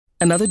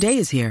Another day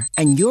is here,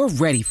 and you're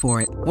ready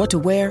for it. What to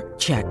wear?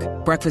 Check.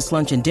 Breakfast,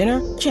 lunch, and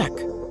dinner? Check.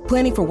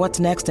 Planning for what's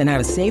next and how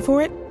to save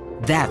for it?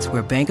 That's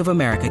where Bank of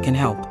America can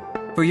help.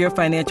 For your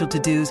financial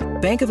to-dos,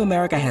 Bank of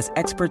America has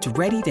experts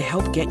ready to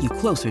help get you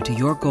closer to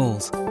your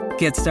goals.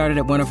 Get started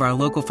at one of our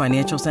local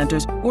financial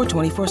centers or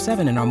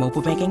 24/7 in our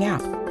mobile banking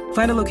app.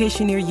 Find a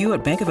location near you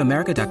at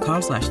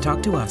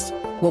bankofamerica.com/talktous.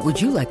 What would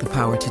you like the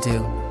power to do?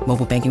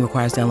 Mobile banking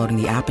requires downloading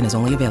the app and is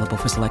only available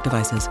for select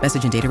devices.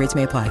 Message and data rates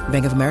may apply.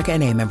 Bank of America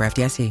N.A., member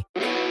FDIC.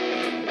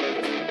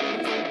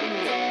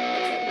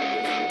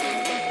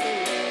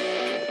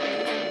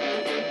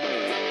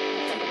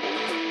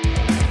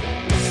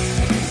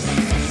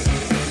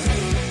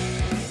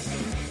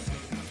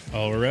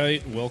 All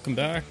right, welcome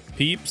back,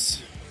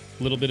 peeps.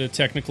 A little bit of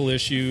technical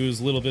issues,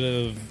 a little bit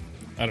of,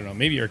 I don't know,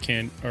 maybe our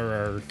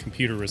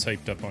computer was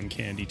hyped up on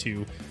Candy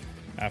too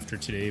after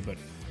today, but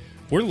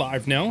we're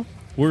live now.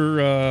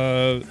 We're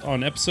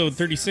on episode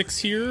 36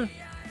 here.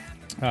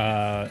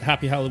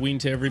 Happy Halloween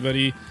to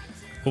everybody.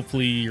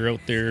 Hopefully you're out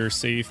there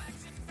safe,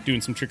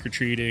 doing some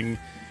trick-or-treating,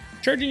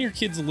 charging your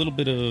kids a little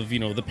bit of,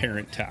 the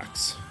parent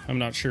tax. I'm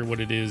not sure what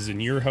it is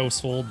in your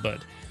household,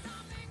 but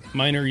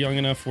mine are young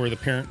enough where the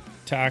parent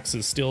tax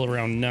is still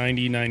around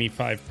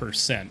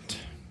 90-95%.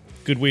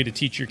 Good way to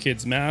teach your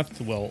kids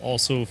math while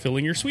also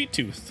filling your sweet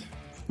tooth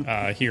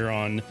here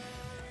on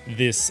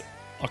this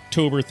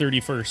October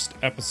 31st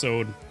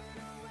episode.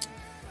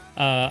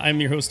 I'm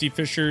your host, Steve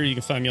Fisher. You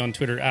can find me on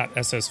Twitter at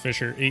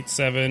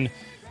 @SSFisher87.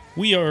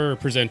 We are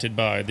presented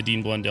by the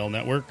Dean Blundell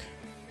Network,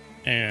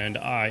 and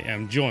I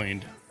am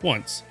joined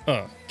once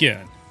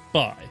again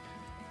by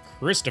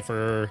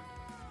Christopher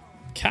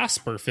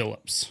Casper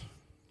Phillips.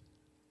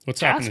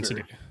 What's happening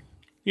today?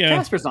 Yeah,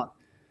 Casper's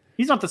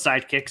he's not the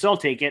sidekick, so I'll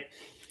take it.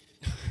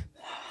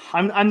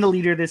 I'm the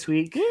leader this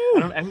week.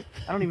 I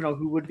don't even know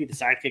who would be the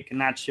sidekick in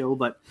that show,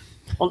 but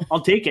I'll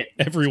take it.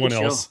 Everyone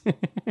else.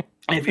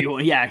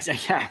 Everyone, yeah,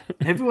 exactly. Yeah.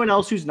 Everyone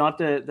else who's not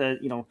the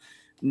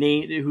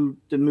name who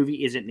the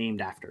movie isn't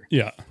named after.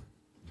 Yeah.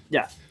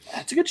 Yeah.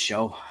 It's a good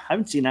show. I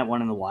haven't seen that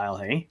one in a while,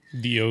 hey?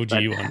 The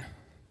OG one.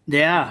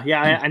 Yeah.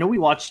 I know we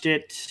watched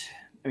it.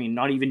 I mean,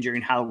 not even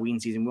during Halloween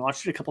season. We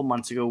watched it a couple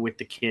months ago with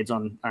the kids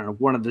on, I don't know,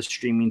 one of the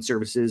streaming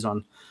services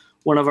on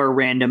one of our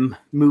random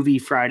movie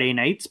Friday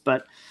nights.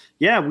 But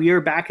yeah, we are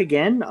back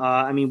again.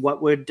 I mean,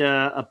 what would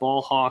a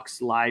Ball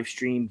Hawks live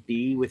stream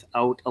be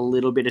without a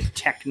little bit of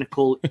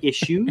technical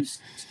issues?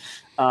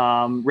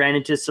 Ran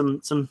into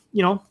some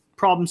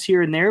problems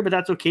here and there, but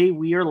that's okay.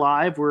 We are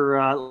live.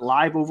 We're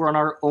live over on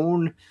our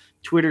own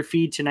Twitter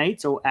feed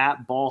tonight. So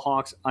at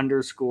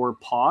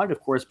ballhawks_pod. Of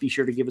course, be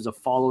sure to give us a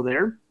follow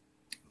there.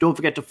 Don't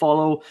forget to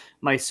follow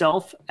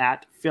myself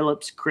at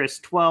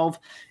PhillipsChris12.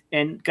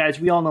 And guys,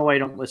 we all know I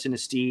don't listen to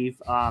Steve,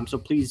 so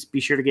please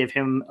be sure to give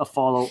him a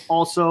follow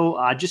also,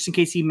 just in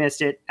case he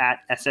missed it, at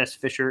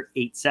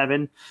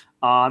SSFisher87.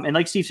 And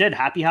like Steve said,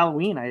 happy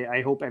Halloween.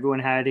 I hope everyone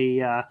had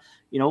a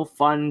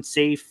fun,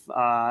 safe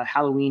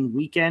Halloween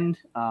weekend.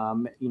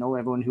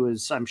 Everyone who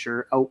was, I'm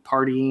sure, out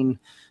partying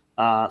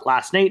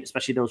last night,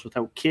 especially those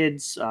without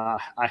kids.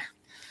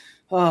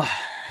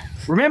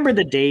 Remember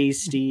the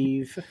days,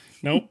 Steve?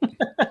 Nope.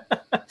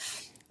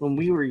 When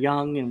we were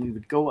young and we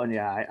would go, and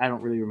I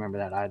don't really remember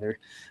that either.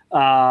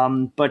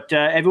 But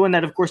everyone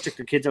that, of course, took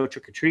their kids out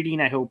trick-or-treating,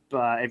 I hope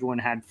everyone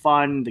had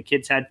fun. The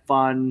kids had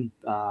fun.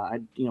 I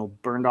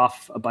burned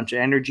off a bunch of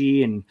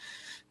energy. And,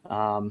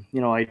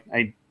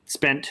 I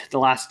spent the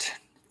last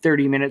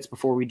 30 minutes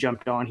before we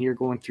jumped on here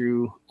going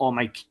through all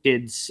my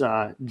kids'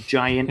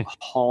 giant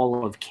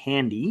haul of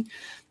candy.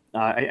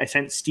 I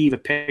sent Steve a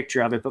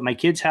picture of it, but my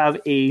kids have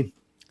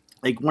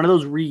one of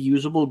those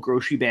reusable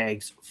grocery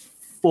bags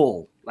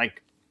full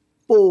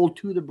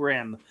to the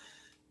brim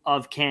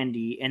of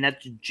candy, and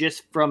that's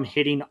just from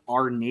hitting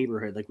our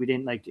neighborhood. Like, we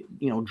didn't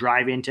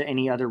drive into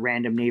any other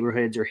random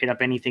neighborhoods or hit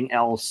up anything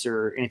else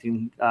or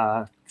anything.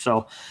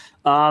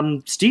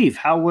 Steve,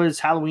 how was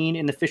Halloween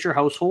in the Fisher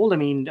household? I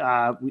mean,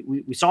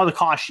 we saw the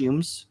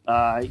costumes.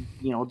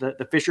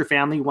 The Fisher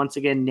family once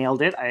again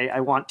nailed it.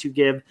 I want to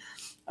give.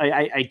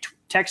 I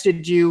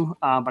texted you,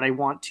 but I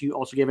want to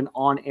also give an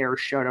on-air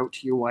shout out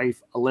to your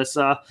wife,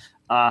 Alyssa,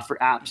 for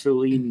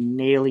absolutely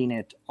nailing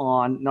it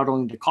on not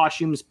only the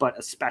costumes, but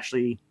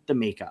especially the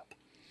makeup.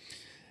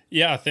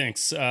 Yeah,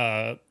 thanks.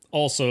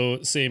 Also,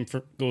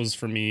 goes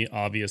for me,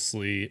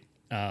 obviously.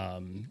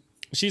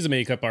 She's a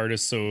makeup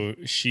artist, so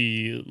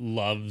she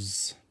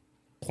loves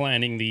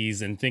planning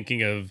these and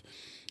thinking of,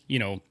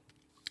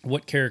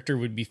 what character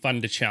would be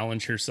fun to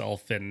challenge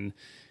herself and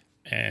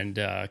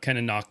kind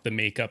of knock the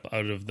makeup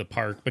out of the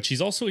park. But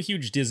she's also a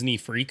huge Disney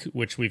freak,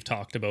 which we've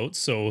talked about.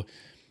 So,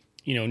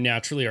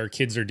 naturally our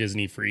kids are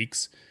Disney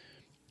freaks.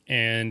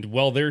 And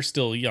while they're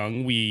still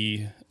young,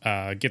 we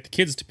get the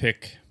kids to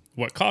pick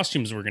what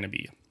costumes we're going to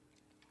be.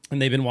 And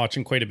they've been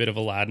watching quite a bit of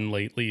Aladdin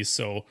lately.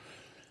 So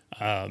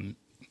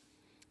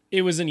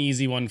it was an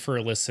easy one for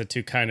Alyssa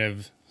to kind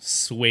of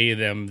sway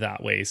them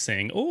that way,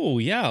 saying, oh,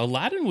 yeah,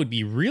 Aladdin would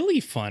be really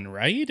fun,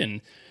 right?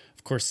 And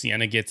of course,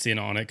 Sienna gets in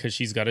on it because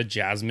she's got a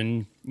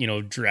Jasmine,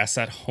 dress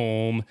at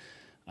home.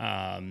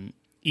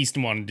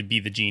 Easton wanted to be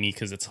the genie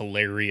because it's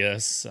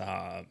hilarious.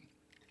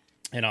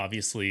 And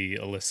obviously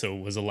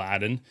Alyssa was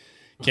Aladdin.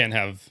 Can't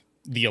have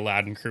the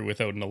Aladdin crew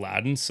without an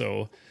Aladdin.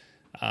 So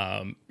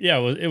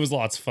it was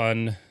lots of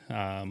fun.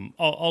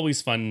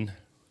 Always fun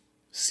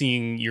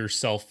seeing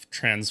yourself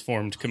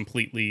transformed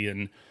completely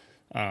and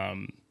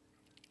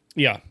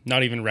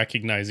not even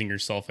recognizing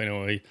yourself. I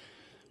know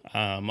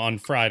on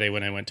Friday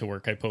when I went to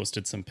work, I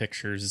posted some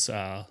pictures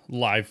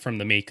live from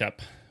the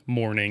makeup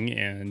morning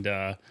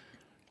and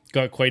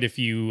got quite a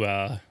few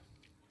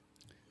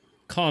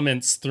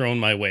comments thrown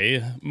my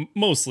way,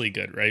 mostly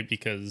good, right?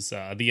 Because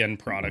the end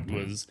product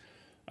was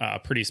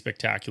pretty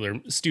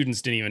spectacular.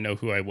 Students didn't even know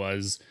who I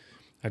was.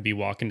 I'd be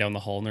walking down the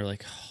hall and they're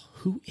like, oh,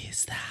 who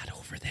is that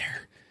over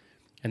there?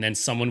 And then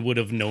someone would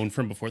have known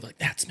from before, like,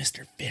 that's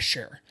Mr.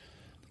 Fisher.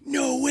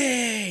 No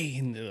way.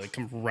 And they like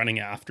come running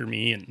after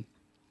me. And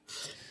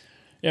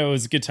yeah, it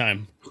was a good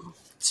time.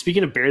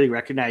 Speaking of barely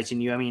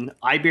recognizing you, I mean,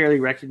 I barely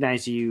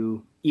recognize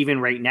you even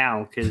right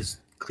now because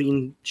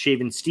clean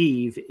shaven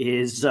Steve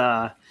is,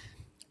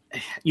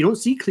 you don't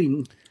see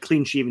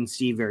clean shaven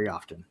Steve very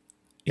often.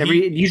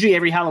 Usually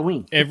every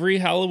Halloween. Every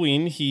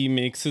Halloween he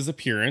makes his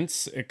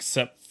appearance,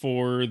 except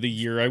for the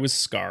year I was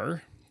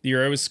Scar. The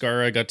year I was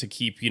Scar, I got to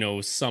keep,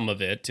 some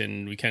of it,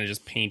 and we kind of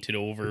just painted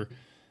over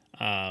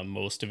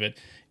most of it.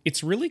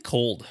 It's really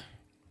cold.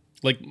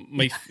 Like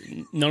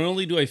not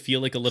only do I feel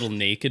like a little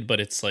naked, but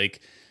it's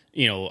like,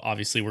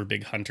 obviously we're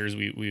big hunters.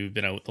 We've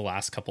been out the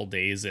last couple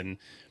days, and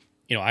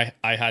I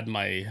had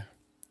my,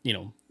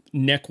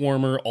 neck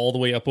warmer all the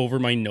way up over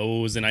my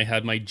nose, and I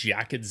had my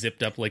jacket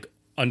zipped up like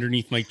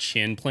underneath my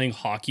chin playing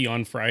hockey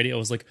on Friday. I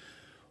was like,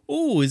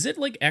 oh, is it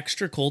like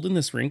extra cold in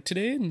this rink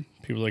today? And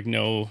people were like,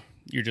 no,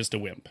 you're just a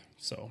wimp.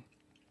 So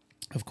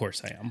of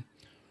course I am.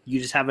 You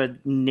just have a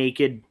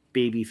naked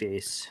baby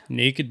face.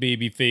 Naked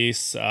baby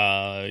face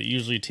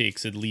usually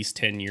takes at least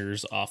 10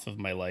 years off of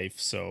my life.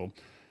 So,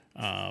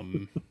 oh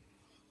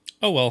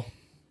well.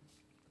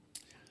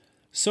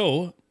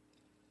 So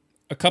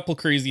a couple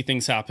crazy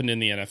things happened in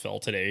the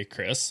NFL today,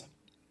 Chris.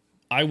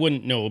 I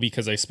wouldn't know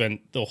because I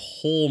spent the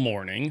whole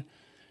morning,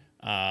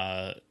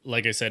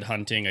 like I said,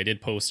 hunting. I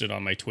did post it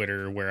on my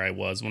Twitter where I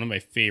was, one of my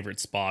favorite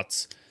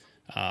spots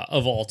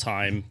of all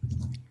time.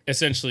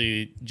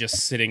 Essentially just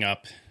sitting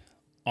up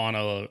on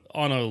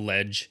a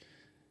ledge.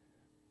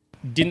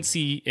 Didn't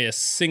see a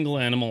single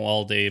animal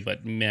all day,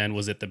 but man,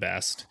 was it the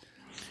best.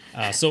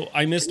 So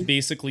I missed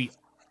basically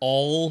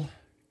all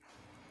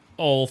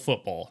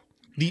football.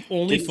 The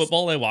only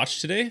football I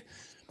watched today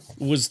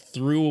was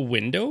through a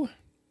window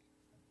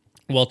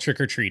while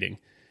trick-or-treating.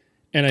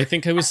 And I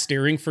think I was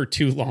staring for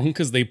too long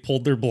because they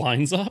pulled their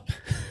blinds up.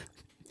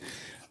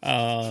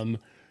 Caught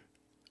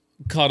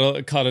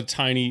a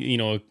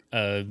tiny,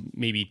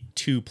 maybe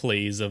 2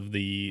 plays of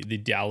the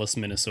Dallas,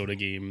 Minnesota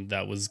game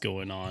that was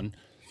going on.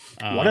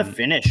 What a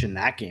finish in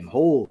that game.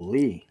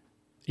 Holy.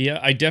 Yeah,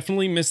 I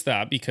definitely missed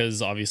that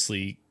because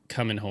obviously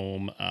coming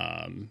home,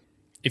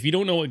 if you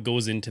don't know what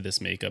goes into this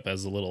makeup,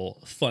 as a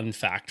little fun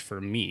fact for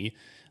me,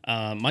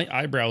 my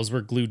eyebrows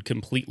were glued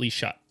completely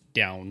shut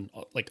down,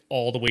 like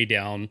all the way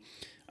down.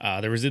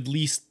 There was at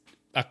least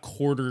a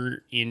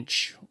 1/4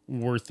 inch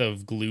worth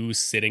of glue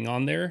sitting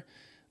on there.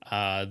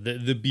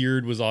 The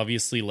beard was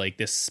obviously like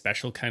this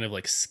special kind of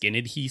like skin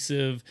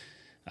adhesive,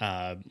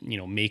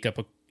 makeup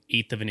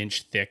 1/8 of an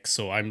inch thick.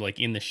 So I'm like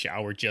in the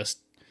shower,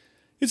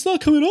 it's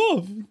not coming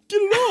off. Get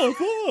it off.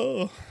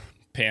 Oh.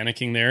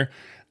 Panicking there.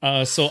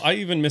 So I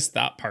even missed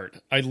that part.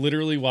 I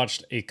literally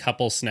watched a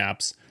couple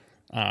snaps.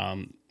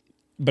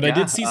 But I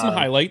did see some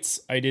highlights.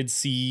 I did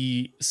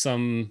see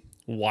some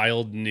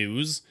wild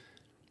news.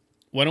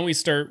 Why don't we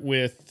start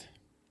with,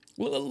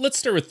 let's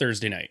start with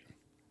Thursday night.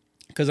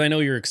 Because I know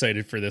you're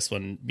excited for this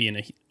one, being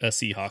a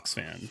Seahawks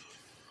fan.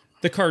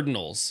 The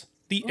Cardinals,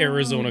 the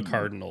Arizona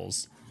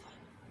Cardinals.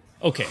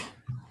 Okay.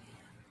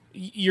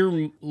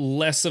 You're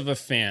less of a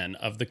fan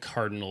of the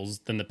Cardinals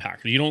than the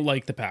Packers. You don't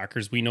like the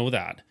Packers. We know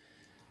that.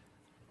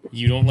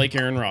 You don't like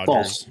Aaron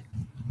Rodgers.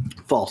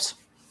 False.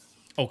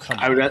 Oh, come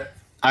on.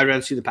 I'd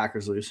rather see the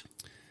Packers lose.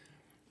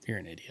 You're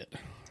an idiot.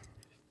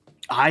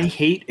 I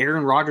hate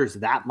Aaron Rodgers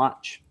that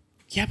much.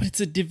 Yeah, but it's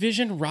a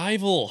division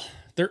rival.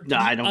 They're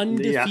an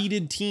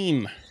undefeated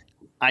team.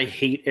 I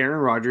hate Aaron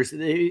Rodgers.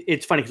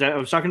 It's funny because I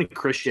was talking to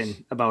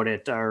Christian about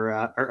it,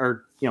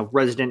 our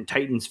resident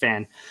Titans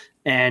fan,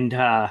 and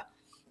I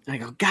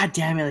go, God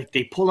damn it! Like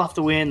they pulled off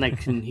the win.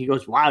 Like, and he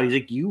goes, Wow. He's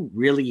like, you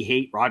really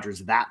hate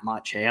Rodgers that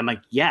much? Hey, I'm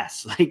like,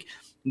 yes. Like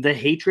the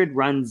hatred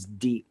runs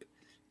deep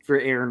for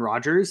Aaron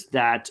Rodgers.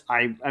 That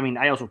I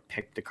also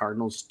picked the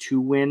Cardinals to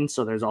win,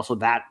 so there's also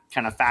that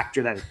kind of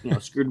factor that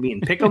screwed me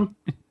and pick them.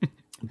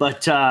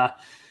 But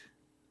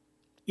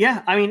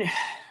yeah, I mean,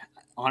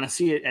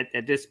 honestly,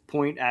 at this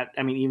point,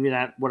 even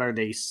at what are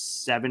they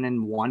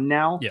 7-1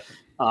 now? Yeah.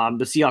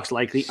 The Seahawks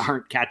likely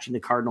aren't catching the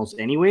Cardinals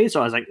anyway. So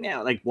I was like,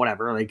 yeah, like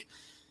whatever. Like,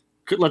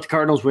 let the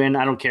Cardinals win.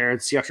 I don't care.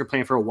 The Seahawks are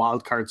playing for a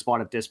wild card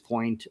spot at this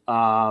point.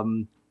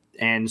 And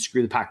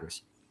screw the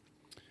Packers.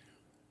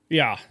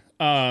 Yeah.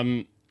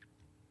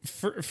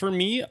 For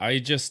me,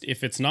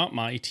 if it's not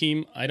my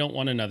team, I don't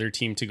want another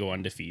team to go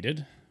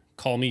undefeated.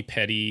 Call me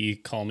petty,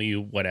 call me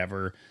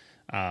whatever.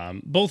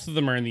 Both of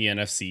them are in the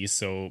NFC,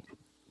 so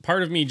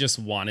part of me just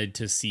wanted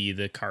to see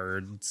the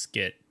Cards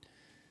get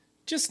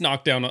just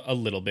knocked down a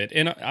little bit.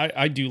 And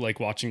I do like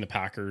watching the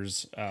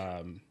Packers.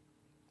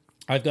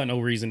 I've got no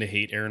reason to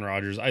hate Aaron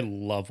Rodgers. I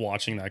love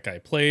watching that guy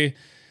play.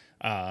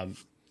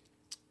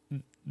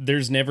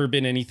 There's never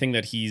been anything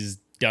that he's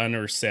done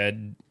or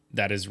said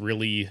that has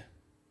really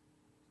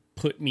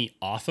put me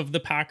off of the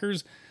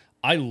Packers.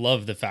 I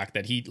love the fact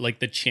that he, like,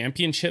 the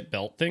championship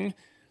belt thing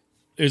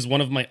is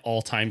one of my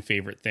all-time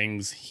favorite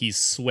things. He's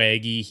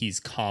swaggy, he's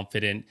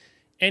confident,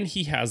 and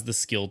he has the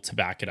skill to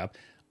back it up.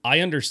 I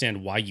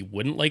understand why you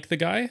wouldn't like the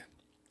guy.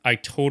 I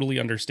totally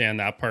understand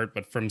that part,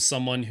 but from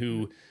someone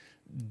who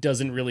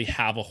doesn't really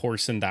have a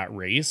horse in that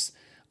race,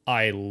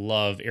 I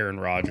love Aaron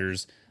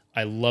Rodgers.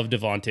 I love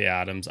Devontae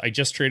Adams. I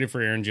just traded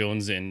for Aaron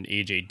Jones and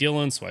AJ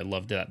Dillon, so I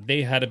loved that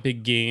they had a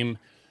big game.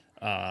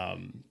 I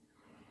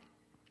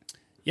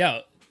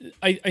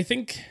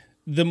think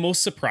the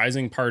most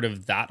surprising part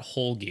of that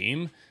whole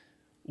game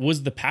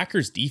was the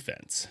Packers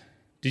defense.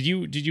 Did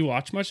you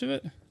watch much of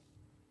it?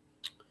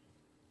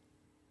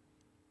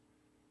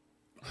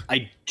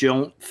 I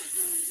don't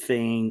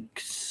think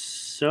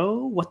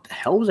so. What the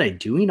hell was I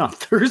doing on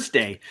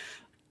Thursday?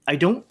 I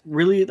don't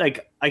really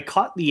I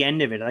caught the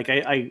end of it. Like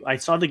I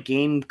saw the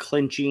game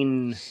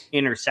clinching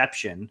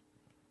interception,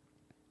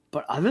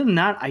 but other than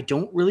that, I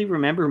don't really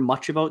remember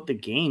much about the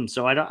game.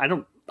 So I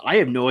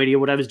have no idea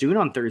what I was doing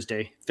on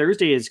Thursday.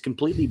 Thursday is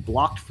completely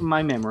blocked from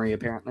my memory,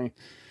 apparently.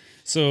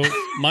 So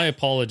my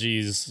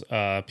apologies,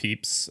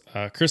 peeps.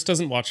 Chris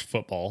doesn't watch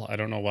football. I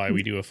don't know why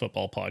we do a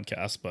football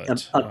podcast,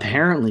 but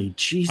apparently,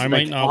 geez, I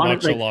might not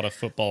watch a lot of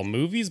football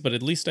movies, but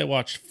at least I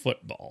watch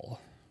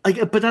football.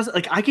 But that's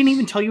I can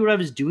even tell you what I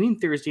was doing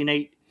Thursday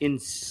night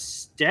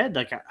instead.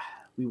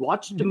 We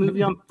watched a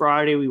movie on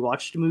Friday, we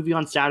watched a movie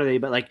on Saturday,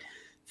 but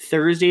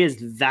Thursday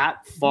is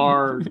that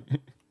far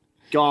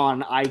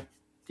gone. I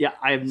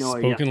have no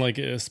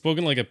idea.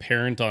 Spoken like a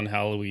parent on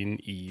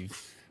Halloween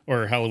Eve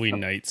or Halloween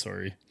night.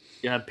 Sorry.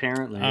 Yeah,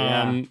 apparently.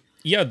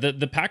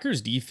 The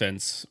Packers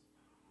defense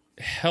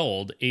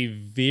held a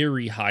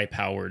very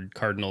high-powered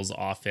Cardinals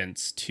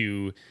offense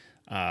to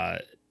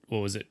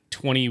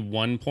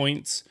 21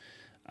 points.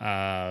 They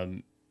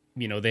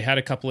had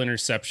a couple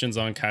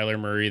interceptions on Kyler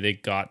Murray. They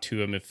got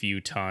to him a few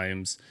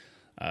times.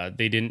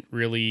 They didn't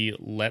really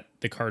let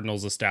the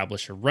Cardinals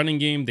establish a running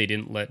game. They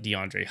didn't let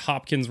DeAndre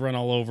Hopkins run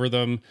all over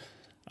them.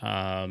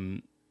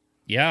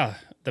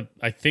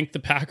 I think the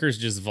Packers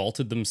just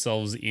vaulted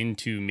themselves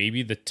into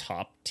maybe the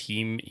top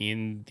team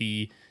in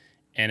the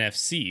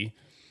NFC.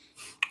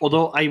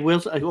 Although I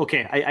will, now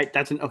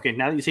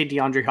that you say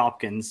DeAndre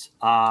Hopkins,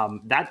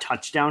 that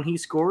touchdown he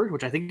scored,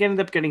 which I think ended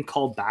up getting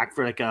called back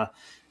for a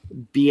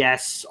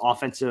BS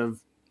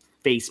offensive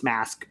face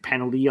mask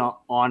penalty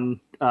on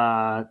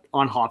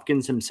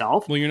Hopkins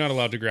himself. Well, you're not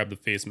allowed to grab the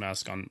face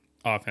mask on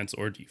offense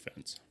or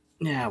defense.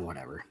 Yeah,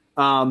 whatever.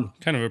 Kind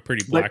of a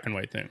pretty black and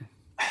white thing.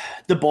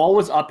 The ball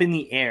was up in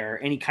the air,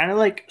 and he kind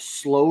of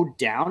slowed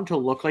down to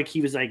look like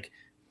he was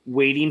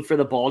waiting for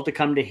the ball to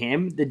come to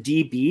him. The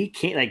DB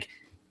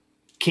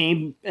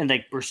came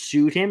and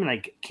pursued him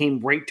and came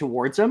right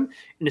towards him.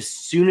 And as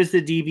soon as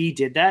the DB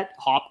did that,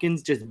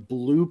 Hopkins just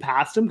blew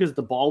past him because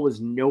the ball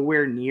was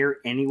nowhere near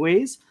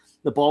anyways.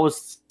 The ball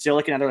was still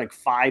another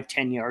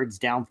 5-10 yards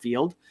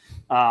downfield,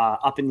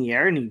 up in the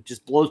air, and he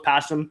just blows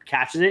past him,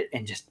 catches it,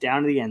 and just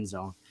down to the end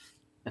zone.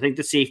 I think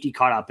the safety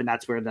caught up, and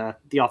that's where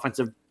the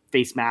offensive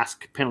face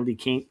mask penalty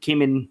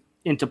came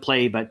into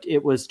play. But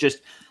it was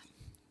just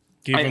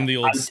gave him the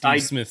old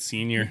Steve Smith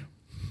Sr.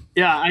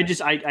 Yeah, I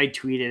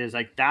tweeted as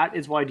that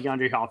is why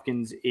DeAndre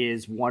Hopkins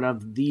is one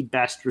of the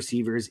best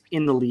receivers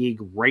in the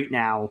league right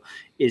now.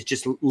 Is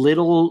just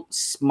little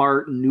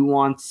smart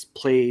nuance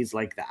plays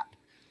like that.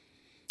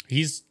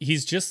 He's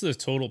just the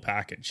total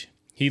package.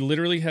 He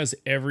literally has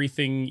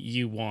everything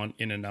you want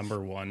in a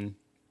number one.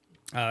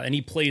 And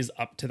he plays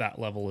up to that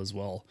level as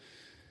well.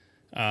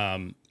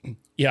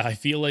 I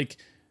feel like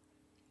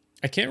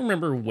I can't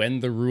remember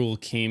when the rule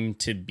came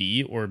to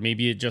be, or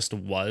maybe it just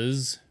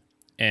was,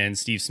 and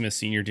Steve Smith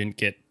Sr. didn't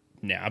get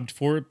nabbed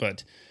for it,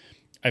 but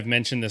I've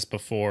mentioned this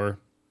before.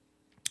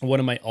 One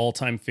of my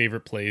all-time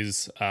favorite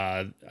plays,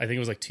 I think it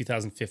was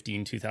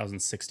 2015,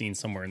 2016,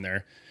 somewhere in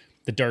there,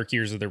 the dark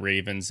years of the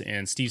Ravens,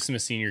 and Steve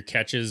Smith Sr.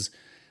 catches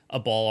a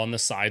ball on the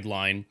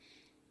sideline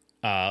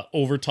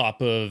over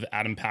top of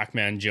Adam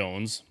Pac-Man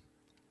Jones.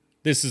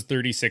 This is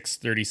 36,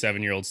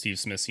 37-year-old Steve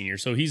Smith Sr.,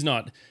 so he's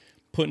not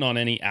putting on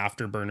any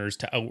afterburners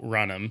to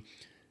outrun him.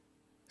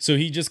 So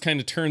he just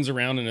kind of turns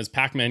around, and as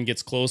Pac-Man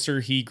gets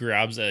closer, he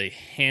grabs a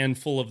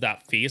handful of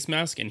that face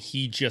mask, and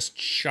he just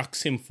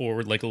chucks him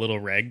forward like a little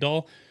rag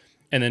doll,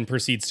 and then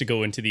proceeds to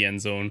go into the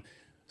end zone,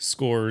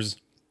 scores,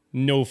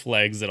 no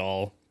flags at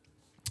all.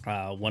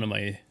 One of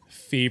my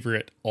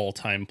favorite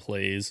all-time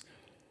plays,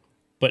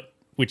 but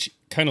which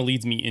kind of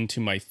leads me into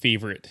my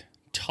favorite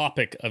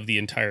topic of the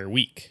entire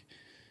week.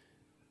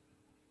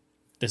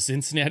 The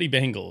Cincinnati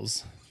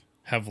Bengals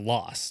have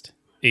lost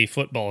a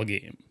football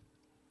game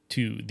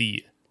to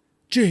the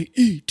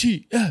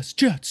Jets,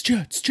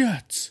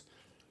 Jets.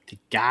 The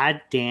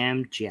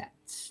goddamn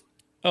Jets.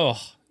 Oh,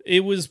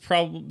 it was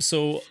probably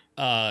so.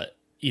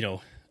 You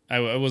know,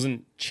 I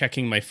wasn't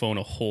checking my phone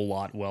a whole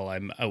lot while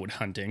I'm out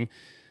hunting.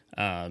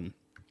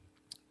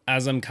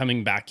 As I'm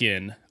coming back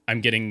in,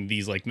 I'm getting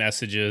these like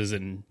messages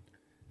and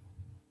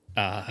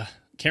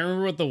can't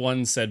remember what the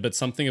one said, but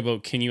something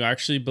about, can you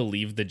actually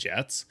believe the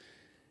Jets?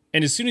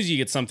 And as soon as you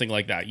get something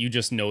like that, you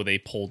just know they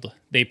pulled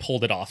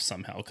it off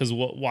somehow. Because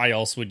why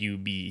else would you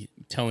be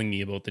telling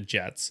me about the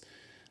Jets?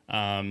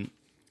 What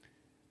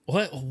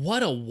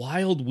a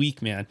wild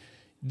week, man.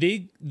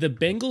 The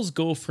Bengals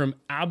go from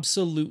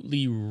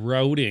absolutely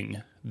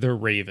routing the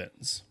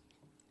Ravens,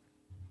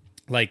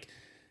 like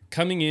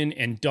coming in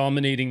and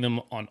dominating them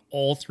on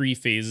all three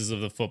phases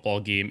of the football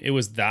game. It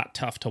was that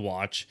tough to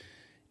watch.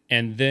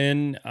 And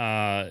then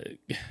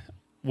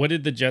what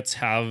did the Jets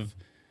have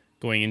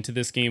going into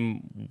this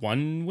game?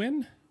 One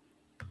win?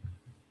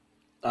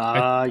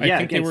 I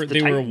think they were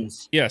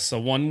yes, a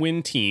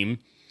 1-win team.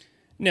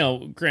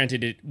 Now,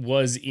 granted, it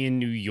was in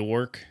New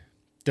York.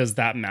 Does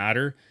that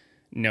matter?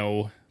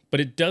 No, but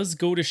it does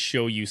go to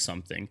show you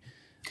something.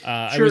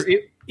 Sure,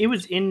 it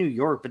was in New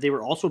York, but they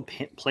were also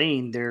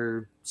playing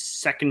their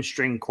second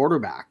string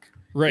quarterback.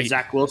 Right.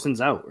 Zach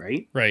Wilson's out,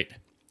 right? Right.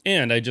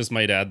 And I just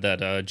might add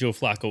that Joe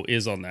Flacco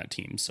is on that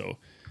team. So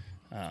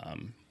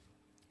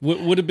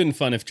would have been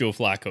fun if Joe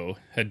Flacco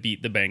had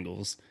beat the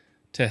Bengals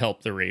to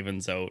help the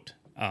Ravens out.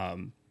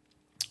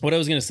 What I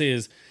was going to say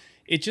is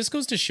it just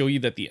goes to show you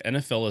that the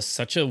NFL is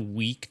such a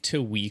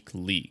week-to-week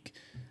league.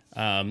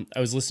 I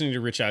was listening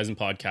to Rich Eisen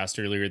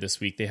podcast earlier this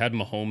week. They had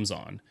Mahomes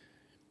on,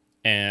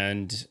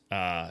 and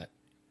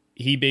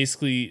he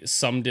basically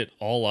summed it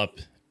all up.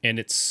 And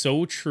it's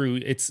so true.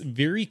 It's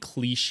very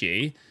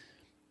cliche,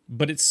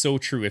 but it's so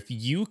true. If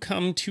you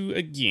come to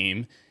a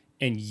game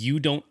and you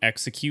don't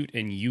execute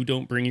and you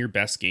don't bring your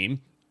best game,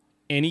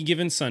 any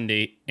given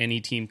Sunday, any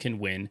team can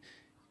win.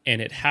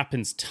 And it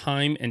happens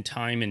time and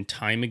time and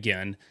time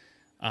again.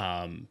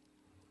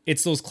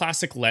 It's those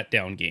classic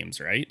letdown games,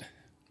 right?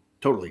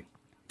 Totally.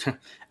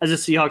 As a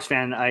Seahawks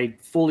fan, I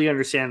fully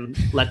understand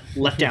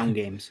letdown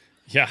games.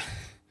 Yeah.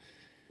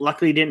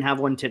 Luckily, didn't have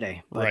one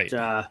today. But,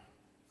 right.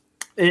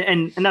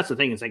 And that's the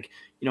thing. It's like,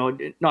 you know,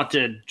 not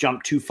to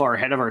jump too far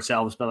ahead of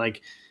ourselves, but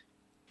like,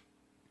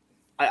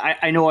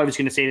 I know I was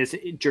going to say this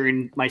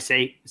during my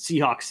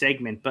Seahawks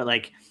segment, but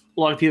like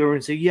a lot of people are going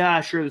to say, yeah,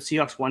 sure, the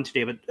Seahawks won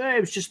today, but it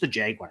was just the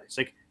Jaguars.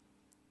 Like,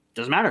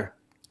 doesn't matter.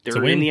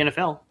 They're in the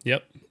NFL.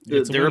 Yep.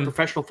 They're a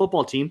professional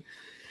football team.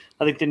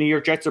 I think the New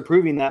York Jets are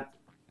proving that.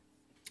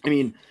 I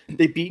mean,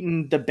 they've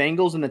beaten the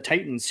Bengals and the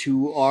Titans,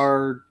 who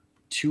are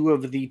two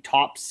of the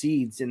top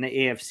seeds in the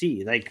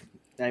AFC. Like,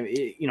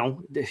 you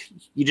know,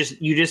 you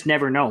just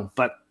never know.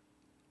 But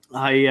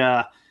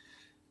I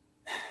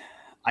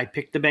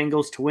picked the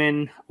Bengals to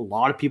win. A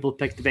lot of people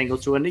picked the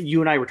Bengals to win.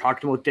 You and I were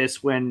talking about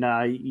this when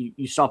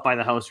you stopped by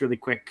the house really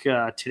quick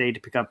today to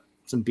pick up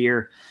some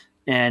beer,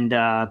 and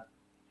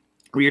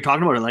we were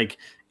talking about it. Like,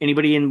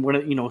 anybody in one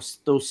of, you know,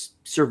 those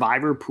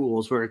survivor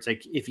pools where it's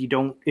like, if you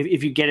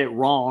get it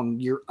wrong,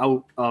 you're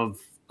out of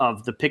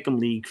the Pick'em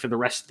League for the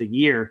rest of the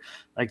year.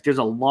 Like, there's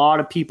a lot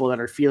of people that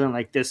are feeling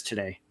like this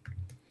today.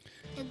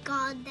 The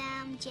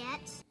goddamn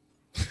Jets.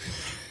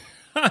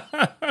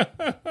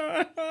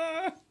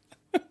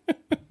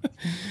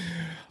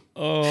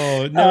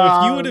 Oh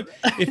no!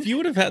 If you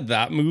would have had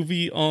that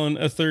movie on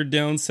a third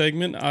down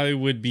segment, I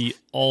would be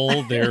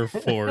all there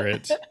for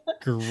it.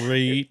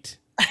 Great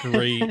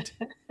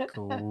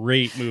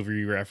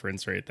movie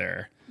reference right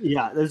there.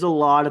 Yeah, there's a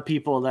lot of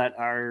people that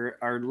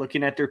are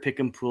looking at their pick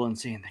and pool and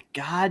saying, the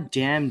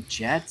goddamn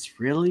Jets,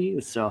 really?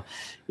 So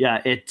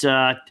yeah, it's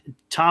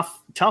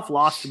tough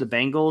loss for the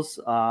Bengals.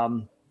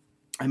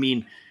 I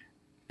mean,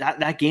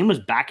 that game was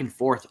back and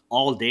forth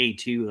all day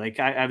too. Like,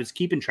 I was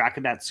keeping track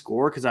of that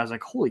score because I was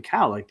like, holy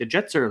cow, like the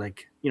Jets are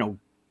like, you know,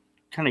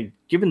 kind of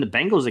giving the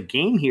Bengals a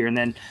game here. And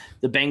then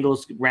the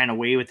Bengals ran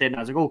away with it. And I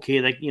was like, okay,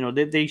 like, you know,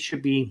 they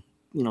should be,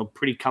 you know,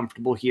 pretty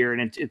comfortable here,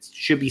 and it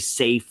should be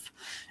safe.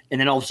 And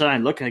then all of a sudden I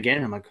look again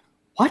and I'm like,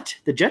 what?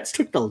 The Jets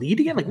took the lead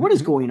again? Like, what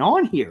is going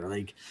on here?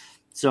 Like,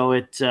 so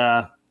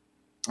I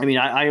mean,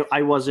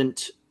 I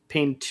wasn't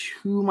paying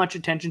too much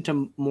attention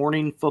to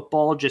morning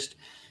football, just,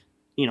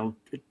 you know,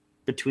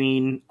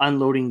 between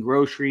unloading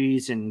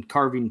groceries and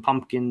carving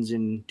pumpkins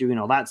and doing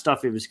all that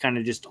stuff. It was kind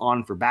of just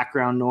on for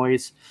background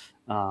noise.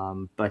 Yeah,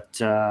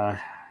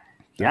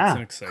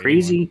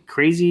 crazy.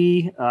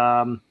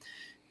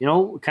 You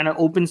know, kind of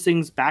opens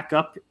things back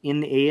up in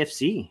the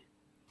AFC.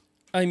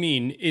 I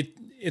mean,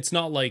 it's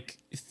not like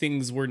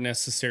things were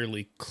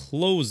necessarily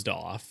closed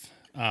off.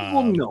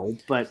 Well, no,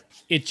 but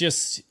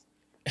it's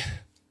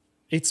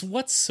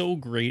what's so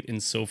great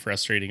and so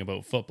frustrating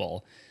about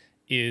football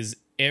is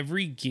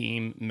every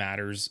game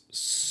matters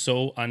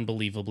so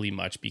unbelievably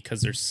much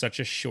because there's such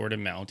a short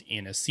amount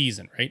in a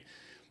season, right?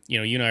 You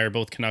know, you and I are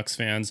both Canucks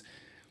fans.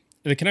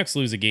 The Canucks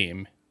lose a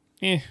game.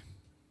 It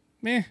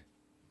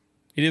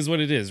is what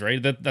it is,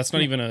 right? That's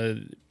not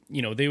even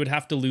they would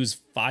have to lose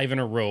 5 in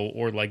a row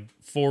or like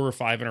 4 or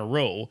 5 in a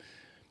row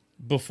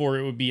before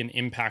it would be an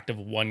impact of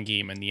one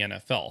game in the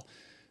NFL.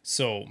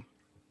 So,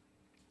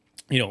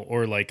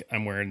 or like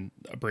I'm wearing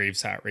a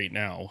Braves hat right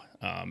now.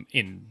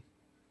 In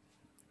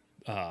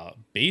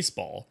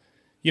baseball,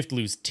 you have to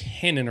lose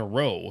 10 in a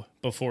row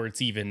before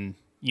it's even,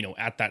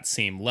 at that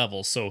same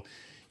level. So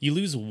you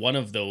lose one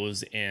of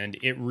those and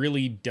it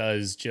really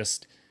does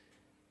just,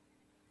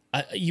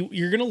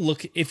 you're going to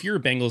look, if you're a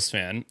Bengals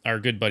fan, our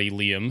good buddy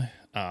Liam,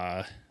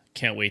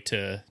 can't wait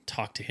to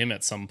talk to him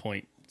at some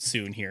point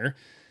soon here.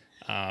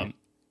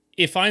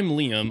 If I'm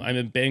Liam, I'm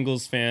a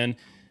Bengals fan,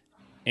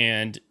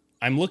 and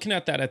I'm looking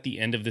at that at the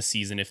end of the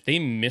season. If they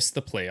miss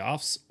the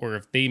playoffs or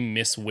if they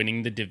miss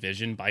winning the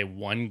division by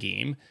one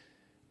game,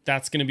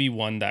 that's going to be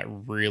one that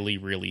really,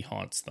 really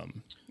haunts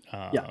them.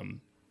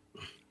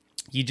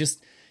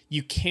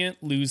 You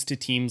can't lose to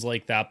teams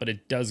like that, but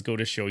it does go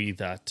to show you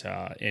that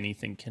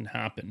anything can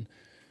happen.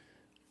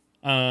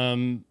 How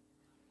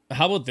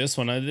about this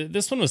one?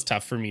 This one was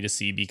tough for me to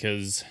see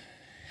because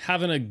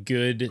having a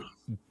good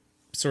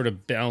sort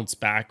of bounce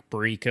back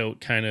breakout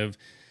kind of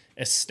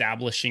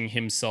establishing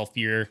himself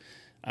here.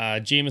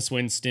 Jameis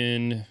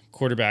Winston,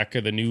 quarterback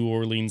of the New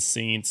Orleans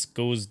Saints,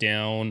 goes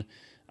down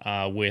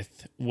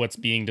with what's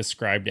being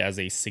described as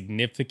a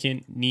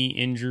significant knee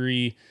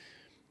injury.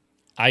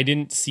 I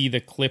didn't see the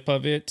clip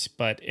of it,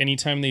 but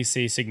anytime they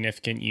say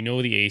significant, the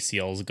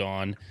ACL is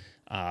gone.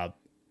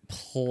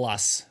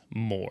 Plus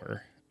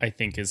more, I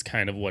think, is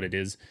kind of what it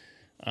is.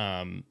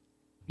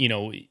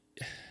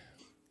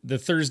 The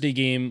Thursday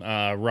game,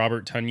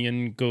 Robert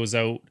Tonyan goes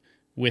out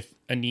with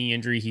a knee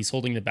injury. He's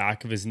holding the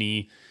back of his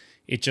knee.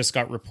 It just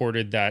got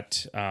reported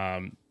that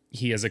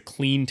he has a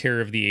clean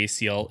tear of the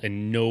ACL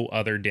and no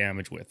other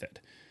damage with it.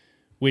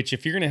 Which,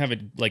 if you're going to have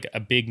a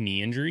big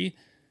knee injury,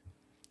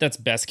 that's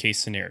best case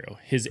scenario.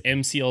 His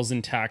MCL is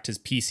intact, his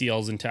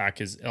PCL is intact,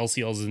 his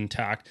LCL is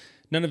intact.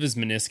 None of his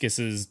meniscus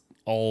is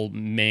all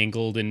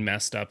mangled and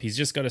messed up. He's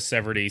just got a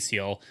severed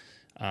ACL.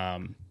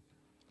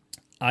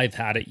 I've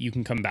had it. You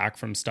can come back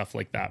from stuff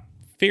like that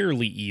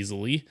fairly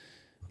easily,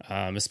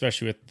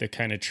 especially with the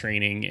kind of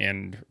training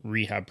and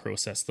rehab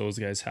process those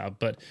guys have.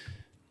 But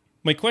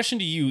my question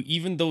to you,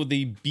 even though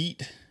they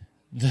beat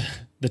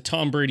the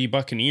Tom Brady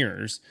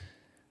Buccaneers,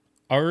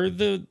 are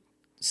the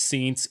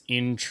Saints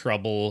in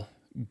trouble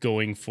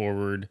going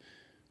forward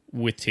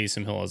with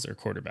Taysom Hill as their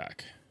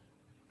quarterback?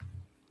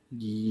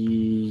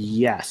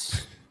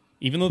 Yes.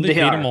 Even though they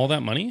paid him all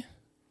that money?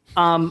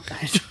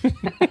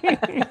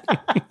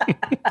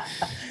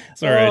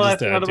 Sorry, I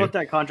forgot about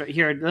that contract.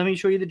 Here, let me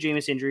show you the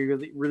Jameis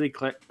injury really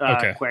quick.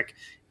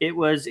 It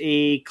was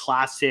a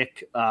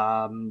classic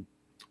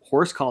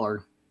horse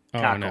collar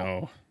tackle. Oh,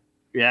 no.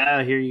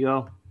 Yeah, here you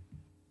go.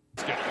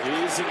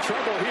 He's in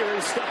trouble here.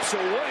 He steps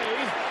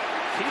away,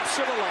 keeps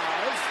it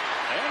alive,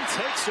 and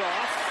takes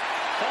off.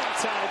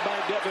 Hog-tied by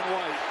Devin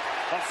White.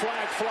 A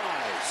flag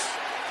flies.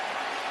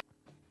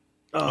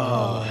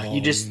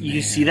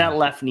 You see that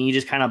left knee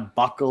just kind of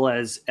buckle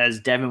as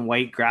Devin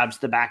White grabs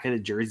the back of the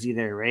jersey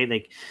there, right?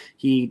 Like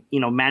he,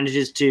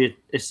 manages to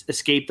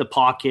escape the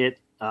pocket.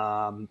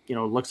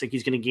 Looks like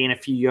he's going to gain a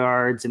few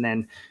yards, and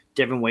then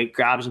Devin White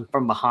grabs him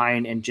from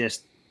behind and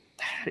just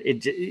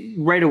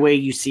right away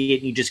you see it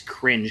and you just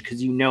cringe because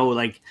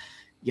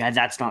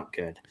that's not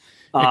good.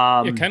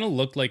 It kind of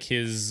looked like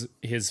his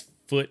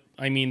foot.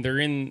 I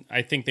mean,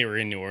 I think they were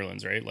in New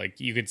Orleans, right? Like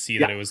you could see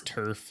that it was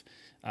turf.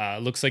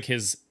 Looks like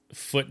his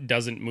foot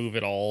doesn't move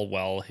at all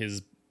well.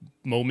 His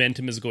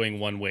momentum is going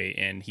one way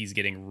and he's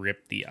getting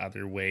ripped the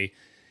other way.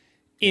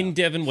 In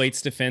Devin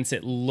White's defense,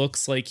 it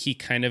looks like he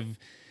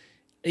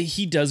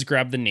does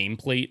grab the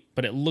nameplate,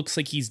 but it looks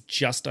like he's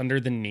just under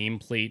the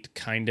nameplate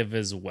kind of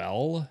as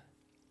well.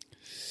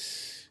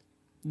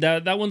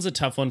 That one's a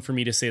tough one for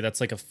me to say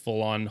that's like a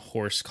full-on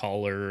horse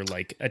collar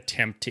like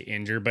attempt to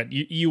injure, but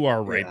you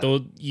are right.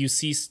 Though you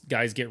see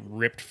guys get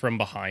ripped from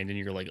behind and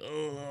you're like,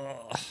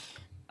 ugh.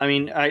 I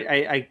mean,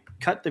 I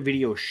cut the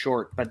video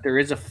short, but there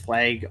is a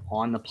flag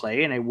on the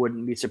play, and I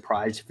wouldn't be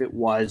surprised if it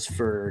was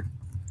for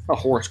a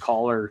horse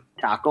collar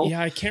tackle.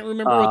 Yeah, I can't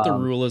remember what the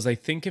rule is. I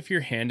think if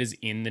your hand is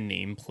in the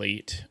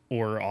nameplate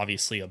or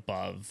obviously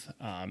above,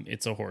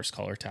 it's a horse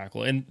collar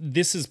tackle. And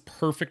this is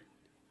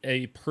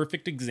a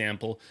perfect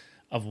example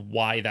of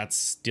why that's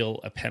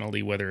still a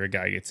penalty, whether a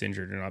guy gets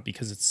injured or not,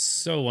 because it's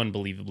so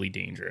unbelievably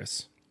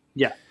dangerous.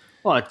 Yeah.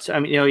 Well, so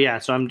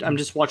I'm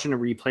just watching a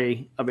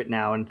replay of it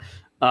now, and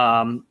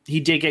he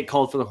did get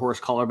called for the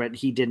horse collar, but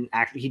he didn't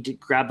he did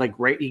grab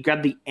he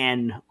grabbed the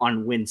N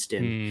on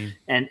Winston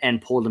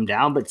and pulled him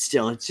down, but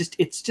still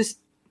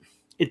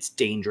it's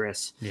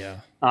dangerous. Yeah.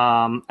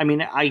 I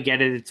mean, I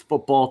get it. It's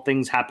football.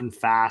 Things happen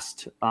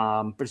fast.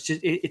 But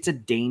it's a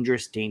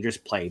dangerous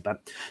play.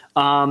 But,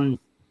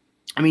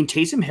 I mean,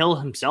 Taysom Hill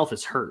himself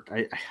is hurt.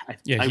 I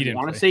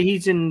want to say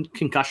he's in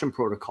concussion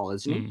protocol,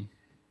 isn't he?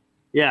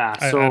 Yeah.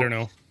 So I don't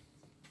know.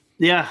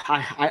 Yeah,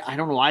 I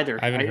don't know either.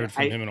 I haven't heard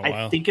from him in a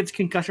while. I think it's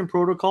concussion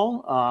protocol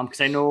because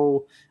I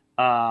know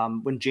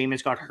when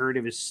Jameis got hurt,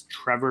 it was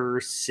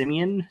Trevor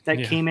Siemian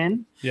that came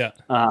in. Yeah.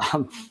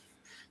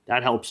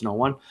 that helps no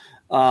one.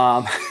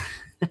 Although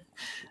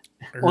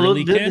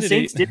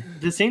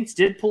the Saints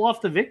did pull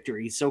off the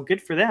victory, so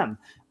good for them.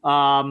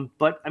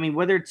 But I mean,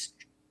 whether it's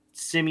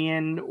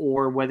Simeon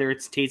or whether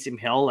it's Taysom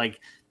Hill, like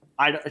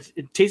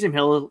Taysom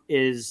Hill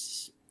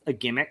is a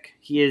gimmick.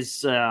 He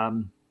is,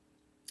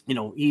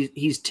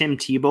 he's Tim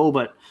Tebow,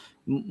 but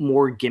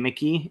more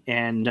gimmicky,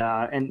 and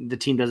the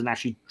team doesn't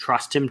actually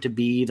trust him to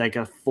be like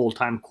a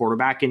full-time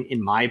quarterback.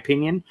 In my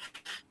opinion,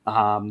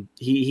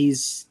 he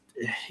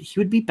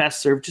would be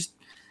best served just,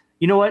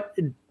 you know what,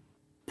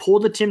 pull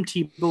the Tim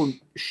Tebow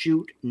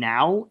shoot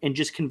now and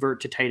just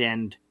convert to tight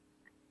end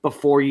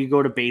before you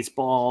go to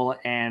baseball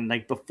and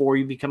like before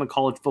you become a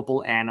college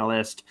football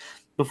analyst,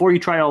 before you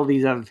try all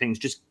these other things.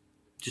 Just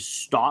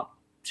stop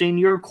saying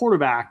you're a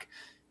quarterback.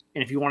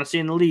 And if you want to stay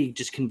in the league,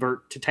 just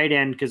convert to tight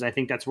end, because I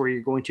think that's where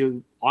you're going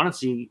to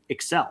honestly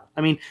excel.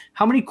 I mean,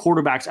 how many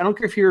quarterbacks, I don't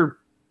care if you're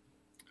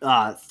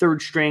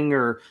third string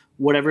or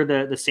whatever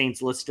the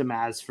Saints list him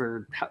as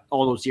for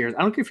all those years.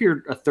 I don't care if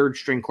you're a third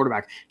string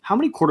quarterback. How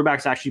many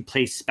quarterbacks actually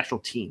play special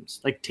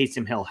teams like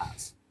Taysom Hill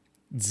has?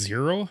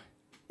 Zero?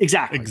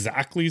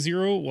 Exactly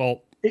zero?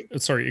 Well,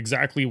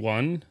 exactly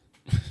one.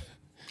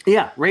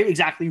 Yeah, right.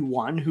 Exactly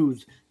one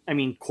who's, I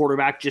mean,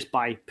 quarterback just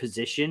by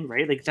position,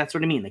 right? Like, that's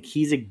what I mean. Like,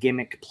 he's a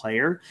gimmick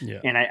player.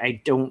 Yeah. And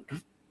I don't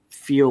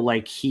feel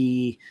like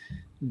he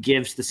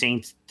gives the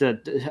Saints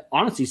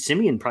honestly,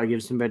 Simeon probably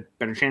gives them a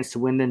better chance to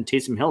win than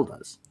Taysom Hill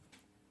does.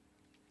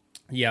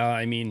 Yeah.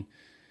 I mean,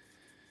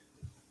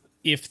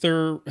 if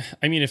they're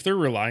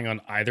relying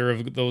on either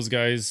of those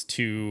guys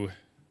to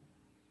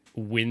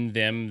win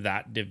them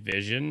that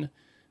division,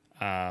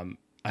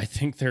 I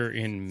think they're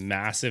in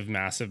massive,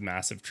 massive,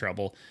 massive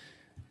trouble.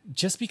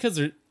 Just because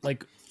they're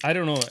like, I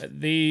don't know,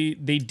 they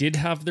did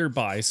have their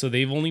bye, so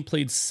they've only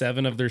played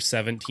 7 of their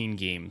 17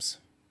 games.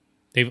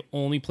 They've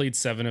only played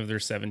 7 of their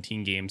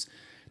 17 games.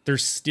 They're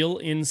still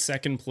in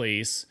second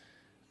place,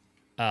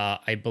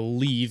 I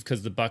believe,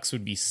 because the Bucks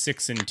would be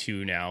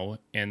 6-2 now,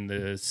 and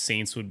the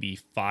Saints would be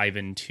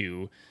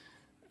 5-2.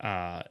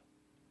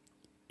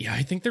 Yeah,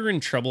 I think they're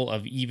in trouble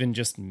of even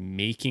just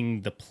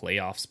making the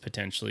playoffs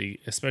potentially,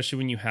 especially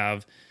when you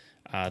have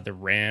the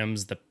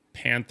Rams, the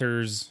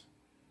Panthers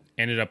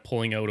ended up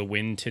pulling out a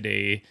win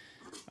today.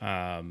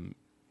 It's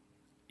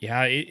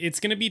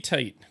going to be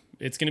tight.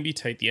 It's going to be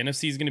tight. The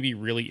NFC is going to be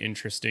really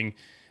interesting.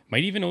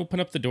 Might even open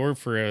up the door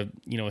for a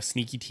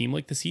sneaky team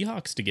like the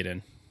Seahawks to get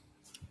in.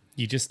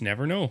 You just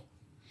never know.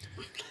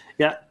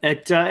 Yeah,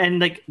 and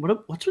like,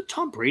 what's with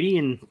Tom Brady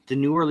and the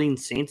New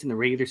Orleans Saints in the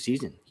regular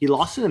season? He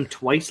lost to them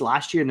twice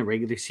last year in the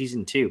regular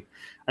season too.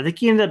 I think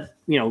he ended up,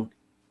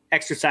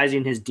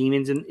 exercising his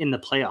demons in the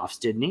playoffs,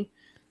 didn't he?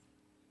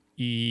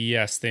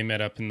 Yes, they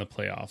met up in the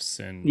playoffs,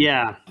 and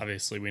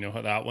obviously we know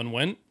how that one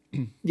went.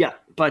 Yeah,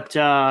 but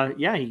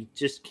he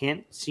just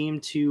can't seem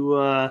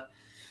to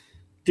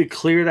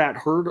clear that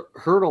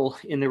hurdle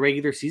in the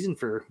regular season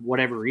for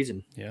whatever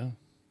reason. Yeah,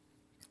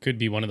 could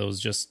be one of those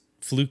just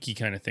fluky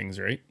kind of things,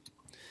 right?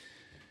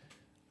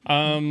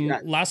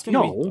 Last one.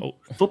 No,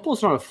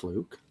 football's not a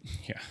fluke.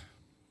 Yeah.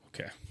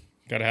 Okay.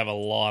 Got to have a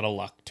lot of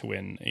luck to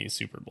win a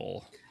Super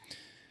Bowl.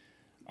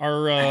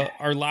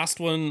 Our last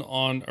one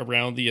on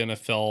Around the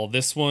NFL.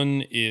 This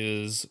one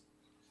is,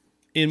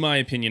 in my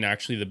opinion,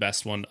 actually the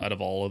best one out of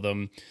all of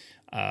them.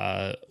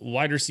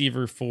 Wide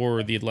receiver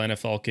for the Atlanta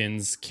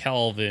Falcons,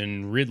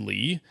 Calvin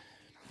Ridley,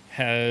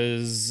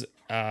 has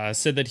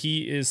said that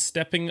he is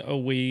stepping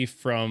away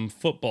from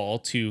football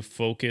to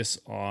focus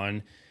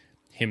on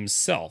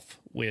himself,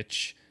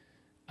 which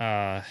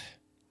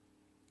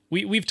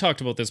we've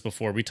talked about this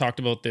before. We talked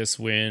about this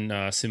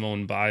when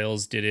Simone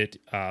Biles did it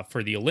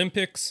for the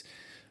Olympics.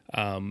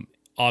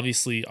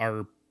 Obviously,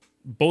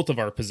 both of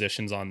our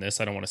positions on this,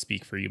 I don't want to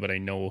speak for you, but I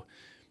know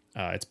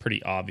it's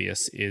pretty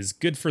obvious, is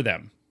good for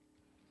them.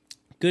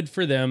 Good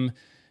for them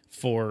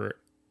for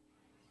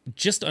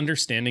just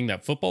understanding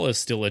that football is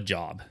still a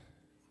job.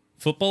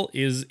 Football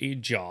is a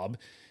job.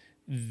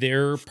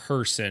 Their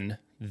person,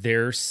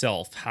 their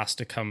self has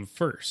to come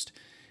first.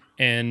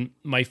 And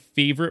my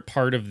favorite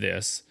part of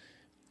this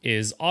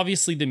is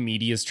obviously the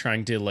media is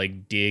trying to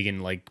like dig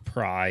and like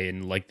pry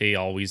and like they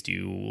always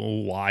do.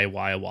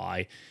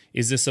 Why?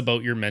 Is this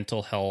about your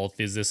mental health?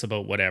 Is this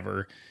about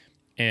whatever?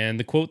 And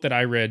the quote that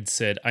I read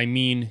said, I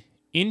mean,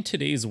 in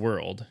today's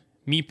world,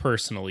 me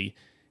personally,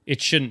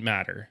 it shouldn't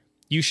matter.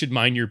 You should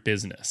mind your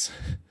business.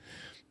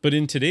 But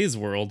in today's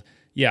world,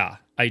 yeah,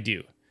 I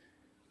do.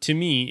 To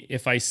me,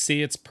 if I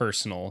say it's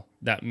personal,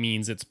 that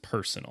means it's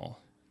personal.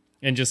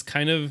 And just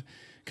kind of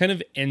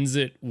ends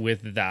it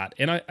with that.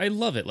 And I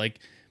love it. Like,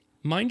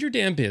 mind your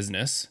damn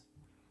business.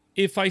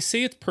 If I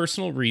say it's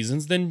personal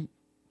reasons, then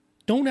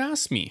don't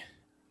ask me.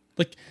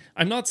 Like,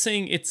 I'm not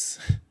saying it's,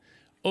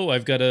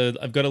 I've got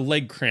a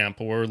leg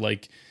cramp, or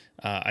like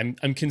I'm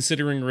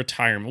considering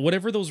retirement.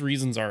 Whatever those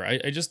reasons are,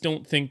 I just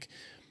don't think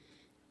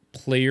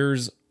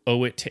players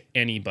owe it to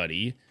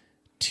anybody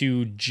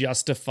to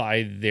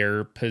justify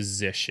their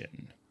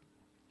position.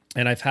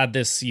 And I've had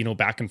this,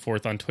 back and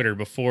forth on Twitter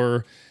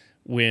before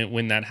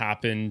when that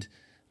happened.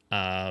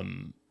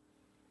 And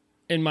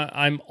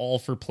I'm all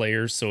for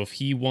players. So if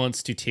he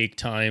wants to take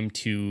time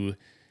to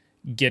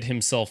get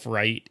himself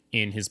right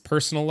in his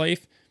personal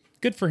life,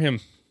 good for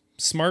him.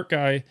 Smart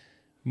guy.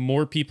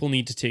 More people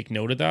need to take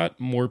note of that.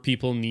 More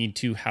people need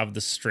to have the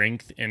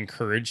strength and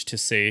courage to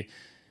say,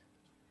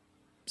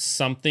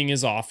 something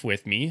is off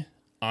with me.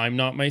 I'm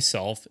not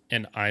myself,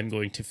 and I'm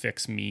going to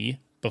fix me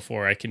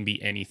before I can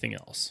be anything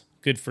else.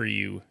 Good for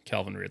you,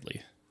 Calvin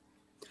Ridley.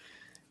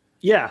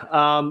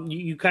 Yeah,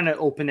 you kind of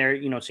open there,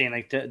 saying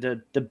like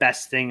the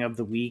best thing of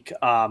the week.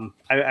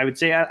 I would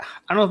say I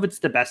don't know if it's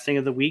the best thing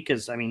of the week,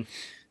 because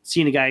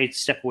seeing a guy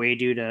step away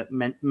due to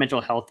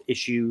mental health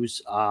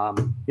issues,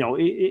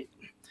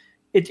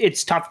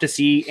 it's tough to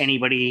see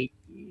anybody,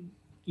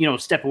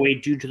 step away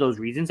due to those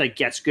reasons. I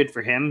guess good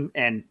for him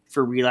and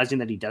for realizing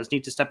that he does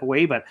need to step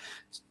away, but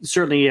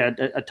certainly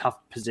a tough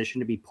position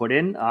to be put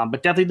in.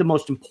 But definitely the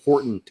most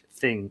important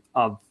thing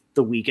of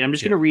the week. And I'm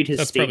just going to read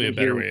his statement.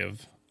 That's probably a better way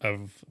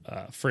of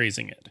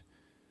phrasing it.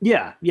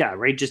 Yeah,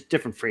 right. Just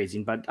different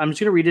phrasing. But I'm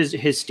just going to read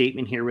his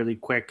statement here really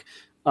quick.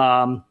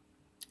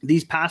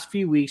 These past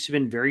few weeks have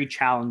been very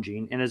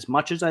challenging, and as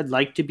much as I'd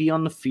like to be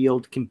on the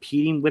field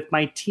competing with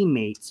my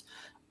teammates,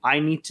 I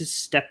need to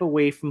step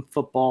away from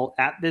football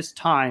at this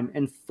time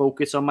and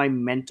focus on my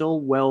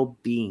mental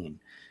well-being.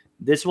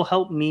 This will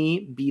help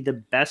me be the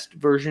best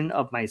version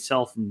of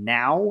myself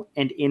now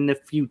and in the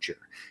future.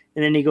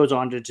 And then he goes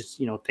on to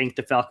just, thank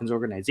the Falcons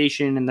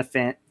organization and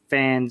the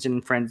fans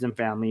and friends and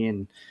family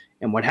and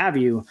what have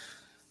you.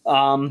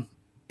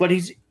 But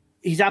he's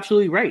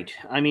absolutely right.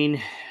 I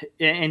mean,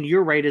 and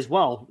you're right as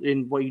well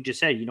in what you just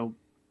said.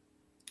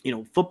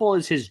 Football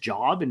is his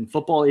job, and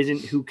football isn't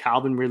who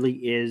Calvin Ridley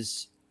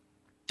is.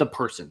 The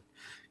person.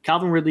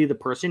 Calvin Ridley, the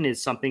person,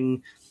 is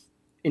something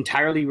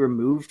entirely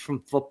removed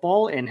from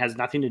football and has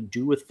nothing to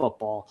do with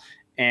football.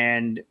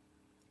 And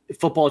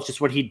football is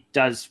just what he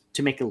does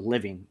to make a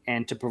living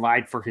and to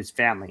provide for his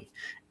family.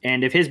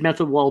 And if his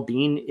mental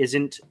well-being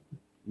isn't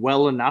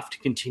well enough to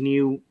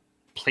continue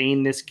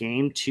playing this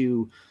game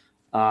to,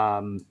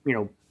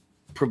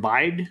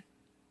 provide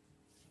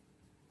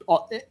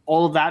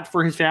all of that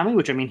for his family,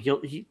 which, I mean,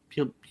 he'll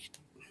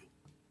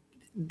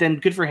then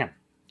good for him.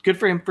 Good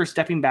for him for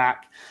stepping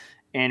back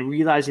and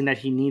realizing that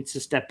he needs to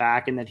step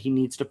back and that he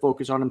needs to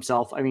focus on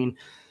himself. I mean,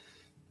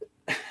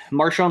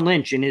 Marshawn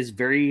Lynch, in his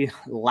very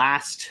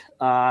last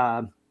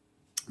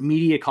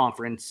media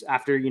conference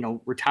after,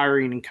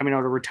 retiring and coming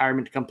out of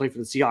retirement to come play for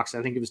the Seahawks,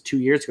 I think it was 2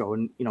 years ago.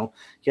 And,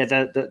 he had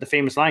the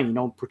famous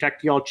line,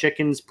 protect y'all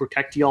chickens,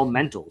 protect y'all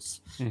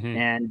mentals. Mm-hmm.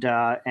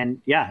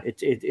 And yeah,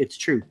 it's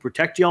true.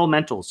 Protect y'all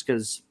mentals,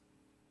 because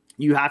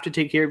you have to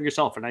take care of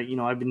yourself. And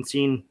I've been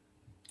seeing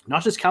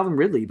not just Calvin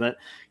Ridley, but,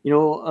 a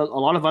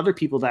lot of other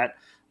people that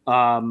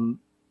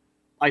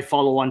I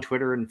follow on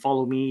Twitter and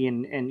follow me.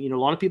 And a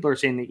lot of people are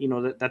saying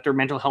that, that their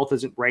mental health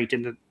isn't right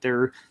and that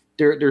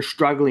they're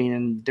struggling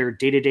and their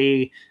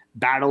day-to-day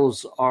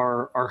battles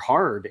are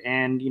hard.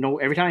 And,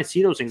 every time I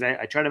see those things,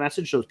 I try to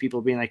message those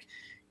people being like,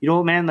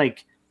 what, man,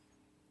 like,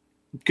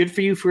 good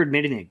for you for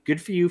admitting it.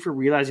 Good for you for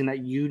realizing that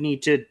you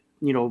need to,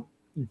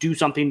 do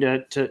something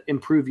to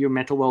improve your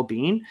mental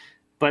well-being.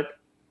 But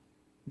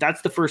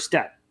that's the first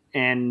step.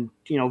 And,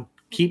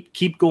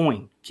 keep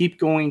going, keep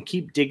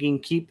digging,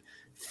 keep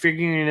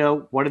figuring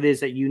out what it is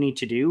that you need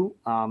to do.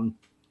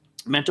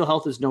 Mental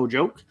health is no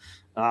joke.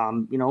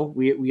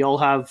 We all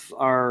have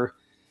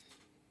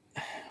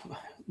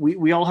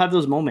we all have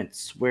those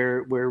moments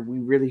where we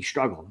really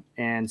struggle,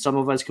 and some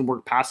of us can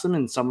work past them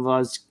and some of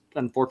us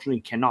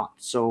unfortunately cannot.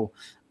 So,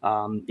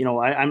 I'm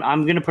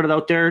going to put it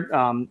out there.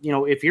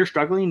 If you're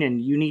struggling and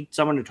you need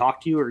someone to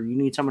talk to you or you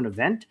need someone to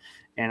vent,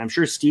 and I'm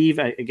sure Steve,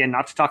 again,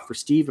 not to talk for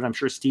Steve, but I'm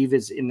sure Steve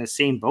is in the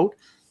same boat.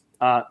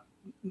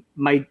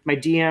 My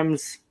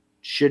DMs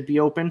should be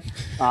open.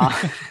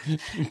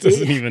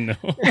 Doesn't even know.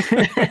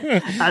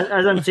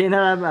 as I'm saying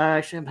that,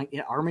 I'm like,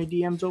 yeah, are my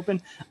DMs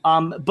open?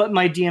 But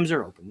my DMs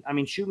are open. I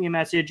mean, shoot me a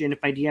message, and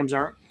if my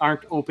DMs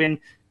aren't open,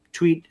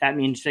 tweet at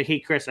me and say, hey,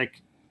 Chris,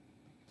 like,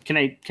 can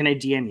I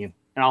DM you?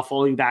 And I'll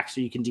follow you back so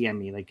you can DM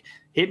me. Like,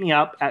 hit me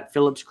up at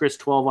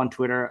PhillipsChris12 on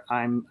Twitter.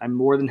 I'm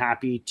more than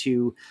happy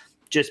to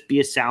just be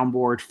a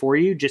soundboard for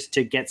you, just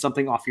to get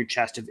something off your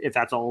chest if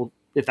that's all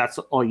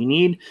you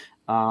need.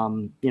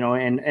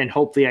 And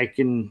hopefully I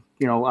can,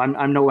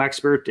 I'm no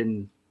expert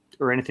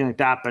or anything like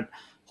that, but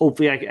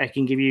hopefully I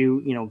can give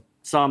you,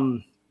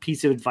 some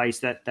piece of advice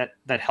that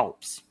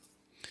helps.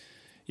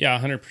 Yeah,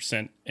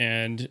 100%.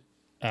 And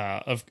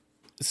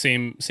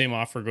same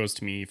offer goes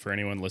to me for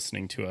anyone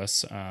listening to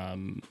us. I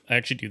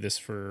actually do this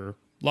for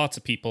lots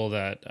of people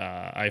that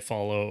I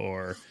follow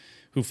or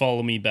who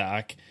follow me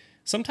back.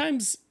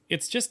 Sometimes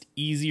it's just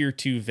easier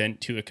to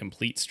vent to a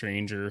complete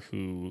stranger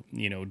who,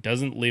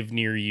 doesn't live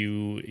near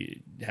you,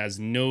 has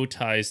no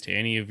ties to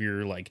any of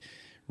your like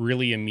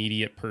really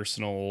immediate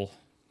personal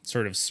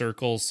sort of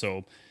circles.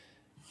 So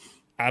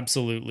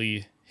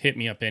absolutely hit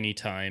me up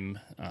anytime.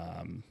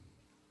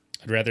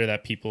 I'd rather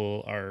that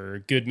people are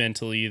good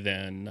mentally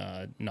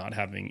than not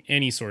having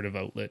any sort of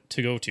outlet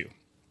to go to.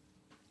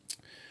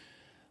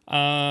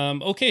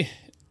 Okay,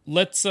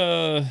 let's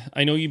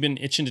I know you've been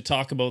itching to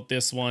talk about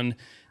this one.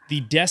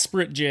 The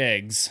desperate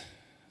Jags.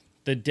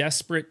 The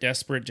desperate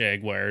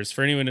Jaguars.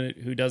 For anyone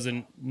who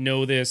doesn't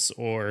know this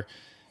or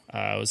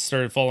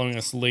started following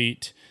us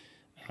late,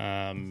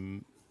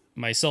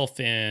 myself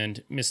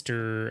and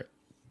Mr.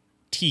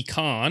 T.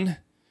 Khan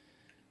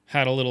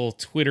had a little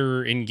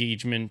Twitter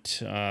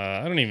engagement.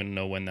 I don't even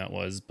know when that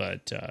was,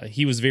 but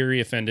he was very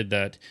offended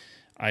that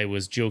I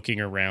was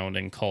joking around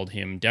and called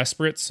him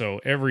desperate.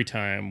 So every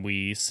time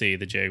we say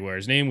the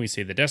Jaguars' name, we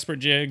say the desperate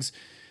Jags.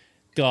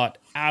 Got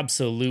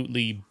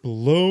absolutely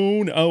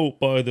blown out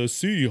by the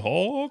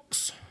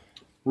Seahawks.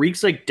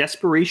 Reeks like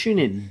desperation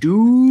in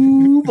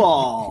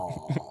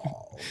Duval.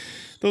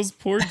 Those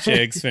poor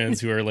Jags fans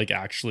who are like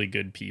actually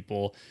good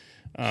people.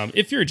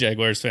 If you're a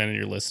Jaguars fan and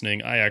you're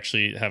listening, I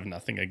actually have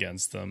nothing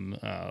against them.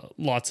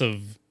 Lots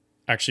of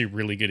actually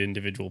really good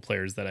individual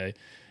players that I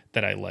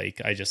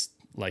like. I just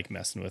like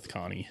messing with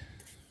Connie.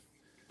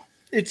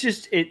 It's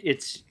just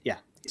it's yeah.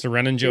 It's a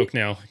running joke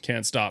now.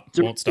 Can't stop.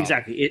 Won't stop.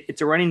 Exactly.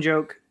 It's a running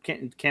joke.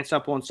 Can't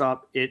stop. Won't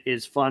stop. It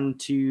is fun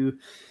to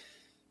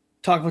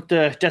talk about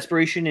the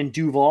desperation in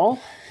Duval,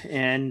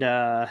 and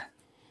I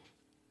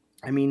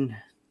mean,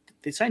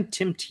 they signed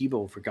Tim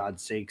Tebow for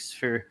God's sakes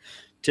to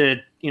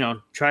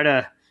try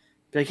to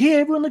be like, hey,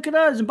 everyone, look at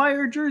us and buy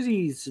our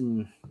jerseys,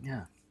 and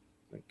yeah,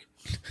 like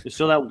there's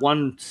still that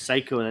one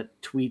psycho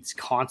that tweets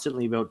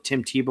constantly about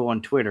Tim Tebow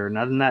on Twitter, and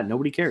other than that,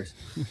 nobody cares.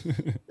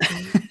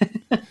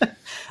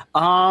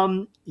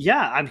 I'm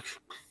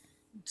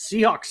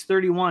Seahawks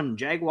 31,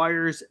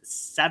 Jaguars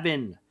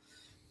 7.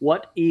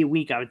 What a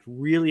week! I was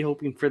really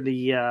hoping for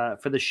the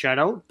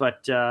shutout,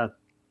 but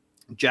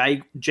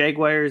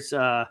Jaguars,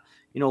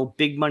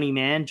 big money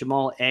man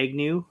Jamal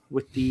Agnew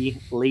with the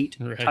late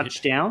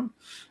touchdown.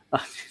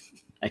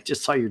 I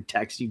just saw your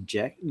text, you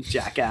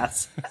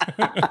jackass.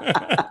 Do you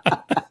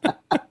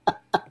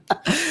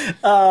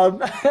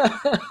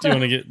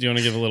want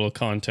to give a little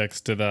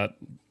context to that?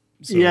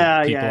 So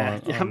yeah.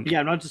 I'm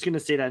not just going to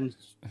say that and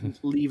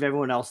leave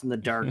everyone else in the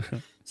dark.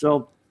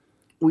 So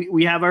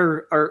we have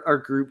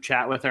our group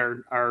chat with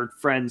our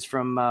friends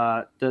from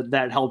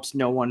that helps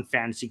no one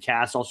fantasy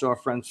cast. Also our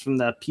friends from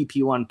the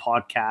PP1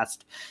 podcast,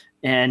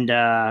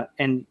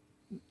 and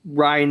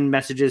Ryan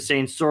messages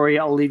saying, sorry,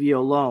 I'll leave you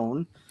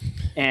alone.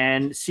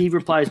 And Steve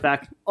replies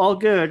back, all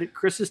good.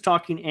 Chris is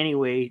talking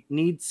anyway.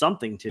 Needs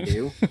something to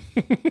do.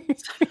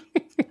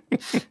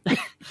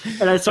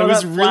 And I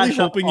was really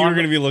hoping you were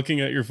going to be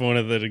looking at your phone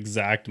at that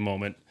exact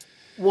moment.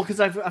 Well,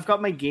 because I've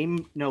got my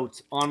game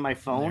notes on my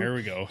phone. There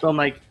we go. So I'm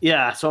like,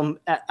 yeah. So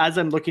as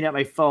I'm looking at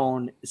my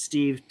phone,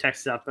 Steve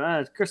texts up,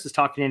 Chris is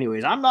talking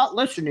anyways. I'm not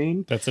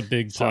listening. That's a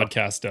big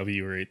podcast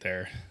W right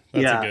there.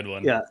 That's a good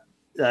one. Yeah.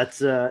 That's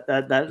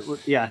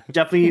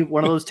definitely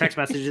one of those text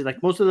messages.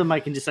 Like most of them I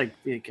can just like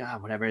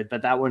whatever.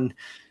 But that one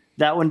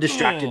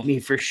distracted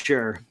me for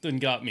sure. Done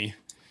got me.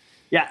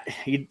 Yeah,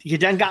 you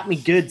done got me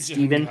good,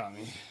 Steven.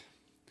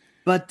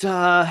 But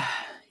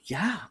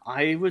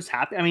I was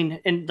happy. I mean,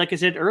 and like I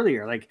said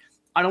earlier, like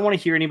I don't want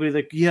to hear anybody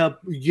like, yeah,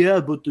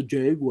 but the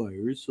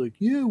Jaguars, like,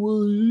 yeah,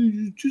 well,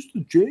 it's just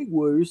the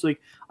Jaguars. Like,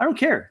 I don't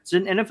care. It's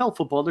an NFL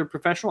football. They're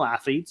professional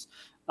athletes.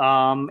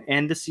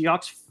 And the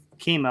Seahawks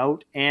came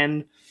out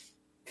and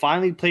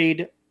finally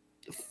played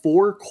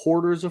 4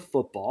 quarters of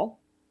football.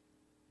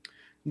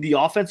 The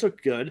offense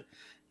looked good.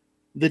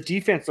 The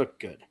defense looked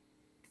good.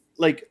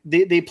 Like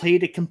they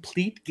played a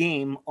complete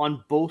game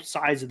on both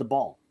sides of the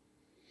ball.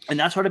 And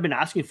that's what I've been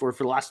asking for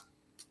the last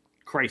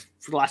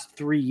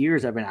 3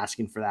 years. I've been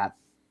asking for that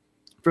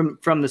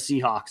from the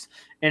Seahawks.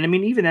 And I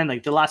mean, even then,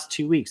 like the last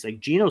 2 weeks,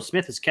 like Geno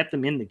Smith has kept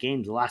them in the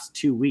games the last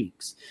 2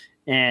 weeks.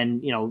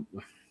 And,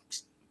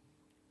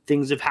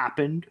 things have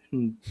happened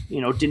and,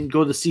 didn't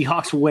go the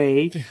Seahawks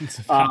way.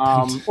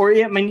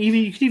 Even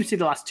you could even see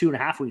the last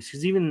 2.5 weeks,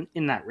 because even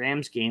in that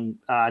Rams game,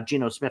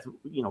 Geno Smith,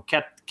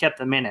 kept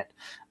them in it.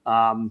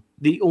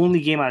 The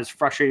only game I was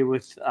frustrated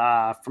with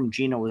from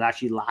Geno was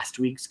actually last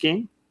week's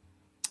game.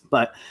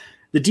 But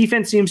the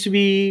defense seems to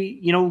be,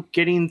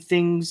 getting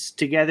things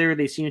together.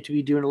 They seem to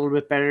be doing a little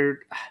bit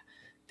better.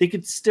 They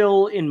could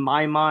still, in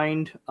my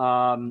mind,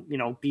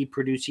 be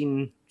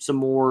producing some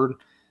more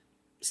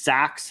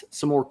sacks,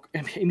 some more.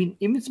 I mean,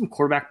 even some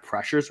quarterback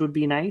pressures would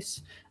be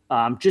nice.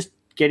 Just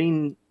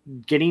getting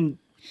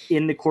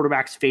in the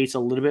quarterback's face a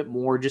little bit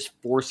more, just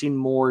forcing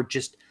more,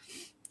 just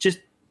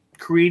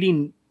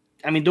creating.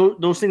 I mean,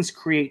 those things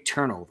create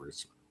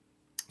turnovers.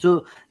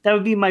 So that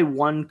would be my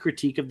one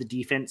critique of the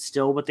defense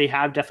still, but they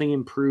have definitely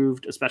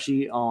improved,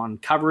 especially on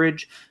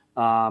coverage.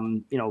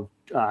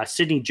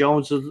 Sidney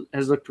Jones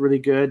has looked really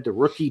good. The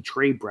rookie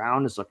Trey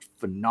Brown has looked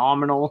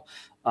phenomenal.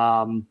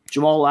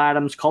 Jamal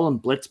Adams, call him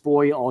Blitz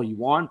Boy all you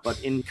want,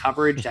 but in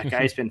coverage, that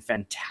guy's been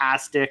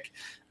fantastic.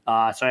 So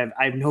I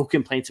have no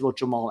complaints about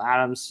Jamal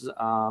Adams.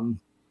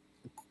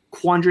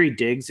 Quandre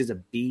Diggs is a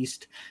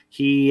beast.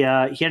 He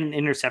had an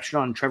interception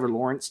on Trevor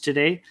Lawrence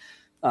today,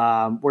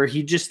 where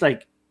he just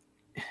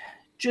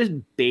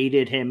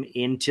baited him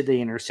into the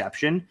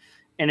interception.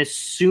 And as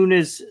soon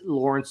as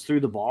Lawrence threw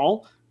the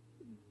ball,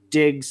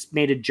 Diggs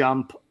made a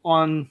jump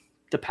on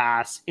the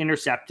pass,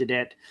 intercepted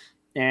it,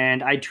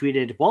 and I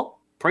tweeted, well,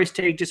 price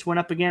tag just went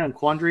up again on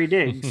Quandre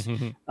Diggs.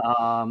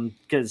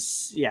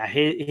 Because,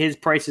 his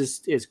price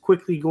is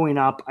quickly going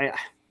up.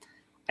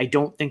 I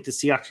don't think the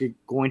Seahawks are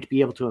going to be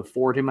able to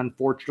afford him,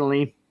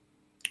 unfortunately,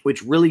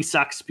 which really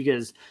sucks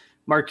because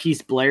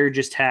Marquise Blair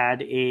just had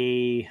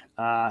did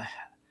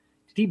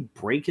he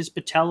break his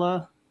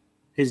patella?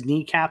 His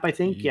kneecap, I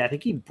think. Yeah, I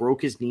think he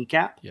broke his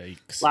kneecap.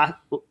 Yikes.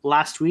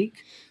 Last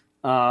week.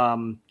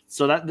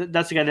 So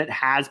that's a guy that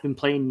has been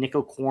playing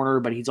nickel corner,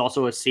 but he's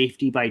also a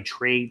safety by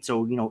trade.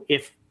 So,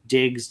 if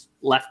Diggs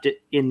left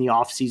it in the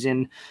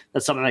offseason,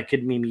 that's something that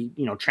could maybe,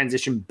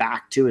 transition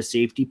back to a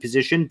safety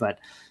position. But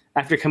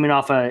after coming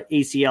off a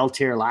ACL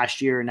tear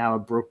last year and now a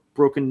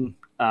broken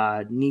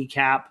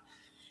kneecap,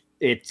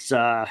 it's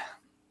tough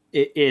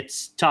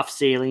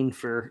sailing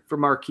for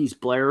Marquise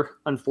Blair,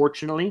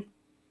 unfortunately,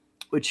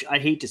 which I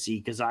hate to see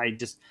because I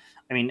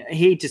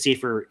hate to see it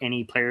for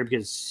any player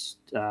because,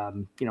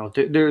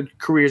 their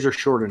careers are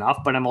short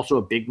enough, but I'm also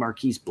a big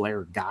Marquise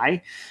Blair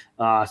guy.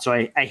 So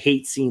I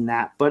hate seeing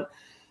that. But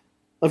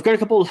I've got a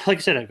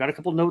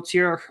couple notes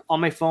here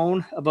on my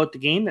phone about the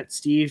game that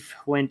Steve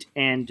went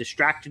and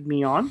distracted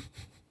me on.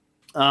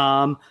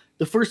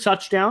 The first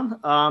touchdown,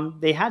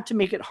 they had to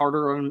make it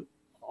harder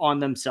on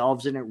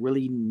themselves than it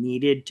really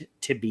needed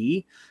to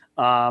be.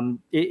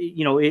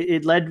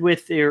 It led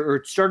with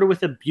it started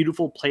with a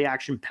beautiful play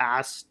action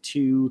pass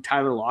to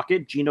Tyler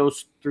Lockett. Geno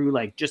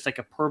threw just a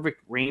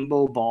perfect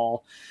rainbow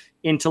ball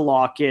into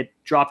Lockett,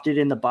 dropped it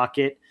in the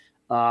bucket.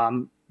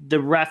 The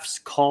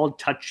refs called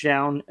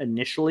touchdown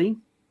initially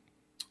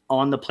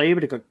on the play,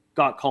 but it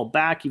got called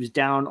back. He was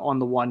down on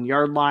the 1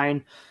 yard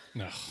line.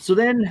 So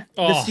then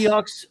the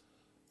Seahawks,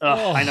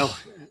 I know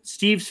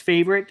Steve's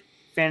favorite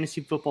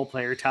fantasy football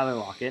player, Tyler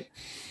Lockett.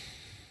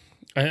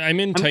 I'm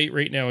in tight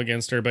right now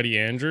against our buddy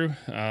Andrew.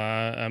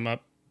 I'm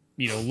up,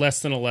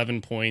 less than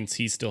 11 points.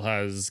 He still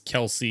has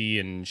Kelsey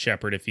and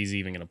Shepard if he's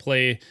even going to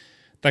play.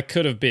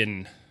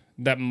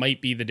 That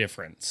might be the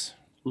difference.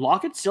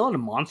 Lockett's still in a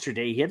monster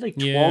day. He had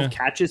 12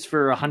 catches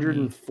for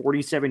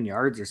 147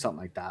 yards or something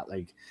like that.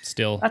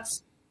 Still,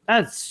 that's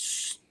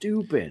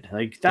stupid.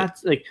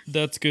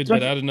 That's good.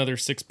 But add another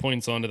 6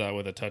 points onto that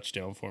with a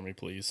touchdown for me,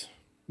 please.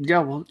 Yeah,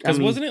 well, because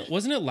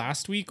wasn't it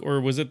last week or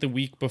was it the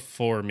week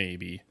before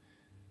maybe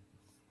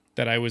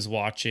that I was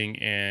watching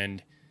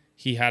and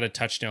he had a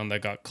touchdown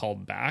that got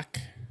called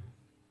back?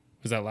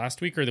 Was that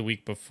last week or the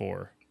week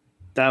before?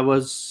 That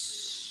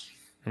was,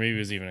 or maybe it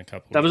was even a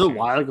couple. That was a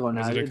while ago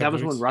now. That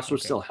was when Russ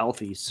was still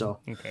healthy. So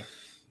okay.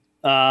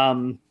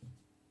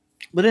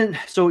 But then,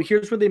 so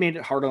here's where they made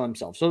it hard on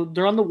themselves. So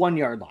they're on the 1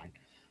 yard line.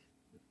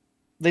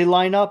 They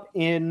line up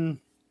in,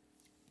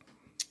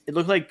 it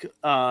looked like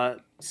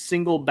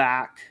single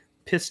back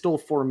pistol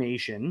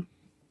formation.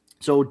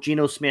 So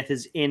Geno Smith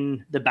is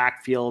in the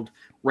backfield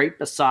right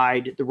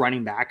beside the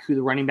running back, who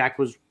the running back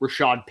was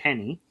Rashad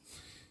Penny.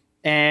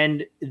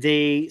 And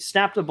they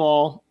snap the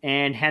ball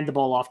and hand the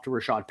ball off to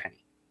Rashad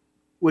Penny,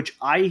 which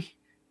I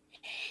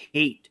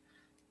hate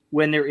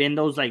when they're in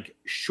those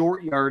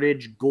short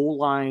yardage goal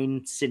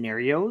line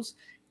scenarios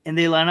and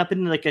they line up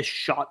in a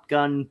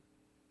shotgun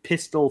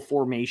pistol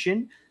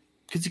formation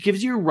because it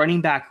gives your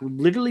running back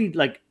literally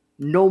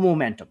no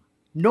momentum.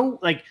 No,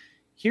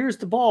 here's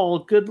the ball.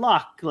 Good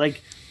luck.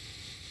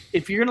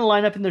 If you're going to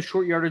line up in the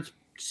short yardage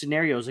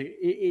scenarios,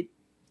 it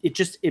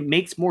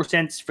makes more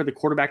sense for the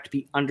quarterback to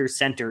be under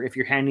center if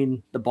you're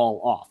handing the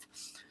ball off.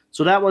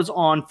 So that was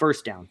on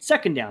first down.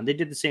 Second down, they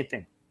did the same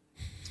thing.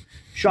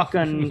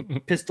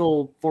 Shotgun,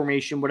 pistol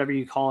formation, whatever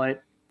you call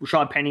it.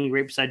 Rashad Penny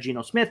right beside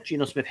Geno Smith.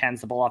 Geno Smith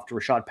hands the ball off to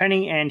Rashad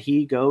Penny, and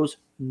he goes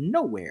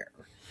nowhere.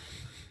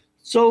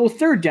 So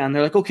third down,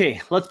 they're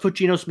okay, let's put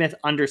Geno Smith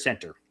under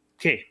center.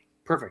 Okay,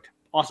 perfect.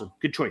 Awesome.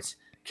 Good choice.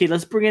 Okay,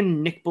 let's bring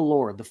in Nick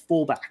Bellore, the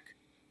fullback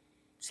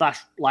 /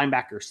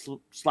 linebacker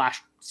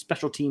 /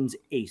 special teams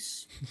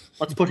ace.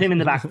 Let's put him in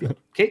the backfield.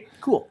 Okay,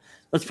 cool.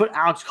 Let's put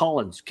Alex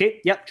Collins.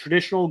 Okay, yep,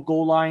 traditional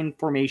goal line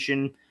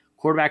formation,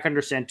 quarterback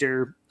under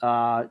center,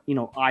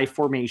 I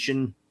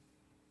formation.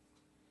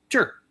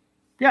 Sure.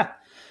 Yeah.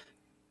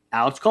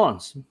 Alex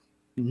Collins,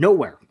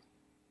 nowhere.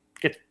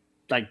 Gets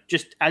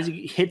just as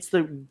he hits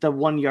the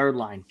 1 yard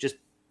line, just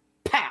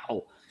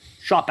pow,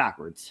 shot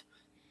backwards.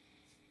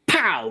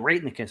 Pow, right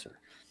in the kisser.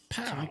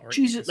 Pow,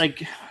 Jesus,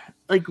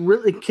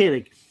 really,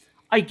 okay,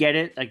 I get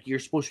it. You're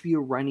supposed to be a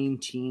running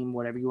team,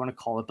 whatever you want to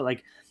call it, but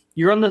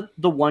you're on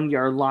the 1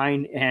 yard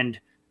line, and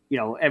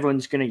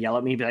everyone's gonna yell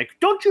at me, be like,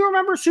 "Don't you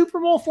remember Super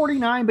Bowl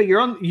 49?" But you're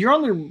on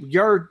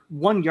the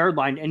 1 yard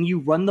line, and you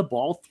run the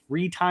ball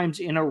 3 times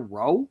in a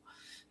row,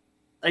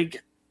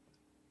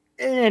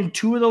 and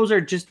 2 of those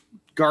are just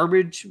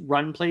garbage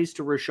run plays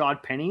to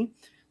Rashad Penny.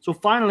 So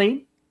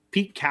finally,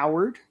 Pete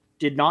Coward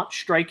did not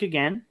strike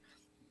again.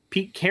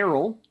 Pete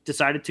Carroll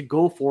decided to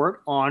go for it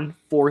on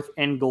 4th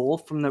and goal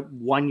from the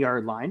 1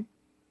 yard line.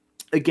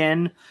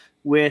 Again,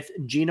 with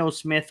Geno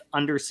Smith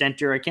under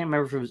center. I can't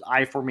remember if it was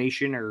I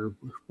formation or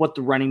what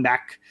the running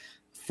back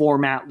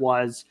format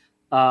was.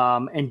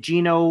 And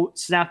Geno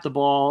snapped the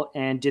ball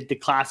and did the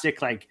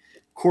classic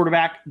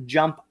quarterback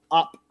jump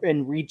up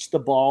and reach the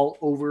ball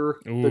over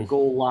the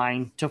goal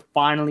line to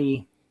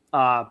finally,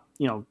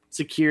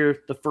 secure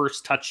the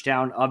first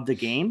touchdown of the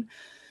game.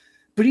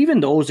 But even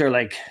those are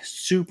like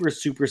super,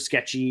 super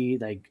sketchy,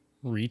 like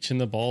reaching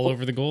the ball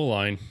over the goal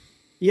line.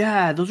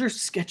 Yeah, those are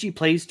sketchy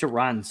plays to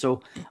run.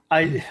 So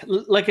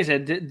like I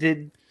said,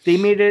 they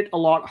made it a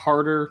lot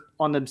harder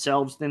on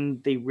themselves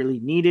than they really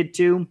needed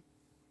to.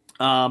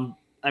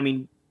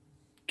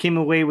 Came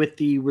away with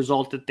the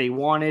result that they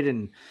wanted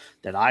and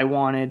that I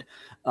wanted.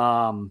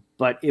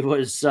 But it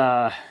was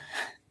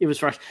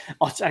frustrating.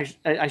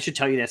 I should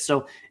tell you this.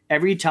 So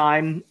every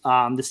time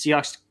the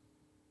Seahawks,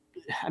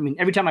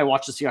 every time I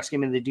watch the Seahawks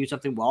game and they do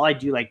something well, I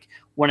do like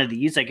one of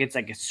these. Like it's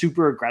like a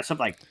super aggressive,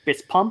 like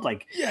fist pump,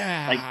 like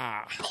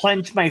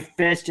clench my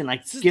fist and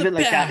like give it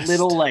like that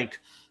little like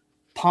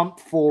pump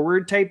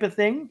forward type of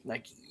thing.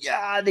 Like,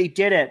 yeah, they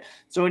did it.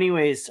 So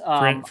anyways,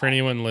 for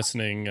anyone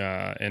listening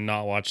and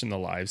not watching the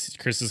lives,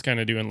 Chris is kind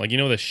of doing like,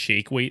 the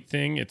shake weight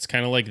thing. It's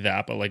kind of like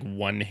that, but like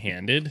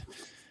one-handed.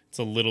 It's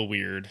a little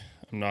weird.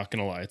 I'm not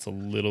going to lie. It's a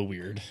little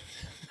weird.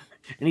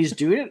 And he's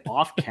doing it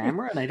off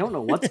camera, and I don't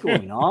know what's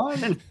going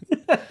on. And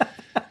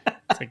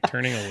it's like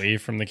turning away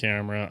from the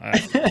camera.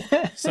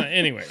 So,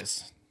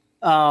 anyways,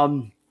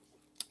 I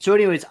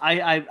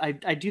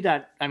do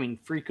that.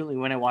 Frequently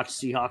when I watch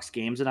Seahawks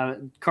games,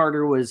 and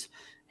Carter was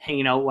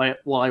hanging out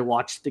while I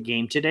watched the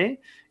game today,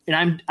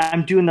 and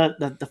I'm doing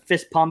the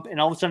fist pump,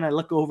 and all of a sudden I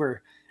look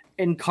over,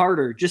 and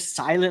Carter just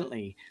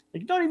silently,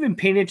 like not even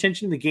paying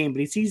attention to the game, but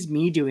he sees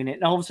me doing it,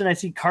 and all of a sudden I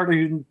see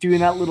Carter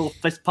doing that little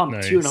fist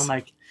pump too, and I'm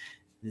like,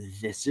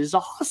 this is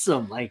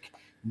awesome. Like,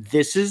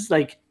 this is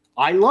like,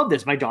 I love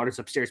this. My daughter's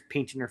upstairs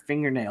painting her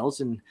fingernails,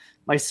 and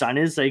my son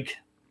is like,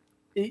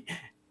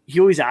 he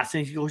always asks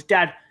me, he goes,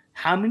 Dad,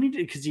 how many,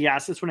 because he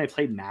asked this when I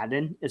played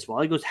Madden as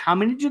well. He goes, how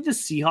many do the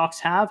Seahawks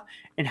have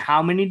and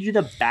how many do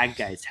the bad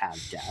guys have,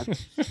 Dad?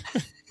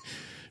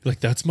 Like,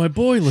 that's my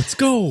boy. Let's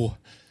go.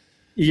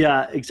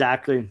 Yeah,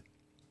 exactly.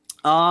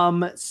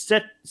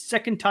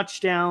 Second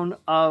touchdown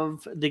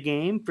of the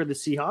game for the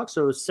Seahawks.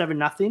 So it was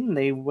 7-0.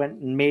 They went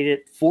and made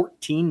it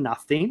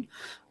 14-0.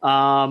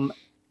 I'm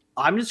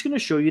just going to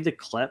show you the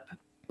clip,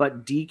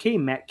 but DK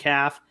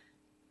Metcalf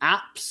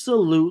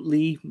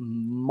absolutely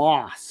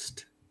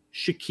mossed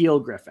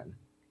Shaquille Griffin.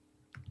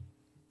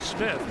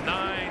 Smith,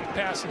 9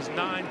 passes,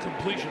 9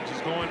 completions.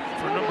 He's going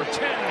for number 10.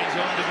 He's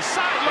on to the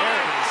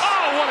sideline.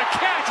 Oh, what a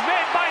catch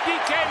made by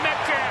DK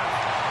Metcalf.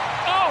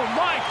 Oh,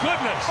 my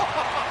goodness.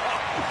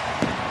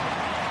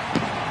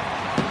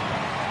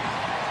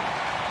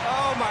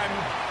 Oh, my.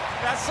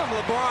 That's some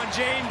LeBron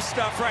James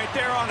stuff right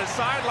there on the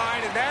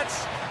sideline, and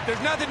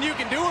there's nothing you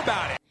can do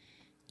about it.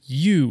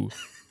 You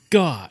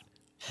got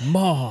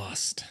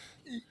mossed.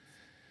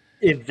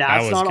 If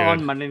that's not good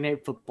on Monday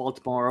Night Football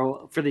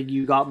tomorrow for the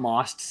You Got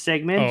Mossed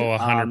segment,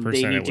 100%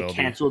 they need to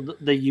cancel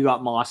the You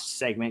Got Mossed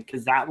segment,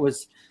 because that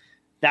was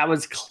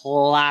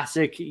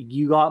classic.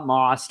 You got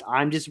mossed.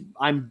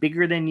 I'm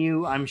bigger than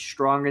you. I'm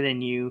stronger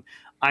than you.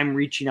 I'm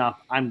reaching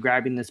up. I'm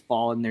grabbing this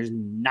ball, and there's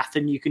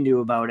nothing you can do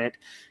about it.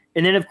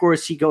 And then, of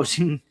course, he goes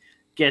and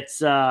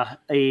gets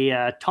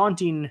a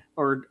taunting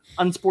or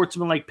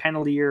unsportsmanlike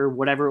penalty or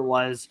whatever it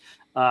was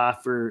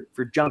for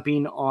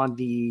jumping on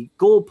the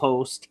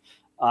goalpost.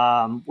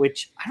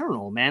 Which I don't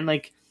know, man.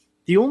 Like,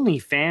 the only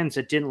fans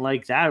that didn't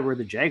like that were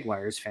the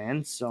Jaguars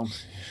fans. So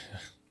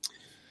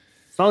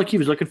it's not like he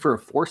was looking for a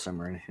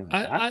foursome or anything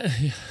like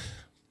that.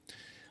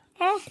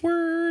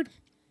 Awkward.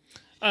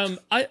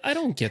 I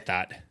don't get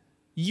that.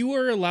 You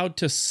are allowed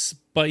to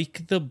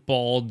spike the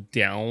ball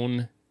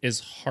down as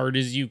hard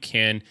as you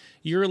can.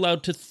 You're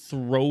allowed to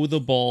throw the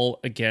ball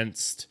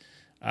against,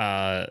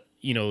 the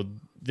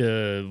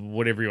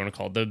whatever you want to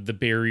call it, the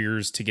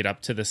barriers to get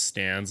up to the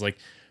stands. Like,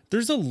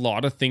 there's a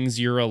lot of things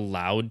you're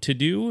allowed to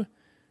do,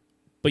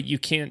 but you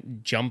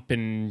can't jump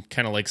and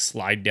kind of like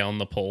slide down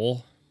the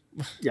pole.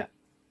 Yeah.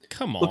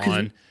 Come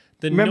on.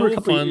 The remember no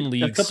fun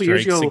league a couple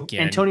strikes years ago,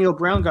 again. Antonio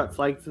Brown got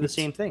flagged for the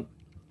same thing.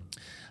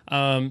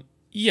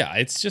 Yeah,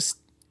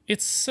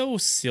 it's so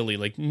silly.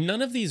 Like,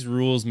 none of these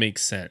rules make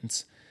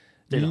sense.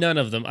 None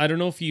of them. I don't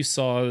know if you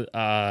saw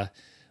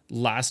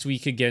last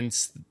week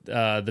against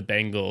the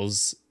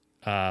Bengals.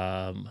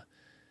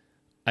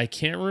 I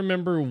can't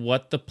remember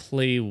what the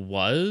play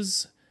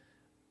was,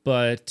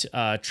 but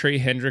Trey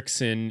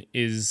Hendrickson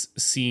is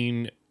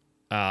seen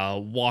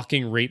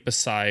walking right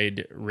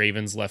beside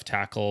Ravens left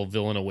tackle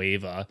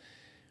Villanueva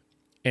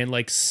and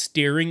like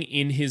staring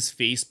in his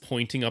face,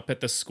 pointing up at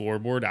the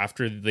scoreboard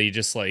after they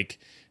just like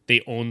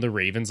they owned the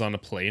Ravens on a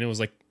play. And it was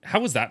like,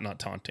 how is that not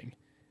taunting?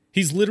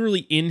 He's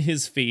literally in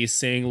his face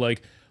saying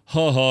like,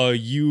 haha,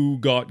 you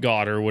got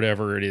or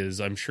whatever it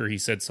is. I'm sure he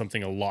said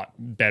something a lot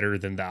better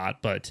than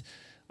that, but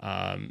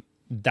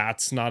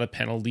that's not a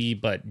penalty.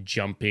 But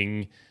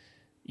jumping,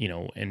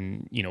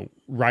 and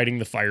riding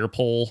the fire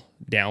pole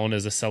down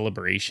as a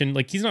celebration,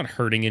 like, he's not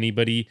hurting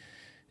anybody.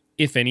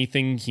 If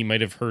anything, he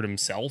might have hurt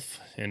himself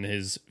and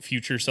his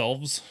future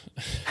selves,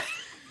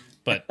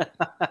 but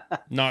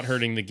not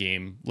hurting the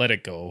game. Let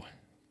it go.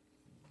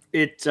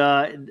 It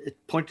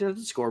pointed at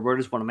the scoreboard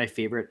is one of my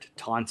favorite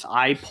taunts.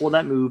 I pull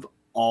that move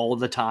all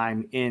the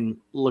time in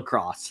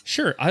lacrosse.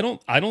 Sure, I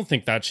don't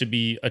think that should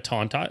be a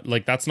taunt.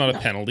 Like that's not a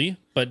penalty,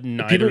 but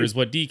neither is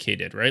what DK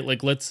did, right?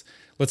 Like let's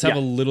have a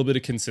little bit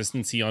of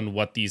consistency on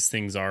what these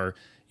things are.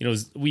 You know,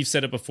 we've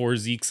said it before.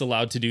 Zeke's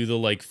allowed to do the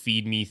like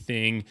feed me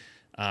thing.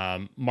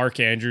 Mark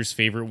Andrews'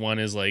 favorite one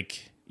is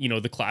like, you know,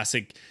 the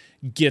classic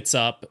gets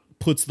up,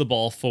 puts the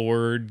ball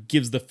forward,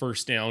 gives the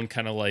first down,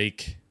 kind of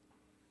like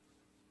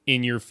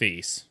in your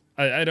face.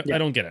 I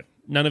don't get it.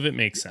 None of it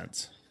makes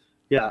sense.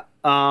 Yeah.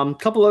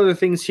 Couple other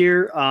things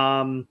here.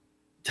 I don't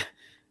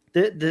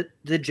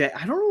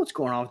know what's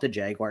going on with the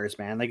Jaguars,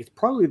 man. Like it's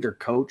probably their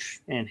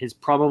coach and his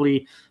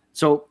probably.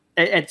 So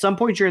at some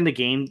point during the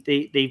game,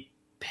 they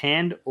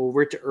panned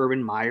over to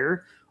Urban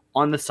Meyer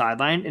on the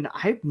sideline, and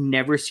I've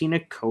never seen a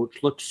coach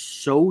look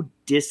so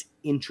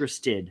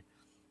disinterested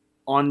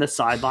on the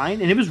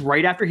sideline. And it was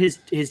right after his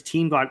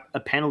team got a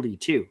penalty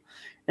too.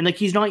 And like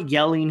he's not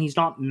yelling, he's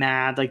not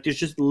mad. Like there's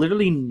just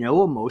literally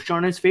no emotion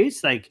on his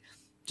face. Like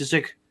just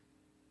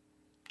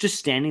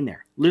standing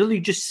there, literally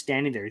just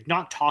standing there,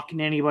 not talking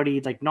to anybody,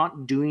 like not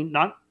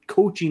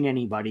coaching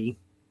anybody.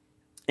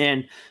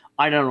 And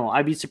I don't know.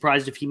 I'd be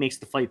surprised if he makes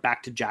the flight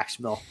back to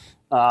Jacksonville.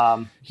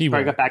 He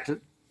probably got back to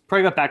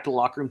the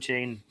locker room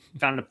today and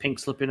found a pink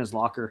slip in his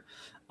locker.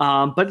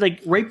 But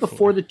like right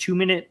before the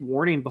 2-minute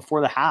warning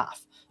before the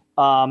half,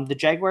 the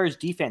Jaguars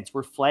defense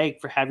were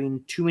flagged for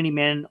having too many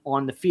men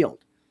on the field.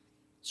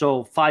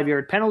 So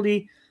 5-yard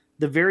penalty,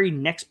 the very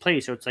next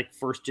play. So it's like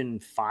 1st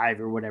and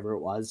 5 or whatever it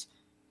was.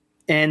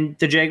 And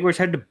the Jaguars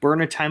had to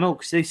burn a timeout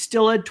because they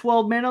still had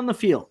 12 men on the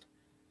field.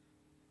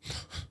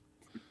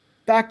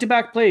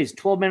 Back-to-back plays,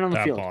 12 men on the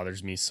field. That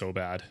bothers me so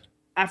bad.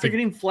 After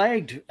getting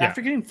flagged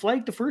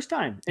the first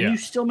time, and you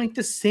still make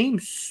the same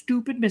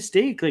stupid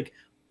mistake. Like,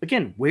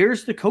 again,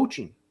 where's the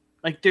coaching?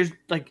 Like, there's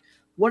like,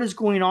 what is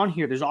going on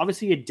here? There's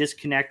obviously a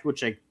disconnect,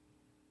 which like,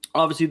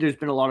 obviously there's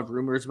been a lot of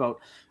rumors about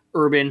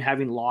Urban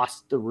having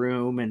lost the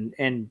room and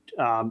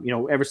you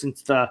know, ever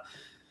since the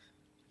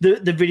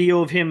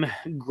video of him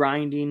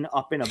grinding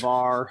up in a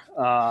bar,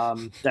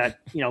 that,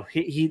 you know,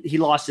 he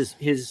lost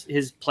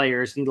his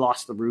players and he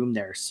lost the room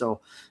there.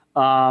 So,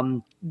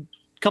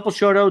 couple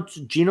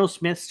shoutouts. Geno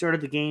Smith started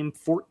the game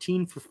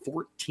 14 for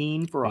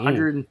 14 for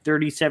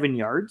 137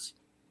 yards,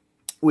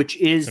 which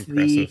is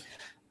the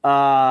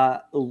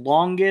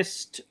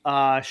longest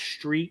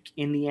streak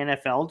in the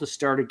NFL to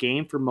start a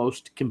game for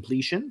most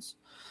completions.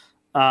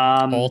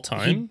 All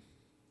time?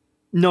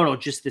 No,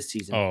 just this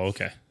season. Oh,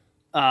 okay.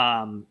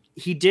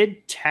 He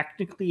did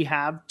technically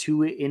have 2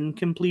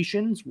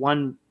 incompletions.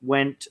 One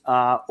went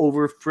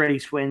over Freddie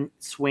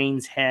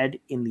Swain's head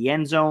in the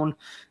end zone.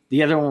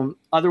 The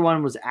other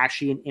one was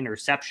actually an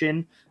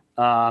interception,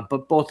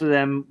 but both of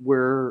them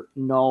were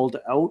nulled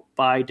out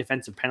by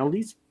defensive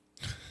penalties,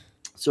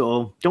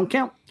 so don't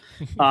count.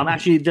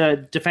 Actually,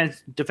 the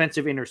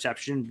defensive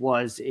interception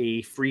was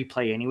a free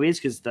play anyways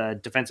because the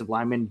defensive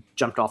lineman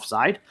jumped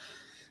offside.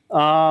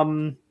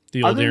 The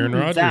old Aaron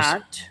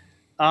Rodgers.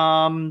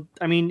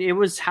 I mean, it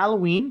was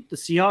Halloween. The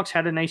Seahawks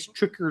had a nice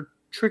trick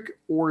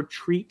or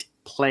treat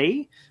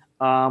play,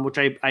 which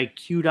I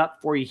queued up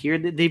for you here.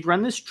 They've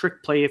run this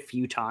trick play a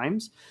few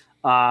times,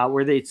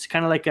 where it's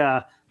kind of like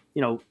a,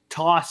 you know,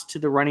 toss to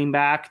the running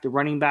back. The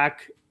running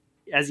back,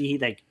 as he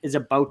like is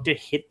about to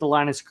hit the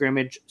line of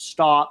scrimmage,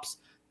 stops,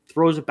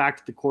 throws it back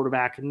to the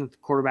quarterback, and then the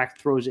quarterback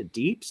throws it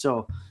deep.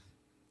 So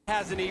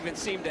hasn't even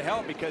seemed to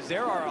help because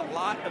there are a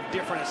lot of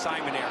different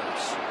assignment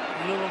errors.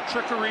 A little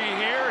trickery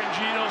here, and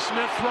Geno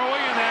Smith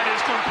throwing, and that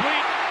is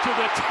complete to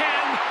the 10,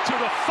 to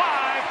the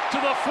 5, to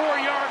the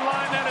 4-yard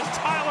line. That is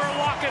Tyler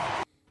Lockett.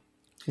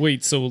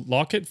 Wait, so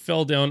Lockett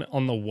fell down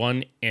on the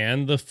 1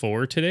 and the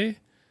 4 today?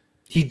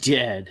 He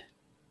did.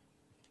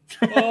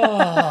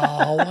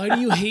 Oh, why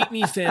do you hate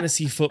me,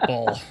 fantasy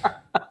football?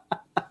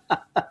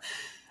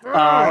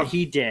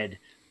 He did.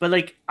 But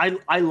like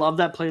I love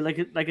that play. Like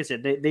I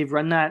said, they've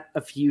run that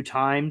a few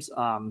times.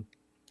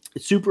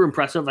 It's super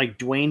impressive. Like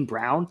Dwayne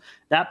Brown,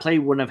 that play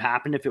wouldn't have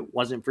happened if it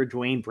wasn't for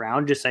Dwayne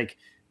Brown just like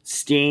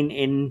staying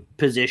in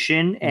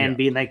position and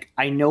being like,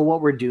 I know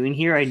what we're doing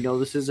here. I know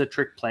this is a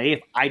trick play.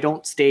 If I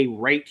don't stay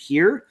right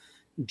here,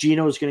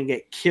 Geno's going to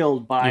get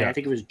killed by, I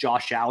think it was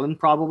Josh Allen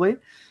probably.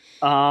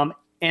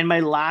 And my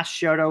last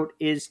shout out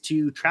is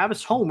to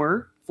Travis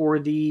Homer for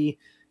the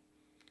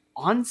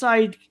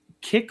onside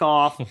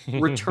kickoff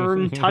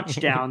return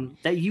touchdown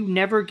that you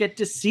never get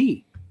to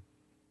see.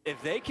 If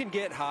they can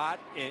get hot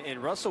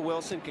and Russell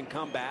Wilson can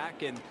come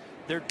back and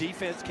their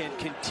defense can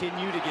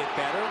continue to get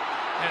better.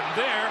 And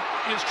there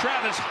is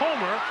Travis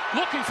Homer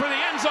looking for the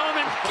end zone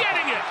and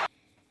getting it.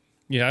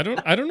 Yeah,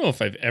 I don't know if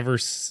I've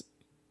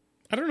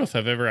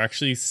ever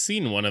actually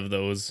seen one of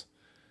those.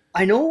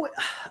 I know.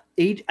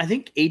 I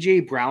think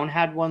AJ Brown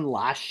had one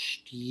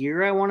last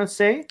year, I want to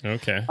say.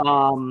 Okay.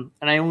 And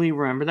I only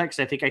remember that because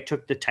I think I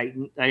took the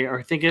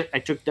I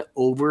took the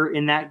over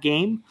in that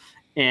game,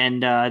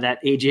 and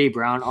that AJ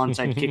Brown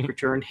onside kick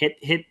return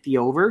hit the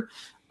over.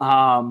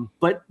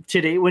 But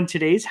when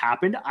today's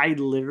happened, I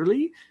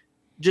literally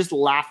just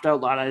laughed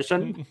out loud. I just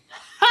went,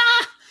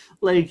 ha!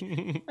 Like,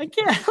 I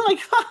can't, like,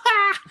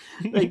 ha!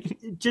 Like,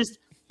 just,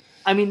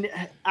 I mean,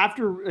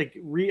 after, like,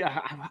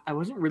 I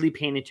wasn't really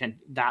paying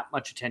that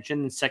much attention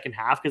in the second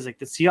half because, like,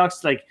 the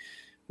Seahawks, like,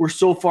 were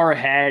so far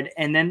ahead.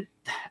 And then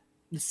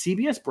the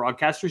CBS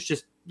broadcasters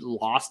just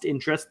lost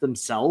interest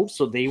themselves.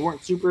 So they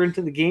weren't super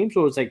into the game.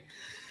 So it was like,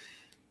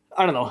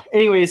 I don't know.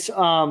 Anyways,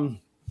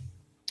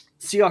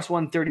 Seahawks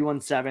won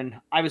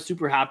 31-7. I was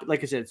super happy.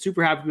 Like I said,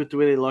 super happy with the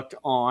way they looked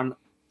on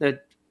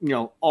that,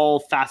 all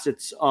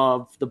facets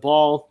of the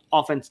ball,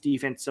 offense,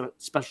 defense,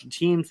 special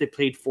teams. They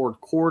played 4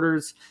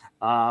 quarters.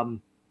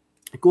 Going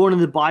to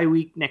the bye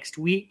week next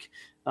week.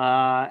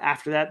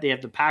 After that, they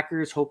have the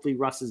Packers. Hopefully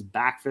Russ is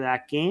back for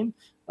that game.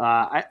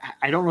 I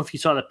don't know if you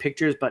saw the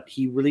pictures, but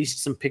he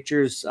released some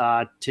pictures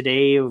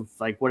today of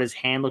like what his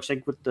hand looks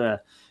like with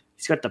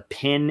he's got the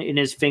pin in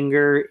his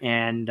finger,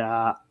 and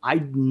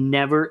I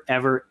never,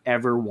 ever,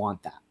 ever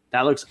want that.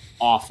 That looks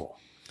awful.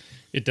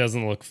 It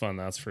doesn't look fun,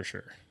 that's for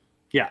sure.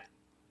 Yeah.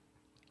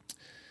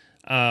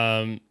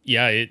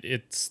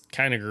 It's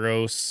kind of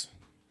gross,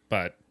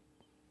 but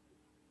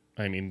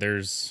I mean,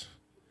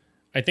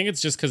 I think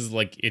it's just because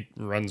like it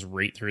runs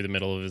right through the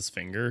middle of his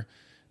finger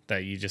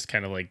that you just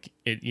kind of like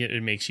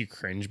it makes you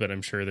cringe. But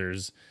I'm sure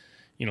there's,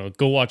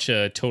 go watch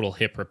a total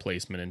hip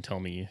replacement and tell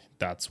me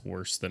that's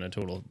worse than a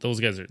total. Those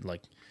guys are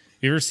like,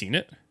 have you ever seen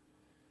it?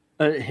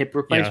 A hip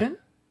replacement?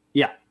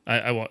 Yeah.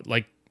 I want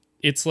like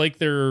it's like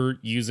they're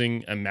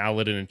using a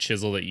mallet and a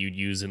chisel that you'd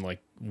use in like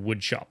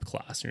wood shop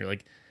class, and you're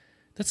like,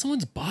 that's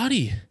someone's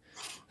body.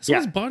 That's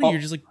someone's body. You're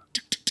just like.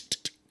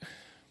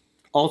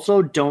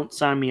 Also, don't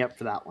sign me up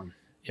for that one.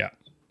 Yeah.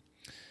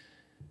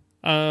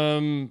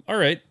 All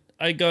right.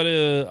 I got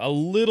a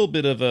little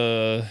bit of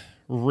a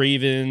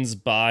Ravens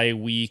bye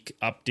week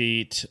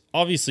update.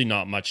 Obviously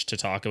not much to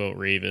talk about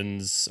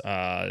Ravens.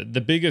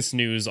 The biggest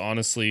news,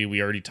 honestly,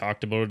 we already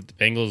talked about it. The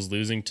Bengals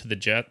losing to the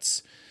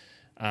Jets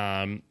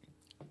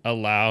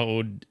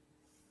allowed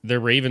the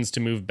Ravens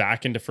to move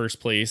back into first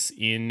place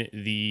in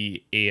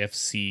the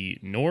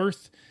AFC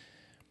North.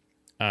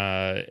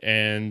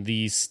 And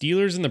the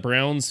Steelers and the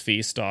Browns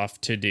faced off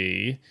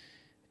today.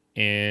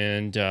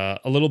 And a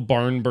little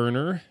barn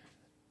burner.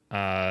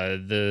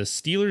 The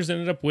Steelers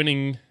ended up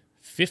winning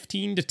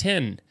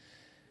 15-10.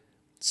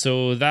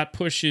 So that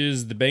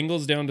pushes the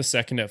Bengals down to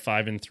second at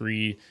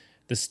 5-3.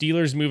 The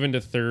Steelers move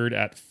into third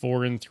at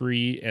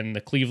 4-3, and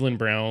the Cleveland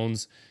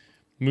Browns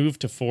move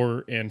to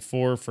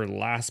 4-4 for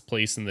last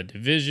place in the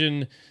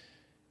division.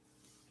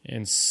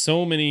 And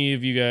so many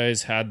of you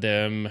guys had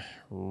them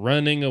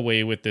running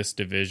away with this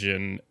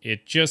division.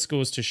 It just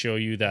goes to show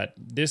you that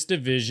this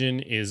division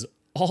is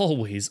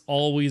always,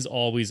 always,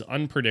 always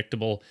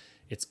unpredictable.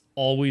 It's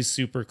always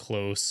super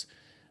close.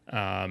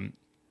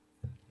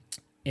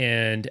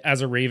 And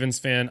as a Ravens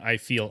fan, I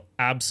feel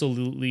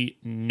absolutely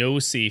no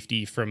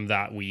safety from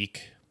that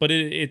week. But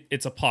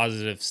it's a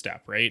positive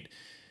step, right?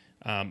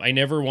 I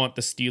never want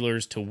the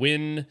Steelers to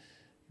win,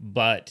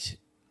 but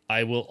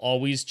I will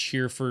always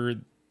cheer for,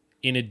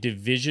 in a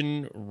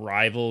division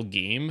rival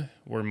game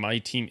where my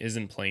team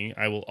isn't playing,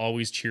 I will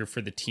always cheer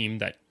for the team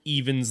that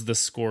evens the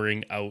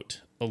scoring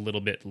out a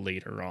little bit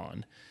later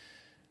on.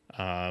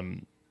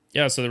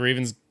 So the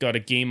Ravens got a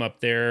game up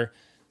there.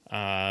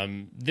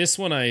 This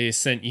one I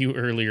sent you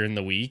earlier in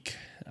the week.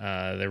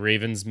 The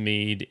Ravens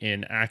made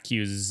an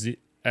accusation.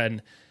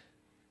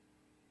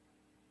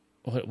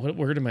 What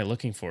word am I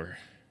looking for?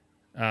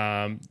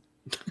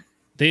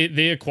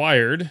 They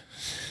acquired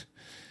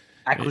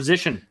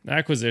acquisition.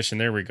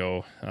 There we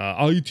go.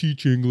 I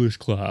teach English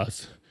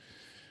class.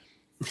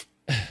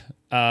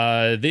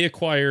 They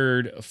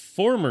acquired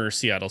former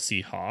Seattle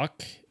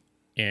Seahawk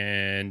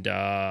and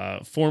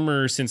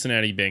former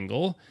Cincinnati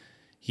Bengal.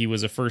 He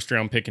was a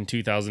first-round pick in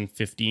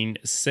 2015.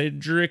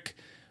 Cedric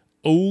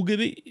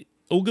Ogbuehi.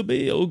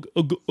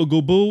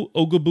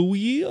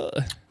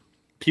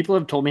 People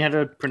have told me how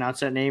to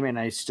pronounce that name, and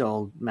I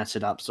still mess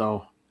it up.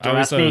 So I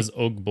always thought it was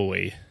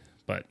Ogboy,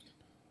 but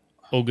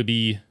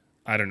Ogbuehi,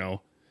 I don't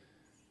know.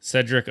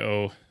 Cedric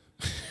O.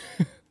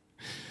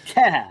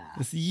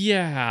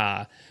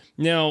 Yeah.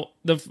 Now,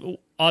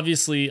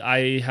 obviously,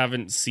 I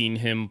haven't seen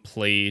him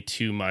play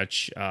too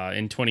much.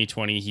 In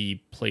 2020,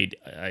 he played,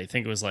 I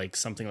think it was like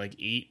something like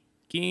 8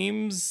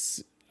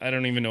 games. I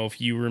don't even know if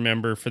you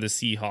remember, for the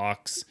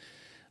Seahawks.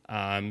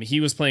 He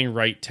was playing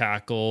right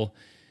tackle.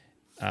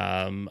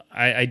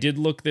 I did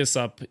look this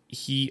up.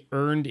 He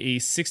earned a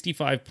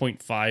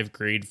 65.5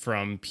 grade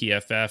from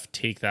PFF.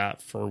 Take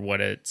that for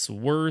what it's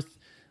worth.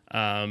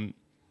 All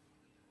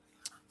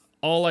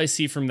I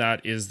see from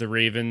that is the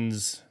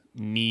Ravens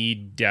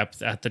need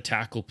depth at the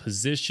tackle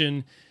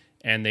position,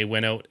 and they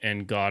went out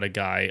and got a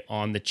guy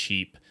on the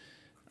cheap.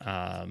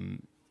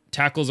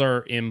 Tackles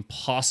are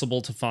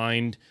impossible to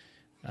find.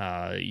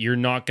 You're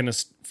not going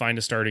to find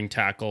a starting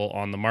tackle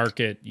on the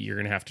market. You're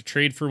going to have to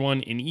trade for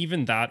one. And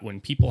even that, when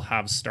people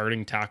have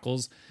starting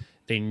tackles,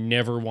 they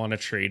never want to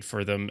trade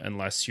for them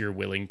unless you're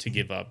willing to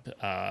give up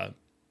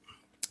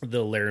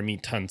the Laramie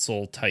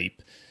Tunsil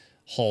type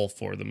haul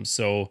for them.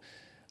 So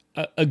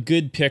a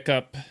good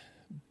pickup,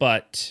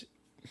 but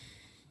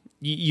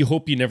you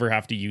hope you never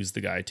have to use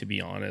the guy, to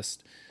be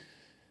honest.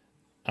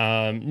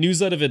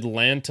 News out of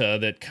Atlanta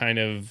that kind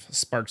of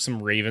sparked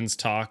some Ravens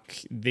talk.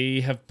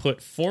 They have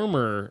put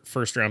former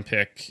first-round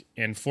pick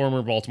and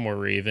former Baltimore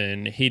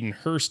Raven Hayden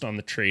Hurst on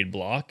the trade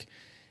block,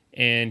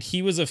 and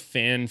he was a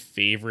fan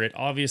favorite.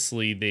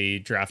 Obviously, they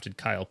drafted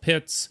Kyle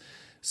Pitts,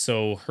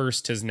 so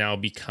Hurst has now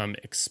become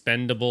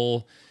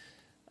expendable.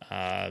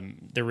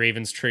 The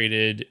Ravens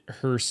traded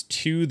Hurst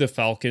to the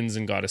Falcons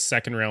and got a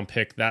second-round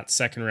pick. That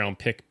second-round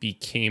pick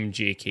became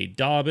J.K.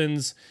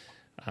 Dobbins.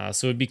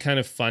 So it'd be kind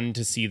of fun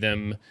to see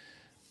them,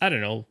 I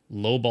don't know,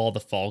 lowball the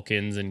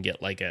Falcons and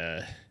get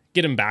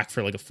him back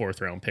for like a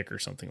 4th-round pick or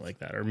something like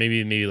that, or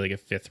maybe like a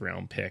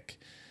 5th-round pick,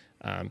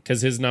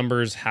 because his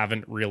numbers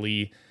haven't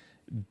really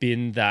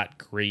been that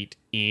great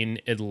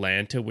in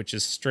Atlanta, which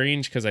is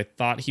strange because I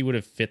thought he would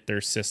have fit their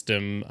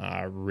system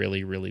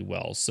really, really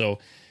well. So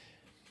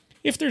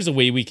if there's a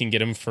way we can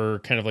get him for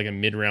kind of like a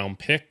mid-round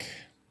pick,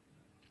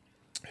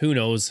 who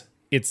knows?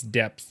 It's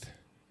depth.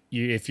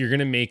 If you're going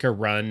to make a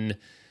run,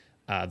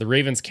 the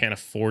Ravens can't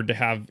afford to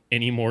have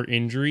any more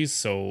injuries,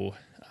 so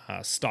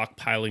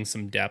stockpiling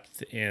some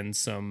depth and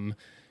some,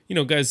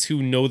 guys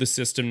who know the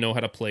system, know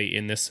how to play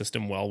in this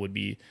system well wouldn't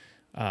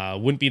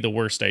be the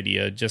worst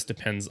idea. It just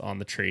depends on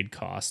the trade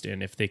cost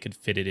and if they could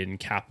fit it in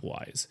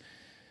cap-wise.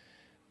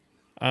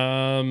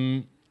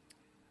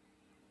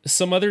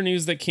 Some other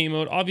news that came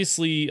out,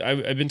 obviously,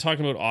 I've been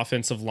talking about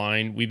offensive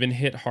line. We've been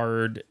hit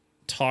hard.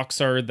 Talks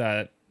are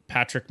that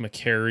Patrick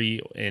McCary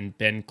and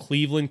Ben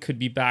Cleveland could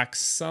be back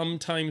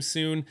sometime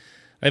soon.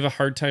 I have a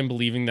hard time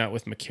believing that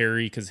with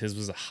McCary because his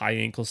was a high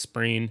ankle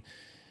sprain.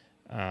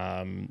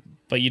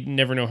 But you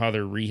never know how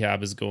their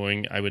rehab is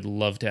going. I would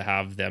love to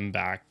have them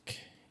back,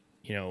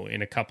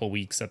 in a couple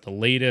weeks at the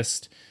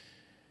latest.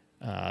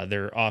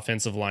 Their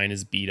offensive line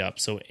is beat up,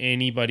 so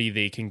anybody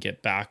they can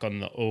get back on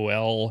the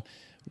OL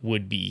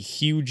would be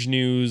huge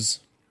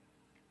news.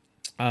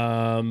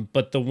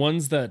 But the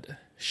ones that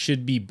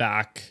should be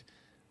back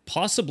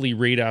possibly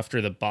right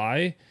after the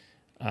bye,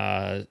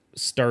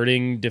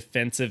 starting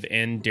defensive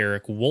end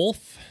Derek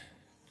Wolfe,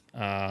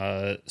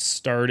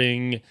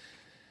 starting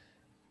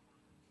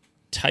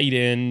tight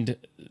end,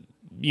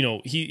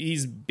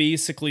 he's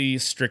basically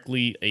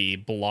strictly a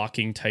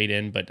blocking tight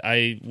end, but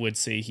I would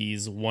say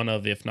he's one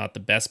of, if not the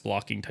best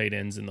blocking tight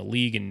ends in the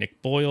league, and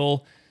Nick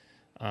Boyle.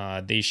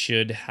 They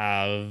should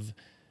have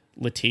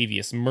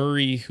Latavius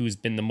Murray, who's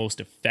been the most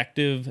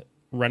effective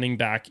running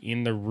back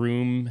in the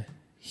room.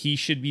 He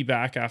should be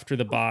back after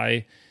the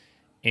bye.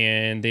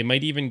 And they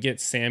might even get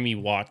Sammy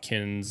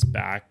Watkins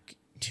back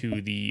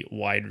to the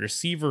wide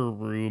receiver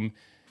room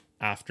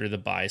after the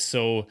bye.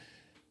 So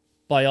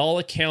by all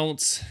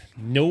accounts,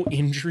 no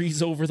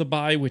injuries over the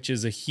bye, which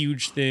is a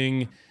huge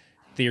thing.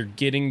 They're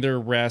getting their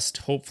rest.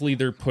 Hopefully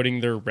they're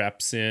putting their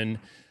reps in.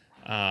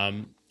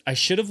 I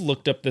should have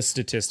looked up the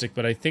statistic,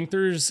 but I think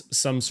there's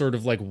some sort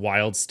of like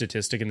wild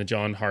statistic in the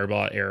John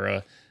Harbaugh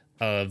era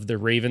of the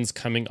Ravens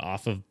coming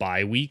off of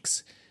bye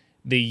weeks.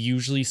 They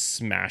usually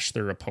smash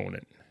their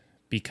opponent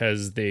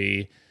because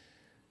I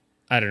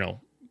don't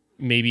know,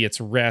 maybe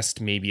it's rest,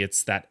 maybe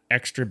it's that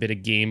extra bit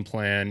of game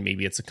plan,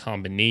 maybe it's a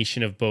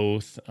combination of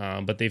both,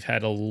 but they've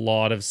had a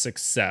lot of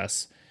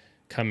success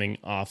coming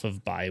off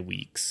of bye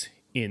weeks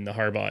in the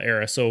Harbaugh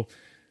era. So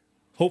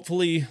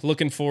hopefully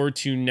looking forward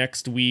to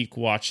next week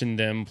watching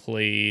them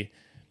play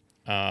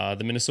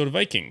the Minnesota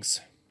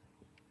Vikings,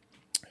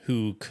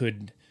 who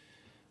could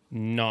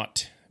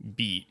not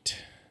beat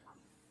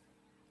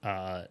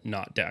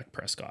not Dak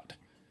Prescott.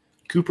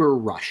 Cooper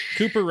Rush.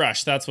 Cooper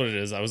Rush, that's what it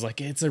is. I was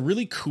like, it's a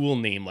really cool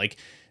name. Like, it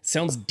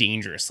sounds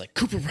dangerous, like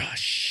Cooper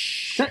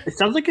Rush. It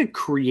sounds like a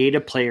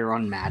creative player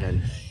on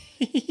Madden.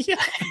 Yeah.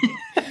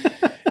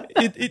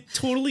 It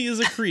totally is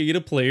a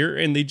creative player,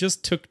 and they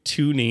just took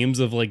two names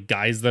of like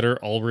guys that are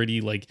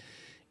already like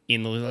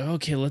in the like,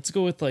 okay, let's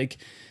go with like,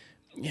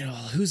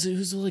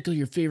 who's like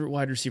your favorite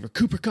wide receiver?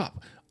 Cooper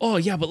Kupp. Oh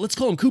yeah, but let's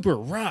call him Cooper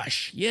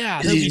Rush.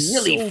 Yeah, he's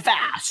really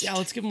fast. Yeah,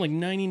 let's give him like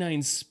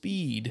 99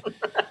 speed.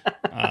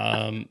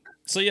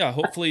 So yeah,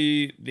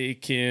 hopefully they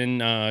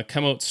can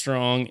come out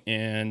strong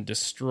and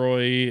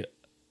destroy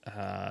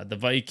the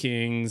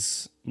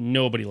Vikings.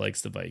 Nobody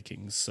likes the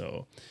Vikings,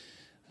 so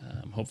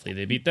hopefully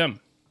they beat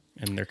them.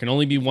 And there can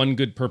only be one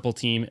good purple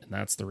team, and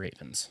that's the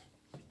Ravens.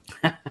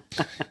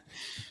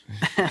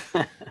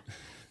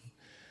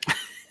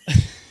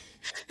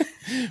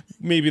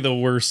 Maybe the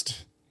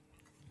worst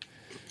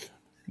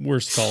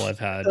call I've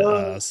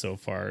had so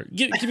far.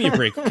 Give me a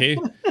break, okay?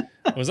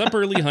 I was up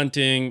early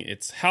hunting.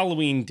 It's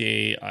Halloween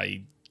day.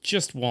 I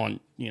just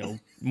want,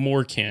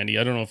 more candy.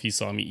 I don't know if you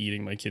saw me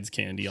eating my kids'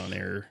 candy on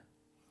air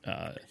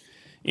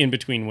in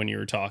between when you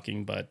were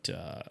talking, but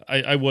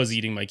I was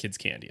eating my kids'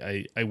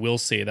 candy. I will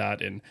say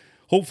that, and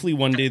hopefully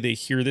one day they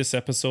hear this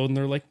episode and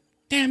they're like,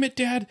 damn it,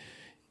 Dad,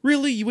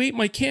 really? You ate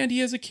my candy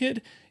as a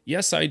kid?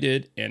 Yes, I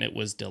did, and it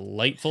was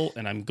delightful,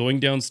 and I'm going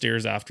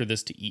downstairs after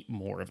this to eat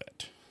more of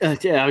it.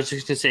 Yeah, I was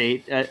just going to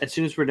say, as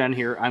soon as we're done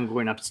here, I'm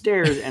going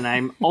upstairs, and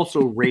I'm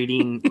also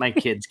raiding my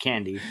kids'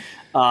 candy.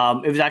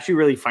 It was actually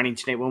really funny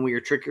tonight when we were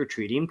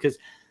trick-or-treating, because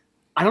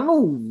I don't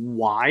know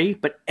why,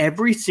 but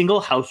every single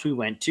house we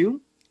went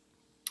to,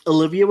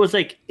 Olivia was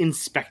like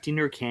inspecting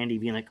her candy,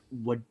 being like,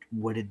 "What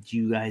did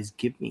you guys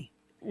give me?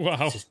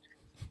 Wow.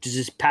 Does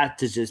this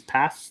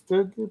pass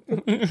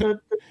the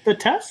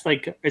test?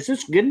 Like, is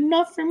this good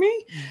enough for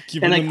me?"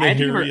 Giving And like,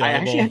 them I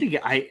actually had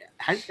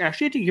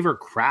to give her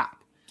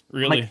crap.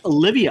 Really? Like,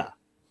 Olivia,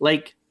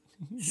 like,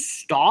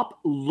 stop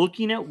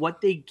looking at what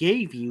they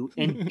gave you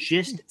and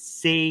just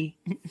say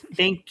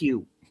thank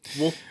you.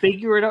 We'll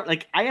figure it out.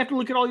 Like, I have to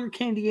look at all your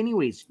candy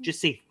anyways.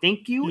 Just say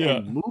thank you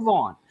and move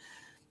on.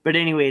 But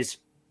anyways,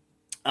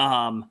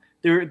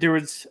 there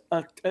was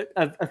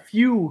a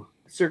few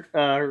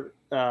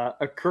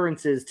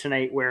occurrences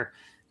tonight where,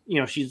 you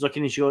know, she's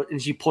looking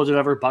and she pulls it out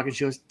of her bucket and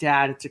she goes,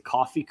 "Dad, it's a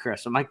coffee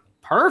crisp." I'm like,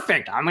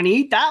 perfect. I'm gonna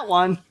eat that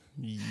one.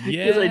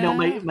 Yeah. Because I know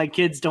my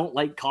kids don't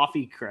like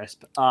coffee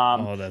crisp.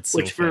 Oh, that's so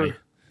which funny. For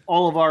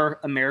all of our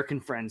American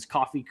friends,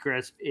 coffee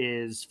crisp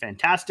is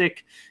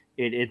fantastic.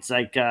 It's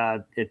like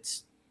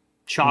it's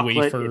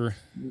chocolate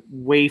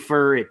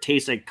wafer. It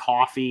tastes like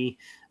coffee.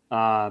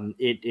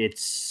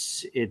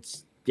 It's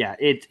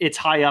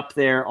high up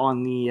there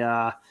on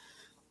the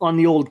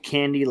old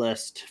candy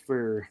list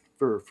for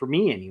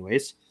me,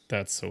 anyways.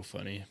 That's so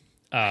funny.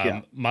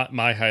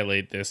 My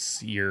highlight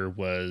this year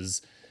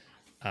was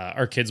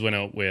our kids went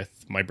out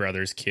with my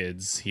brother's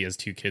kids. He has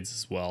 2 kids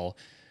as well.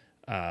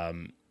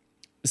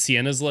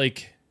 Sienna's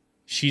like,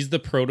 she's the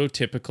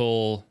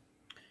prototypical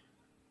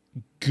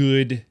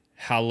good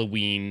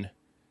Halloween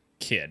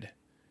kid.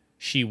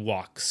 She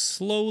walks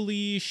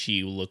slowly.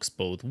 She looks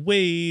both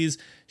ways.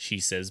 She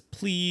says,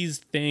 "Please,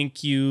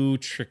 thank you,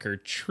 trick or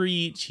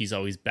treat." She's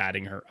always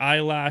batting her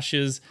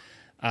eyelashes.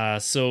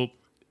 So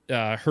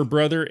her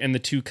brother and the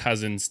 2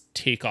 cousins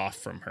take off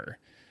from her.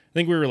 I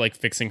think we were like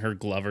fixing her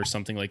glove or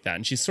something like that.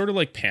 And she's sort of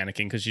like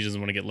panicking because she doesn't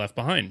want to get left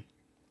behind.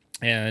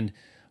 And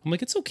I'm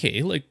like, "It's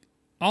okay. Like,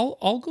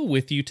 I'll go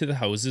with you to the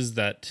houses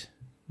that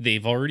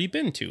they've already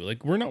been to.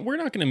 Like, we're not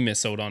going to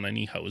miss out on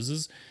any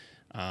houses."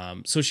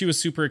 So she was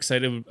super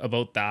excited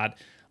about that.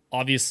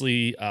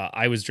 Obviously,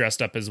 I was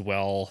dressed up as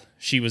well.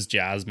 She was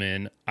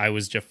Jasmine. I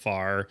was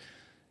Jafar.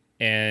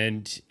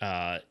 And,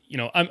 you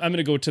know, I'm going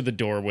to go to the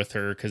door with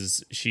her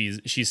because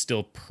she's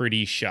still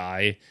pretty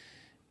shy.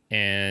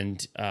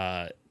 And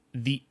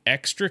the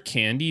extra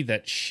candy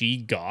that she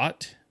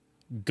got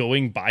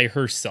going by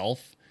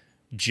herself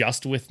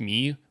just with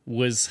me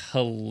was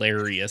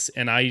hilarious.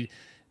 And I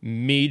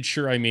made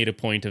sure I made a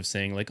point of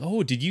saying, like,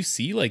 "Oh, did you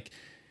see, like,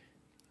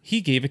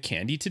 he gave a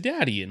candy to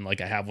Daddy?" And like,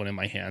 I have one in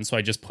my hand, so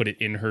I just put it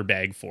in her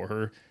bag for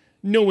her,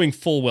 knowing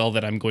full well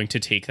that I'm going to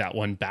take that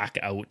one back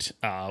out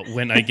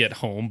when I get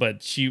home.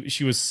 But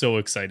she was so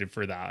excited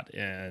for that.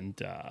 And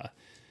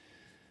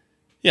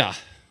yeah,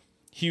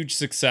 huge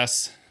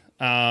success.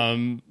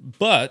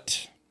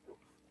 But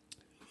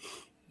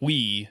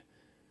we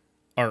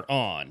are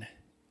on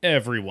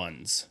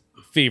everyone's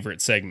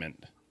favorite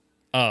segment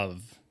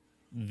of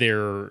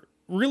their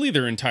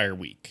entire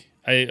week.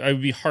 I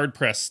would be hard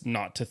pressed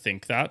not to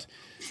think that.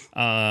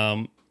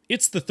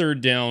 It's the third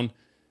down.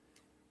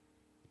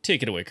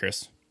 Take it away,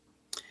 Chris.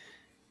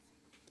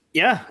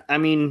 Yeah, I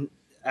mean,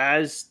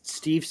 as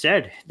Steve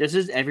said, this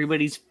is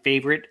everybody's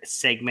favorite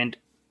segment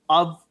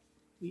of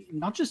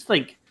not just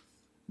like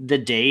the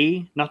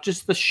day, not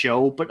just the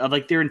show, but of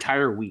like their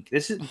entire week.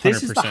 This is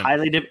 100%. the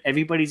highlight of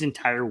everybody's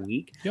entire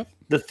week. Yep.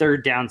 The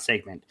third down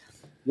segment.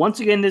 Once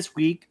again this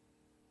week,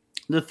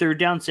 the third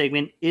down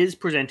segment is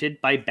presented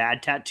by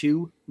Bad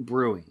Tattoo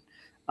Brewing.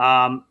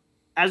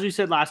 As we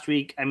said last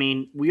week, I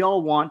mean, we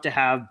all want to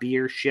have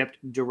beer shipped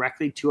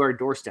directly to our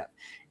doorstep.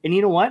 And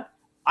you know what?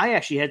 I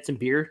actually had some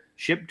beer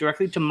shipped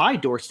directly to my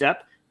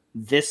doorstep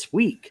this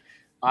week.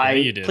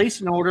 I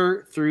placed an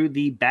order through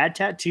the Bad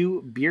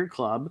Tattoo Beer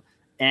Club,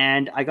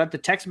 and I got the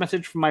text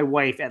message from my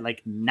wife at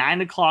like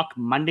 9:00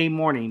 Monday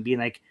morning being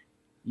like,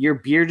 "Your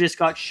beer just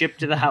got shipped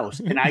to the house."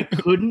 And I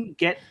couldn't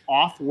get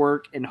off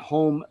work and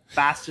home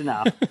fast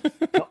enough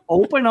to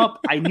open up.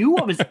 I knew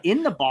what was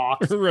in the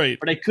box, right?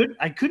 But I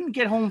couldn't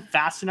get home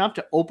fast enough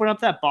to open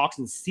up that box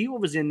and see what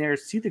was in there,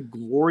 see the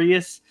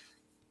glorious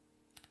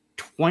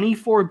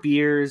 24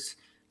 beers,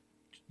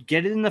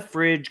 get it in the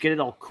fridge, get it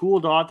all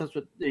cooled off. That's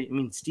what I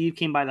mean. Steve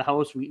came by the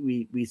house.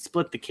 We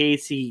split the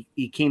case. He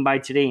came by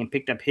today and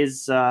picked up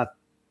his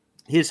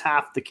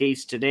half the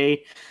case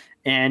today.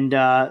 And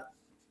I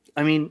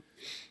mean,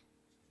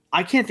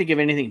 I can't think of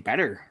anything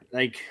better.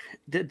 Like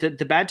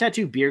the Bad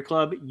Tattoo Beer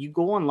Club, you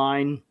go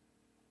online,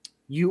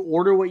 you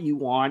order what you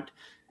want,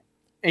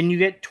 and you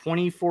get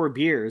 24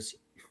 beers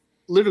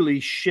literally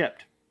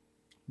shipped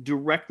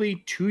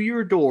directly to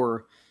your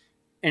door.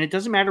 And it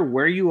doesn't matter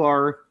where you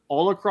are,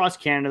 all across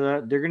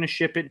Canada, they're going to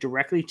ship it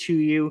directly to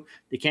you.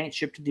 They can't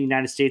ship to the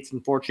United States,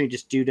 unfortunately,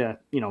 just due to,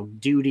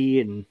 duty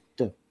and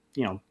the,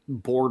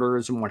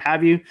 borders and what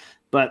have you.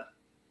 But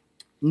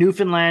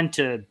Newfoundland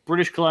to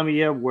British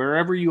Columbia,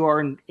 wherever you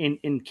are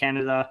in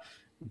Canada,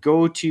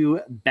 go to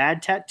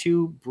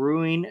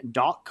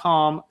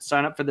badtattoobrewing.com,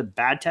 sign up for the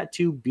Bad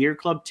Tattoo Beer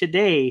Club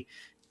today,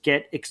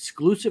 get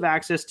exclusive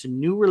access to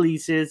new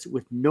releases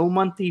with no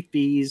monthly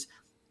fees,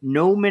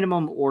 no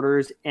minimum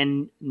orders,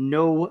 and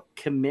no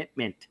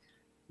commitment.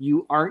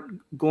 You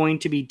aren't going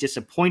to be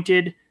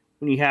disappointed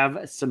when you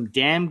have some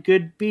damn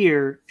good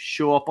beer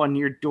show up on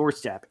your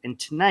doorstep. And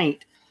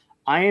tonight,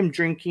 I am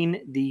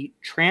drinking the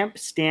Tramp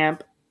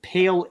Stamp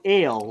Pale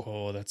Ale.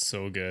 Oh, that's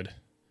so good.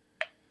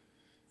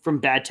 From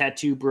Bad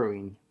Tattoo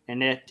Brewing.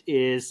 And it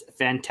is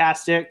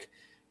fantastic,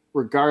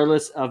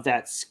 regardless of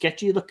that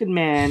sketchy looking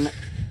man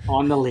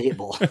on the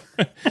label.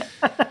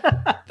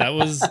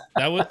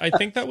 I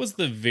think that was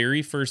the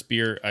very first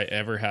beer I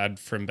ever had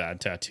from Bad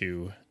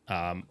Tattoo.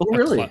 Oh,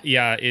 really?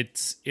 Yeah,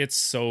 it's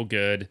so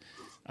good.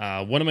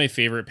 One of my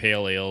favorite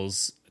pale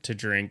ales to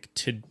drink.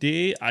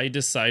 Today, I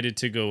decided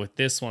to go with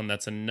this one.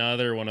 That's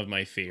another one of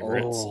my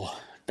favorites. Oh,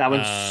 that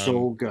one's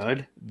so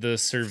good. The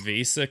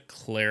Cerveza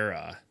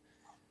Clara.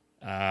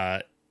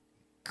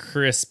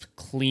 Crisp,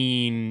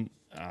 clean.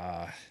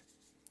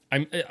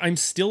 I'm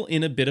still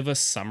in a bit of a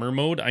summer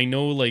mode. I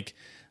know, like,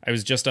 I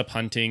was just up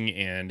hunting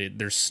and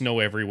there's snow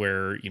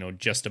everywhere,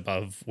 just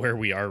above where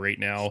we are right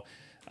now.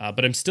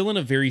 But I'm still in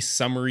a very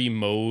summery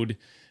mode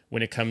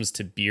when it comes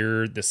to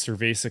beer. The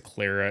Cerveza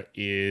Clara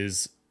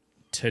is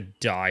to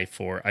die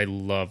for. I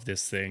love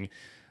this thing.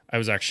 I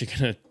was actually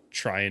going to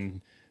try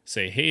and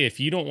say, hey, if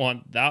you don't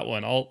want that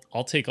one,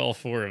 I'll take all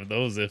 4 of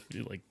those if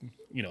you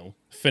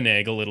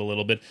finagle it a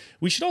little bit.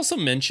 We should also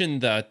mention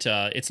that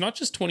it's not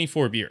just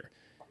 24 beer.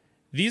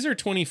 These are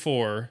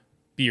 24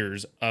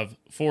 beers of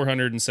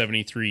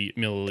 473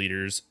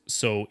 milliliters.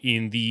 So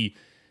in the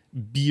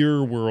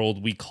beer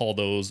world, we call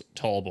those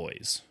tall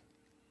boys.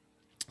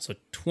 So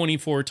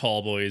 24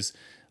 tall boys.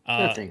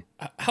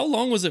 How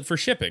long was it for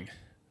shipping?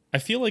 I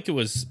feel like it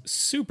was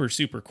super,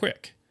 super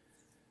quick.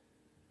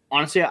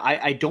 Honestly,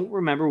 I don't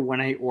remember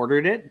when I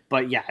ordered it,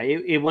 but yeah,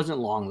 it wasn't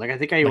long. Like, I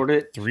think I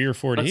ordered it 3 or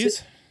 4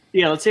 days.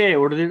 Let's say I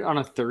ordered it on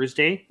a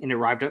Thursday and it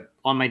arrived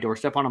on my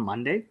doorstep on a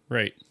Monday.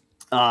 Right.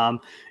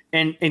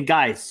 And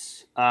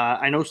guys,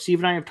 I know Steve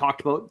and I have talked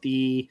about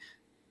the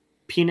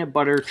peanut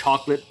butter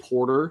chocolate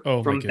porter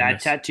from Bad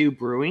Tattoo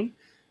Brewing.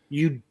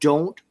 You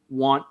don't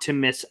want to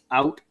miss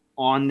out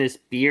on this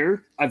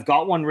beer. I've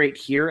got one right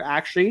here,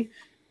 actually,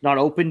 not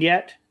opened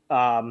yet.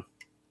 I'm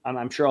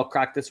sure I'll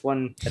crack this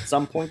one at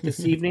some point this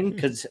evening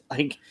because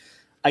I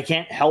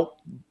can't help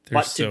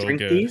but to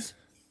drink these.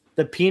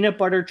 The peanut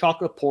butter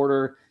chocolate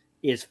porter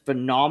is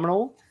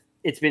phenomenal.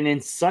 It's been in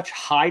such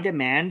high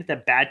demand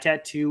that Bad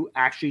Tattoo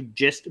actually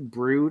just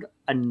brewed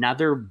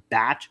another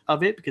batch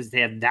of it because they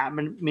have that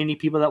many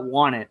people that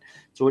want it.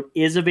 So it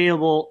is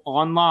available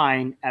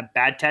online at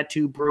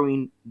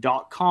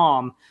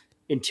badtattoobrewing.com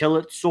until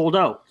it's sold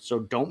out. So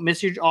don't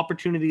miss your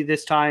opportunity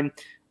this time.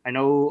 I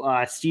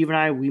know Steve and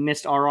I, we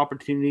missed our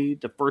opportunity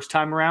the first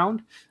time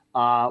around.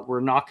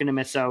 We're not going to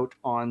miss out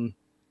on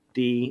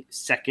the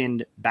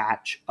second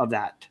batch of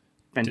that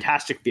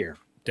fantastic beer.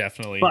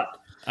 Definitely. But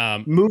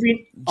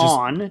moving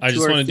on, I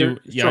just want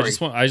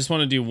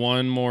to do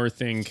one more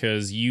thing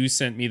because you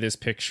sent me this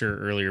picture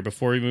earlier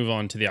before we move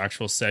on to the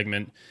actual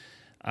segment.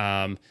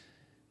 In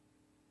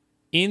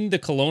the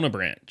Kelowna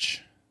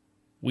branch,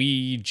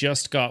 we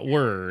just got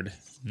word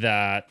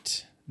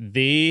that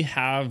they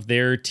have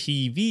their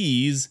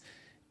TVs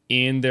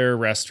in their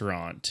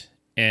restaurant.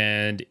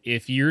 And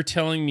if you're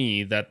telling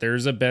me that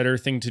there's a better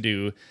thing to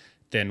do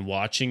than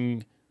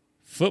watching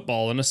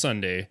football on a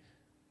Sunday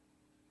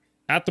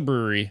at the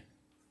brewery,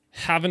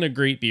 having a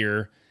great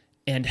beer,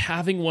 and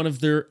having one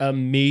of their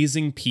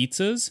amazing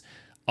pizzas,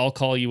 I'll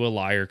call you a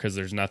liar because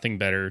there's nothing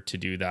better to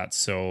do that.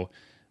 So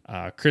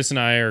Chris and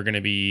I are going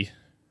to be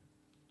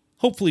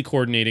hopefully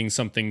coordinating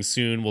something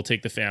soon. We'll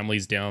take the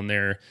families down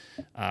there,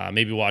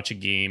 maybe watch a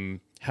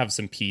game, have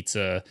some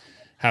pizza,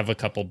 have a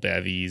couple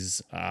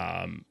bevies.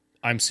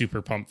 I'm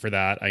super pumped for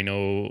that. I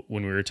know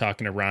when we were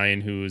talking to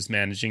Ryan, who's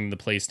managing the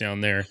place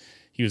down there,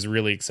 he was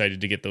really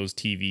excited to get those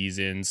TVs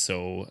in.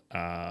 So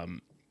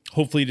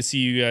hopefully to see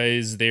you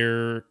guys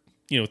there,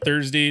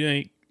 Thursday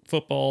night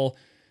football,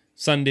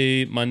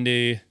 Sunday,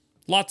 Monday,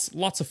 lots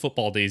of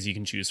football days you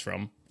can choose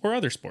from, or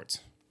other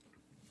sports.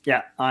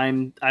 Yeah,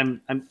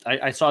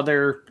 I saw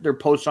their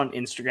post on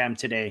Instagram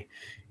today,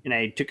 and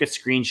I took a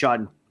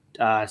screenshot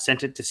and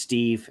sent it to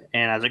Steve,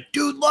 and I was like,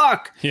 "Dude,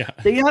 look! Yeah,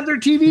 they have their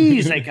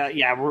TVs."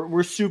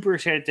 We're super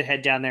excited to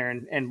head down there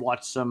and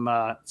watch some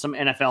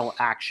NFL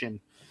action.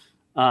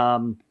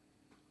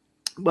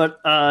 But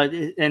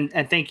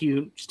thank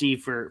you,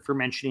 Steve, for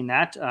mentioning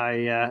that.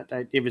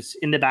 It was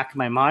in the back of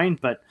my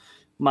mind, but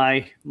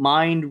my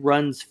mind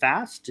runs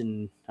fast,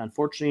 and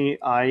unfortunately,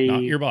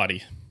 not your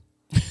body.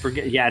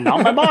 Forget,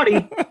 not my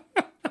body.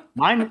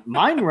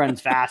 Mine runs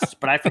fast,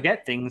 but I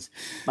forget things.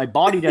 My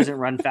body doesn't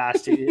run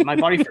fast. My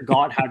body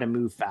forgot how to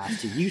move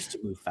fast. It used to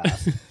move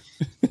fast.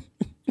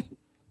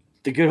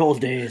 The good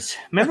old days.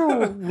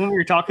 Remember when we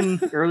were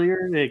talking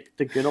earlier,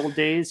 the good old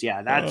days?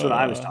 Yeah, that's what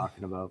I was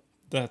talking about.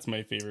 That's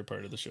my favorite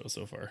part of the show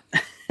so far.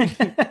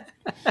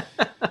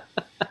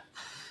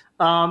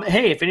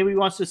 Hey, if anybody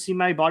wants to see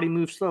my body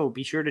move slow,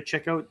 be sure to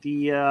check out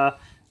the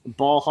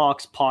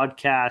Ballhawks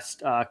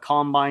podcast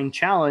Combine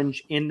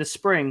Challenge in the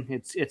spring.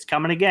 It's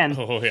coming again.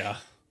 Oh yeah,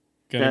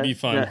 gonna be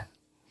fun.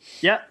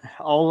 Yeah,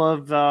 all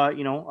of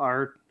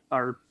our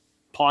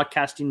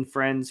podcasting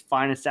friends,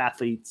 finest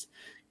athletes,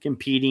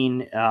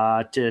 competing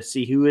to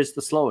see who is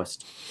the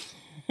slowest.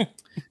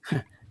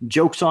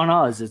 Joke's on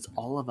us. It's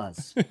all of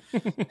us.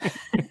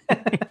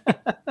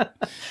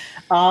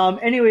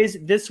 Anyways,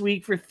 this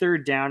week for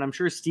third down, I'm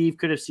sure Steve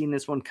could have seen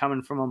this one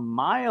coming from a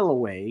mile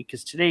away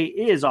because today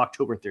is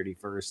October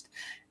 31st.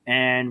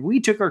 And we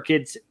took our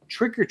kids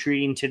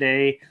trick-or-treating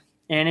today,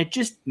 and it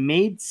just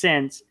made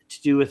sense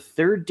to do a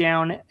third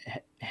down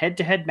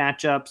head-to-head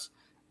matchups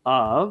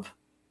of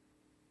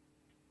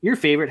your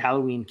favorite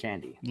Halloween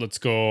candy. Let's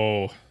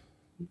go.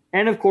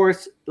 And of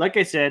course, like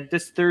I said,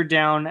 this third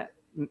down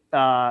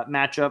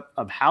matchup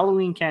of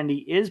Halloween candy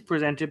is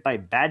presented by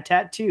Bad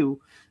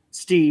Tattoo.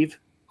 Steve,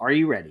 are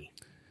you ready?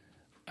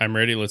 I'm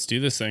ready. Let's do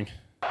this thing.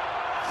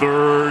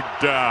 Third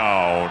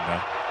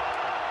down.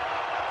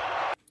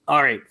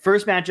 All right,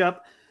 first matchup,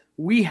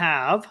 we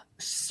have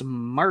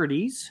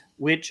Smarties,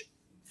 which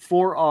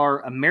for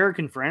our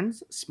American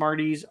friends,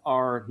 Smarties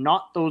are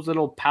not those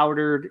little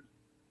powdered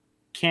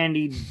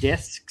candy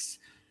discs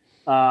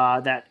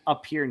that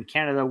up here in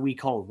Canada we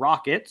call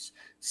rockets.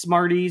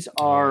 Smarties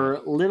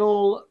are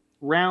little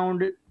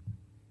round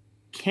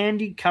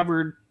candy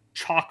covered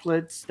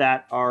chocolates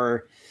that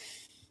are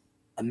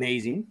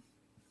amazing.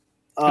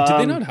 Did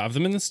they not have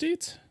them in the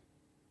States?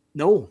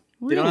 No.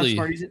 They don't have Really?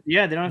 Smarties.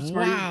 Yeah, they don't have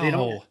Smarties.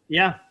 Wow.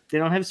 They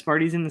don't have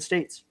Smarties in the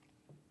States.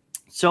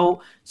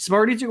 So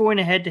Smarties are going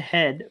head to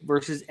head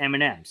versus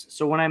M&Ms.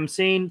 So when I'm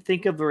saying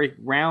think of like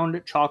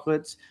round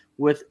chocolates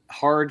with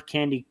hard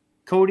candy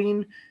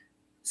coating,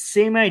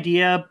 same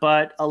idea,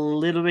 but a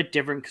little bit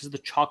different because the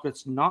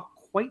chocolate's not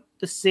quite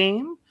the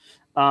same.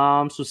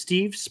 So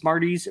Steve,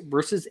 Smarties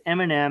versus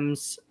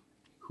M&Ms.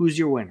 Who's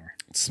your winner?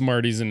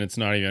 Smarties, and it's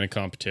not even a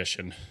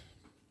competition.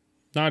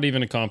 Not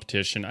even a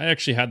competition. I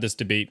actually had this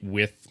debate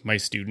with my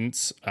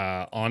students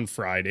on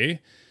Friday.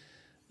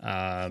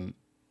 One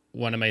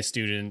of my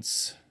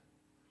students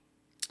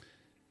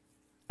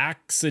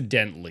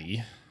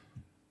accidentally,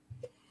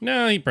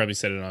 no, he probably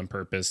said it on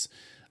purpose,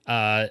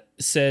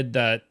 said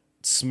that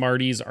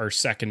Smarties are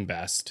second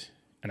best.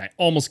 And I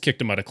almost kicked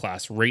him out of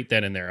class right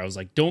then and there. I was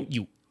like, don't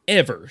you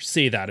ever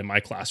say that in my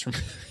classroom.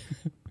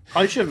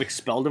 I should have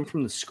expelled him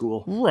from the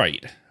school.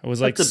 Right. I was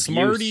like, That's abuse.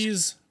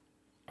 Smarties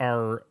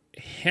are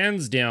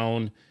hands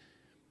down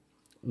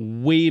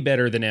way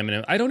better than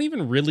M&M's. I don't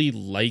even really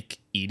like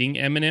eating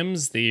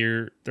M&M's.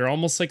 They're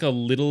almost like a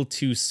little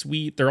too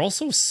sweet. They're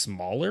also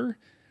smaller.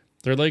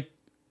 They're like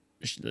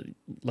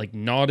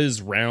not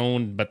as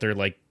round, but they're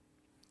like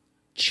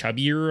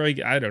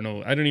chubbier. I don't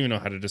know. I don't even know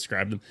how to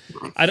describe them.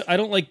 I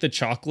don't like the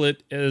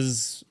chocolate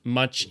as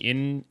much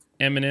in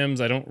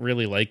M&M's. I don't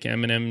really like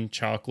M&M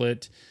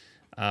chocolate.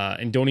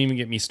 And don't even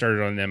get me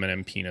started on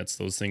M&M peanuts.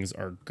 Those things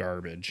are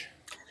garbage.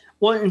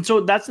 Well, and so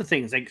that's the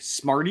thing. It's like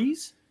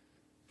Smarties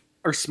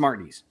are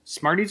Smarties.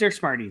 Smarties are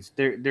Smarties.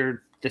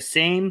 They're the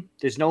same.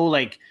 There's no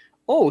like,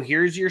 oh,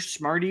 here's your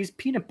Smarties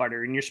peanut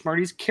butter and your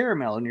Smarties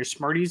caramel and your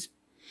Smarties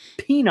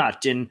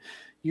peanut and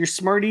your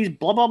Smarties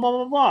blah blah blah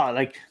blah blah.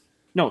 Like,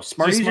 no,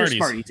 Smarties are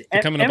Smarties.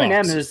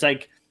 M&M is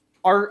like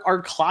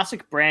our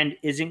classic brand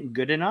isn't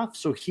good enough.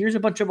 So here's a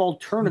bunch of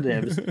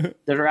alternatives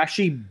that are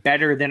actually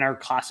better than our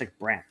classic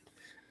brand.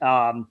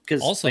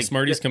 Because also like,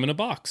 Smarties come in a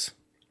box.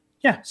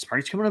 Yeah,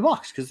 Smarties come in a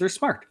box because they're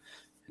smart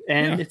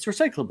and it's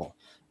recyclable.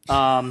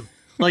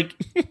 Like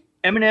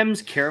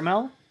M&M's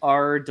caramel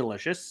are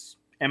delicious.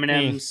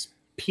 M&M's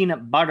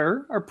peanut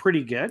butter are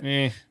pretty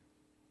good.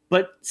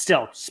 But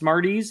still,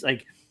 Smarties,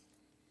 like,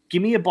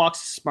 give me a box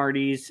of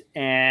Smarties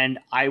and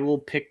I will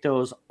pick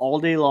those all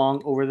day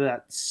long over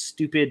that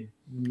stupid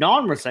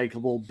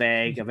non-recyclable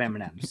bag of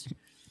M&M's.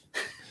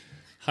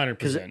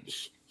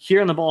 100%. Here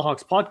on the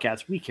Ballhawks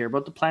podcast, we care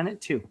about the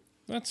planet too.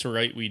 That's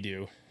right, we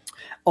do.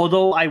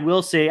 Although I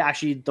will say,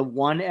 actually, the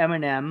one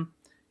M&M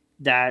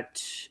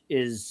that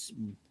is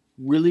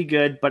really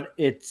good, but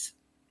it's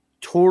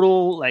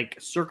total like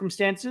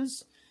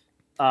circumstances,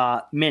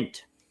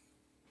 mint.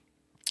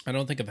 I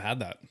don't think I've had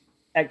that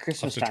at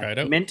Christmas time. Try it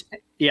out.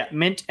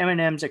 Mint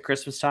M&Ms at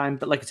Christmas time.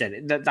 But like I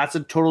said, that's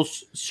a total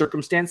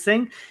circumstance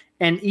thing.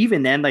 And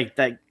even then, like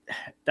that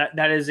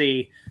is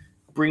a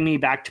bring me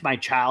back to my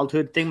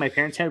childhood thing. My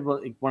parents had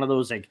like one of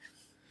those like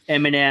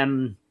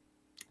M&M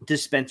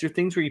dispenser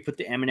things where you put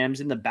the M&Ms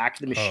in the back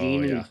of the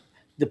machine and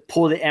you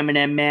pull the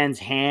M&M man's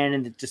hand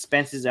and it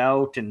dispenses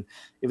out. And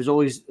it was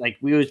always like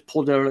we always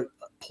pulled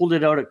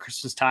it out at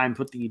Christmas time,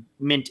 put the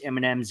mint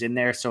M&Ms in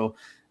there. So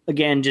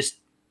again, just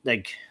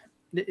like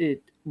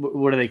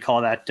what do they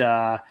call that?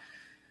 I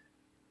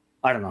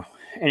don't know.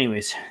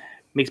 Anyways,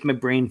 makes my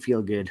brain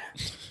feel good.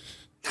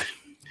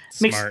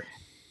 Smart.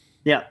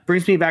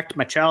 Brings me back to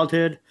my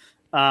childhood.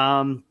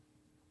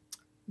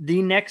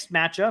 The next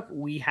matchup,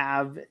 we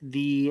have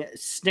the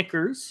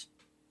Snickers.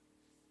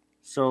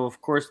 So,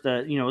 of course,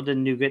 the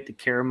nougat, the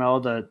caramel,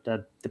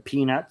 the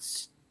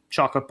peanuts,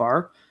 chocolate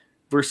bar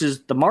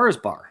versus the Mars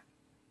bar.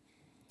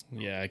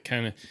 Yeah, I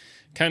kind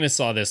of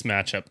saw this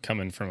matchup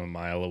coming from a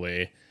mile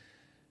away.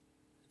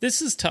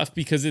 This is tough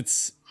because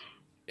it's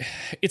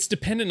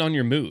dependent on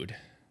your mood.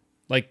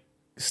 Like,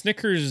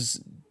 Snickers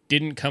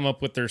didn't come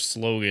up with their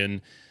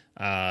slogan,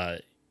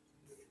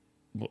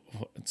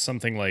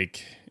 something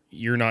like,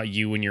 "You're not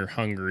you when you're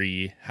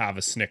hungry, have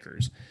a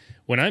Snickers."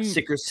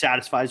 Snickers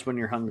satisfies when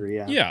you're hungry.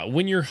 Yeah. Yeah.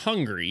 When you're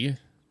hungry,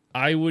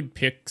 I would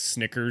pick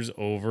Snickers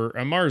over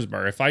a Mars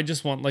bar. If I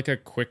just want like a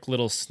quick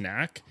little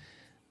snack,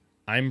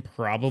 I'm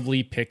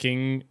probably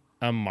picking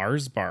a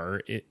Mars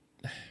bar.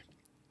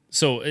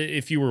 So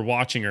if you were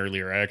watching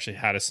earlier, I actually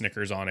had a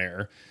Snickers on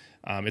air.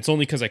 It's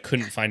only because I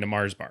couldn't find a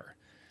Mars bar.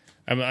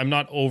 I'm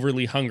not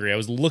overly hungry. I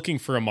was looking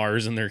for a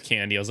Mars in their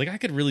candy. I was like, I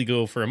could really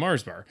go for a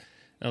Mars bar.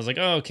 And I was like,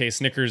 oh, okay,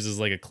 Snickers is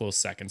like a close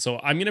second. So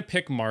I'm going to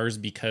pick Mars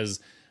because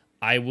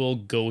I will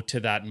go to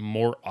that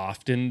more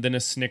often than a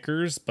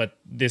Snickers, but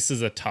this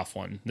is a tough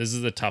one. This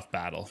is a tough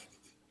battle.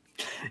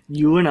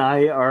 You and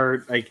I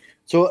are like,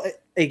 so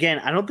again,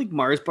 I don't think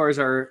Mars bars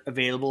are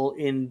available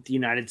in the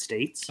United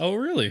States. Oh,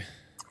 really?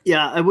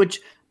 Yeah, which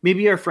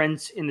maybe our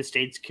friends in the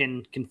States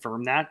can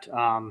confirm that.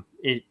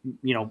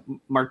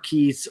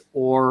 Marquise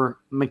or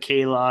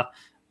Michaela,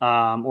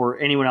 or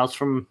anyone else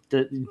from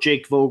the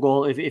Jake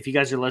Vogel, if you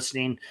guys are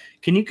listening,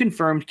 can you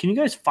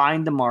guys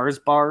find the Mars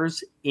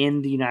bars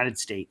in the United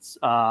States?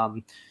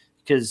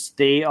 Because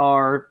they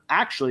are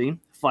actually,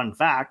 fun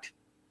fact,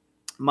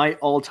 my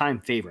all-time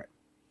favorite.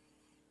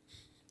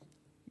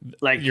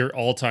 Like your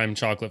all-time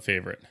chocolate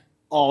favorite.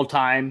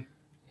 All-time.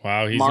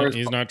 Wow,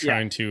 he's not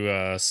trying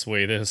to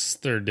sway this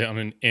third down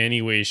in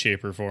any way,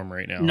 shape, or form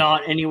right now.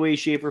 Not any way,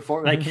 shape, or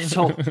form. Like,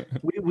 so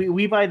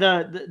we buy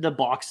the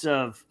box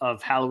of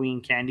Halloween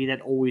candy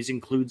that always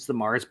includes the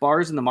Mars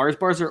bars, and the Mars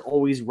bars are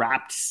always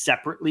wrapped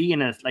separately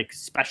in a like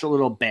special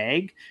little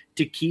bag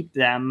to keep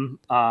them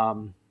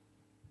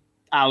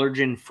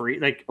allergen free,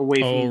 like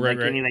away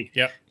from any like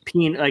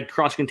like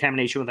cross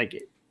contamination with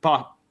like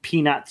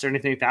peanuts or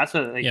anything like that.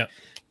 So like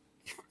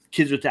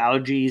kids with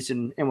allergies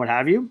and what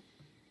have you.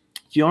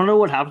 Do you want to know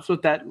what happens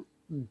with that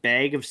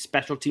bag of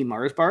specialty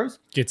Mars bars?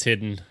 Gets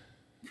hidden.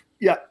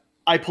 Yeah.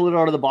 I pull it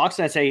out of the box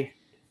and I say,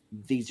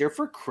 these are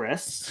for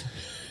Chris.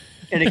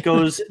 And it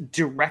goes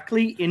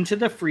directly into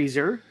the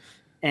freezer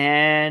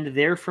and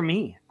they're for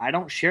me. I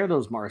don't share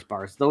those Mars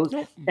bars.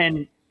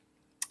 And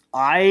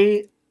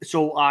I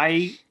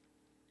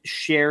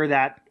share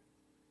that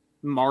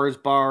Mars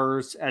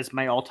bars as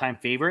my all-time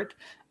favorite.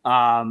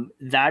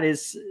 That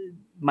is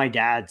my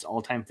dad's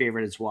all-time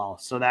favorite as well.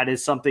 So that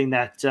is something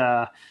that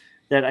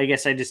I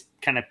guess I just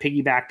kind of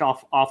piggybacked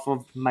off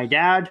of my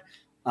dad.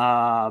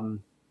 I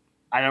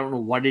don't know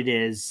what it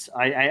is.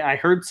 I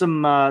heard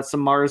some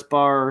Mars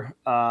bar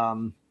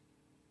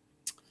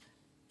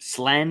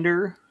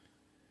slander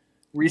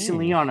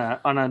recently on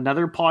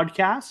another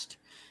podcast,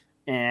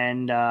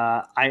 and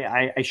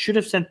I should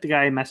have sent the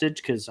guy a message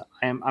because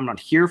I'm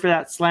not here for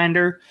that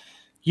slander.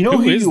 You know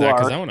who is you that? are.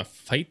 Because I want to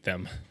fight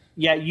them.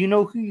 Yeah, you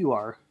know who you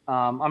are.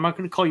 I'm not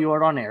going to call you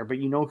out on air, but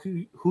you know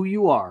who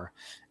you are.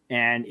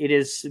 And it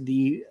is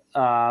the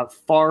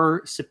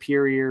far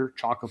superior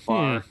chocolate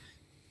bar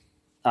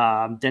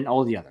than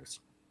all the others.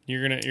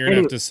 You're gonna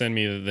have to send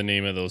me the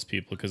name of those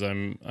people because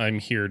I'm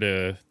here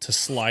to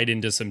slide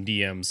into some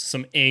DMs,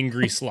 some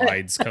angry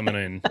slides coming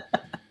in.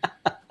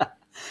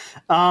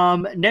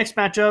 Next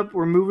matchup,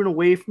 we're moving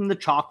away from the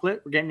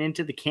chocolate. We're getting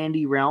into the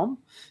candy realm.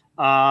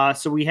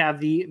 So we have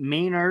the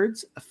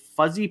Maynard's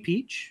Fuzzy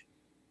Peach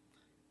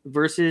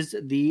versus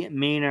the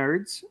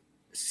Maynard's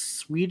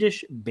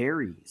Swedish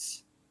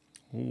Berries.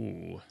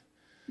 Ooh.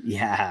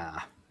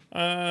 Yeah.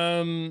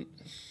 I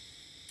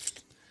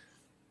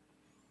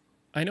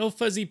know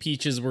Fuzzy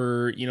Peaches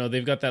were,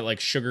 they've got that like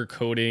sugar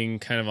coating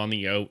kind of on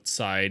the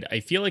outside. I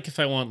feel like if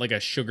I want like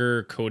a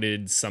sugar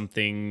coated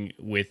something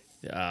with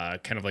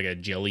kind of like a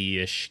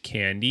jelly-ish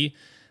candy,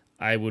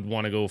 I would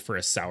want to go for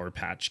a Sour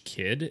Patch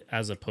Kid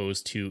as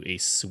opposed to a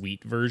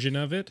sweet version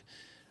of it.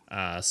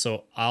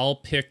 So I'll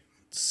pick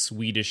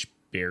Swedish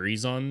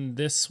Berries on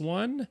this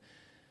one.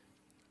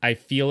 I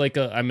feel like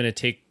I'm going to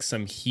take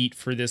some heat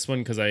for this one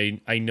because I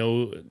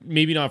know,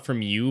 maybe not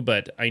from you,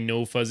 but I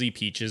know Fuzzy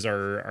Peaches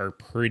are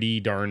pretty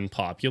darn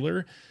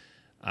popular.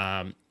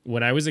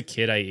 When I was a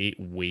kid, I ate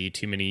way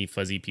too many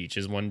Fuzzy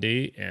Peaches one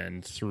day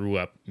and threw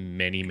up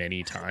many,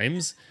 many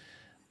times.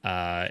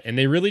 And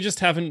they really just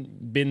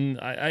haven't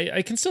been,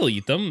 I can still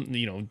eat them.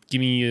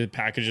 Give me a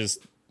package of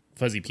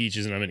Fuzzy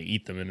Peaches and I'm going to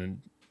eat them and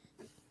I'm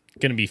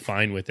going to be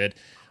fine with it.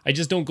 I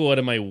just don't go out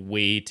of my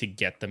way to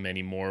get them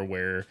anymore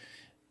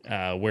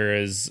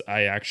whereas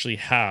I actually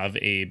have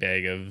a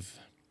bag of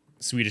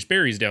Swedish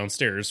Berries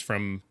downstairs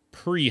from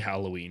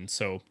pre-Halloween.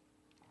 So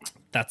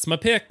that's my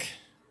pick.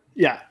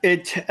 Yeah.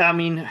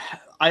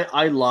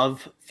 I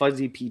love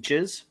Fuzzy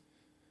Peaches.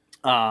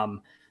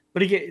 But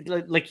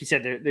again, like you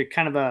said, they're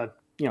kind of a,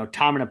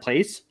 time and a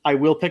place. I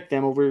will pick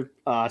them over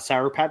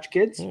Sour Patch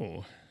Kids.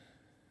 Oh.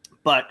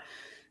 But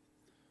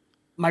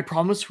my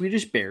problem with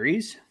Swedish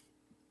Berries,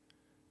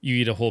 you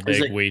eat a whole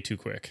bag way too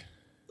quick.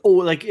 Oh,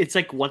 like it's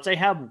like once I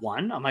have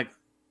one, I'm like,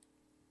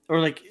 or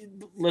like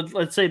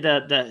let's say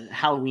the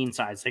Halloween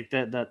size, like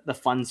the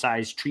fun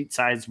size, treat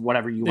size,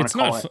 whatever you want to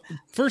call it.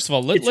 First of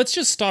all, let's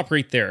just stop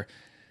right there.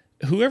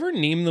 Whoever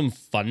named them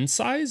fun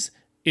size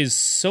is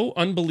so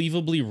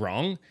unbelievably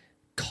wrong.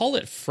 Call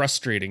it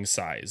frustrating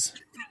size.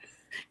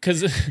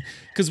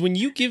 Because when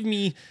you give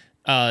me,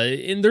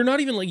 and they're not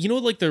even like,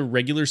 like the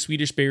regular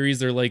Swedish berries,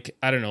 they're like,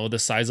 I don't know, the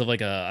size of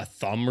like a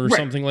thumb or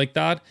something like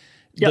that.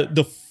 Yep.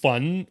 The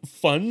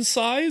fun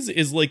size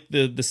is like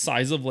the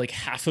size of like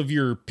half of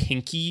your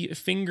pinky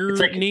finger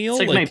nail.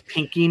 It's like my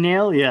pinky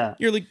nail, yeah.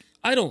 You're like,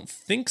 I don't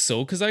think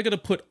so, because I got to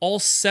put all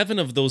 7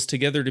 of those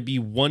together to be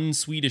one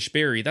Swedish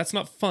berry. That's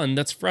not fun.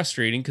 That's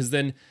frustrating, because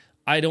then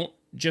I don't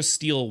just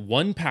steal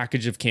one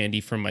package of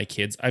candy from my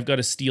kids. I've got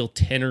to steal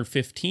 10 or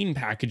 15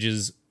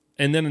 packages,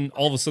 and then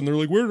all of a sudden they're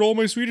like, where did all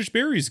my Swedish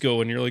berries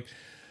go? And you're like,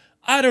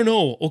 I don't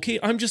know. Okay,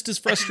 I'm just as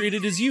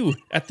frustrated as you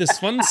at this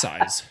fun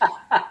size.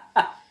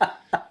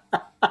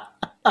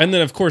 And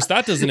then, of course,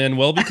 that doesn't end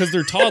well because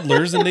they're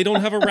toddlers and they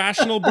don't have a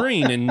rational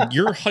brain, and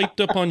you're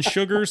hyped up on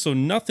sugar, so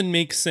nothing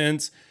makes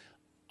sense.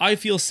 I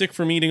feel sick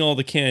from eating all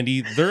the candy.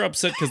 They're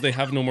upset because they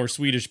have no more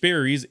Swedish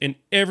berries, and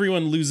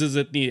everyone loses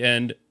at the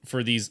end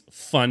for these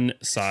fun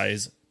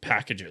size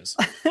packages.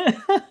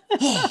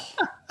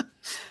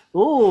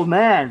 Oh,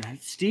 man.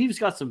 Steve's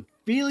got some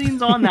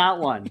feelings on that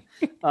one.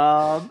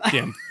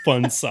 Damn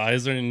fun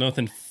size. There ain't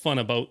nothing fun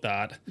about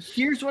that.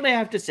 Here's what I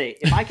have to say.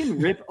 If I can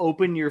rip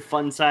open your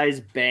fun size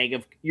bag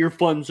of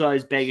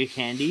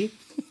candy,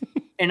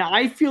 and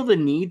I feel the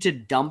need to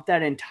dump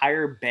that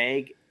entire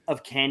bag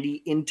of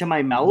candy into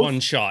my mouth, one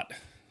shot,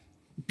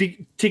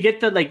 to get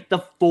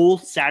the full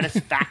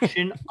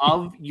satisfaction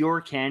of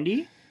your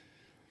candy,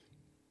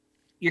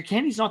 your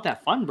candy's not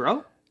that fun,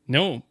 bro.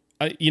 No,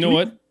 you know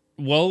what?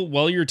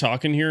 While you're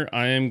talking here,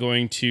 I am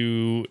going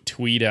to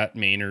tweet at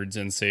Maynard's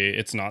and say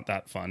it's not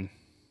that fun.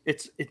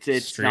 It's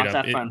not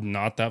that fun.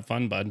 Not that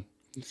fun, bud.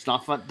 It's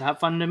not that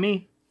fun to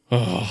me.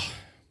 Oh,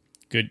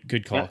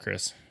 good call,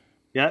 Chris.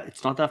 Yeah,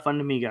 it's not that fun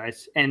to me,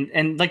 guys.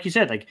 And like you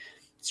said, like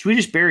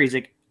Swedish berries,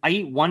 like I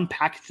eat one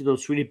package of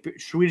those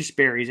Swedish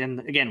berries, and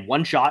again,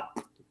 one shot,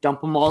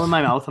 dump them all in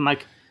my mouth. I'm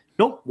like,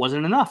 nope,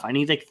 wasn't enough. I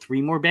need like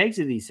 3 more bags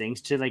of these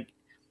things to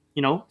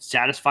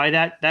satisfy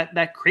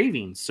that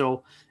craving.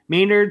 So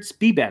Maynards,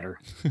 be better.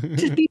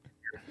 Just be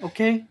better,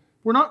 okay?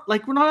 We're not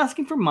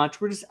asking for much.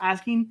 We're just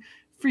asking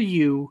for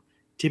you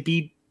to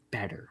be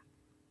better.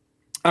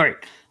 All right,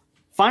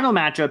 final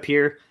matchup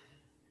here.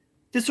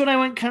 This one I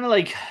went kind of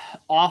like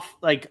off,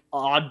 like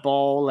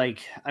oddball.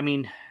 Like, I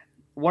mean,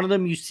 one of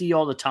them you see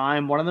all the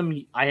time. One of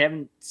them I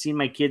haven't seen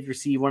my kids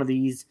receive one of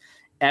these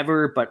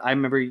ever, but I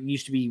remember it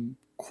used to be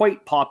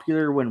quite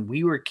popular when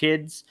we were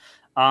kids.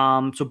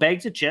 So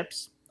bags of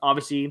chips.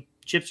 Obviously,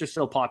 chips are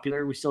still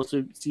popular. We still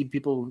see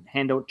people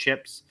hand out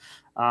chips.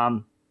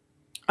 I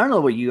don't know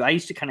about you. I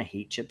used to kind of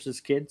hate chips as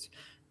kids.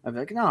 I'd be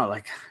like, no,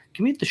 like,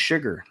 give me the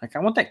sugar. Like, I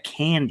want that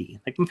candy.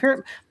 Like,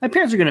 my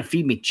parents are going to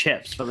feed me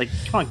chips, but like,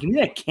 come on, give me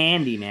that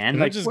candy, man.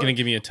 They're like, just going to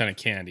give me a ton of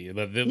candy.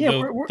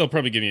 They'll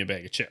probably give me a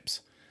bag of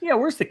chips. Yeah,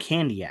 where's the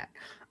candy at?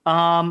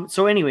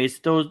 So anyways,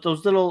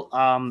 those little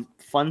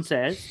fun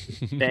size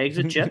bags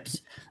of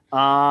chips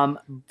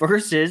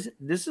versus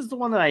this is the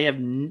one that I have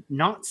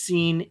not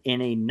seen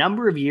in a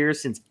number of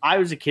years since I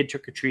was a kid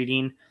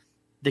trick-or-treating,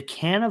 the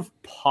can of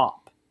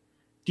pop.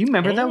 Do you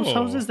remember those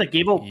houses that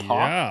gave out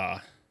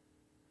pop?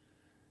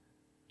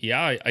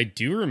 Yeah, I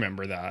do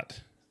remember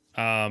that.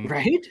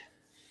 Right?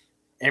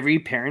 Every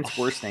parent's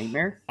worst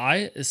nightmare.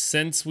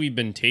 Since we've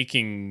been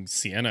taking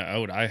Sienna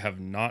out, I have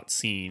not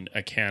seen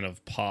a can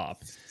of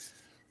pop.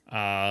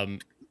 Not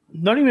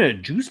even a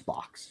juice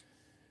box.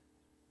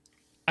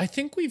 I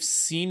think we've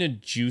seen a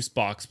juice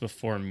box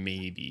before,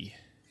 maybe.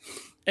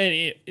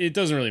 And it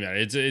doesn't really matter.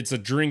 It's a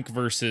drink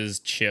versus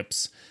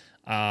chips.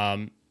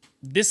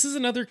 This is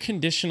another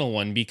conditional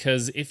one,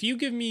 because if you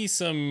give me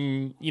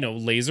some,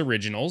 Lay's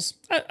Originals,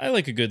 I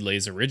like a good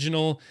Lay's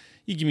Original.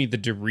 You give me the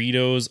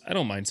Doritos, I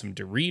don't mind some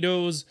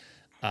Doritos.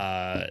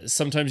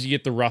 Sometimes you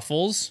get the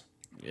Ruffles.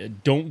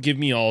 Don't give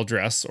me all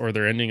dress, or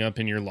they're ending up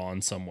in your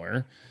lawn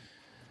somewhere.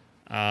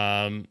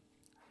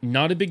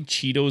 Not a big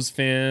Cheetos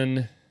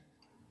fan.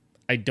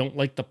 I don't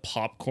like the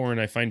popcorn.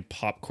 I find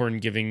popcorn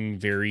giving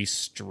very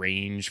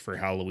strange for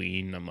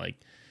Halloween. I'm like,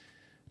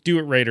 do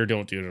it right or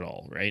don't do it at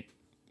all, right?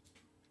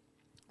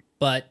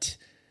 But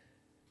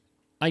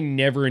I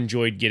never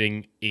enjoyed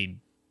getting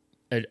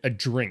a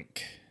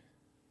drink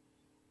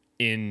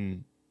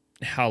in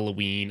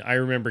Halloween. I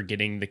remember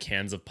getting the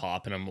cans of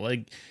pop, and I'm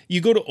like,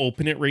 you go to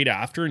open it right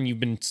after, and you've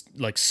been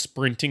like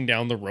sprinting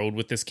down the road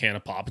with this can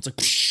of pop. It's like,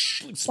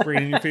 psh, like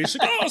spraying in your face.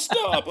 Like, oh,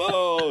 stop.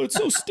 Oh, it's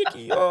so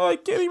sticky. Oh, I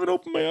can't even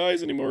open my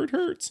eyes anymore. It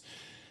hurts.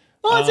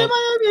 Oh,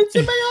 it's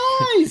in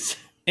my eyes.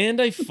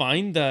 And I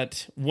find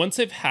that once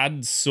I've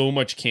had so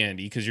much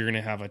candy, because you're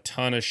going to have a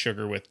ton of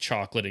sugar with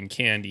chocolate and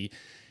candy,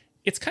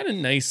 it's kind of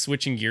nice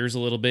switching gears a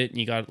little bit, and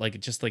you got like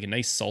just like a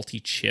nice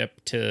salty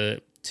chip to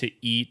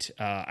eat.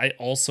 I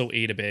also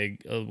ate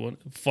a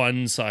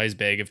fun size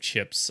bag of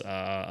chips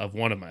of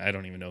one of my, I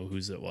don't even know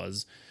whose it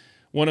was.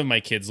 One of my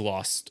kids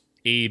lost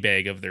a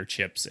bag of their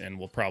chips and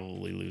will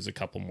probably lose a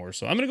couple more.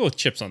 So I'm going to go with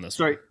chips on this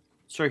one.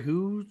 Sorry,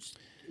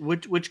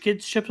 which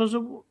kid's chips was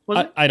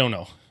it? I don't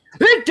know.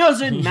 It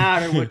doesn't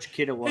matter which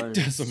kid it was.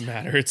 It doesn't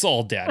matter. It's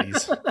all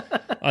daddies.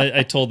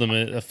 I told them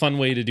a fun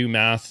way to do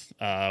math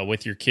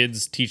with your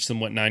kids, teach them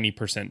what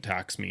 90%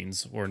 tax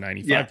means or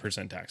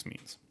 95% tax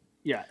means.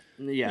 Yeah.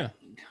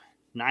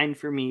 9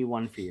 for me,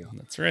 1 for you.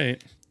 That's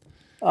right.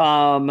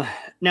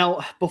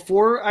 Now,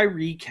 before I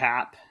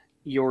recap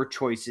your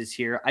choices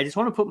here, I just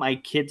want to put my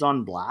kids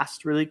on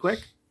blast really quick.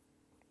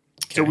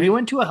 Okay. So we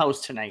went to a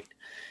house tonight,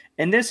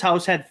 and this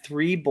house had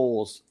 3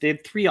 bowls. They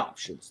had 3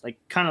 options, like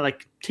kind of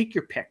like take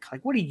your pick.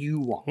 Like, what do you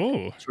want?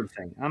 Oh, sort of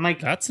thing. I'm like,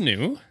 that's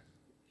new,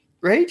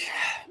 right?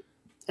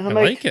 And I'm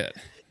like it.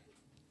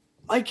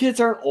 My kids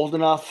aren't old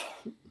enough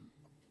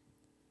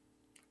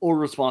or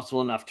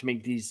responsible enough to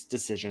make these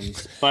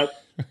decisions,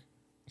 but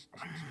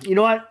you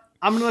know what?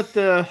 I'm gonna let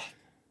the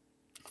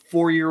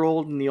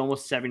 4-year-old and the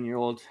almost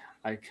 7-year-old,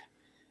 like,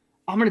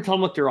 I'm gonna tell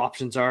them what their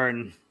options are,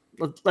 and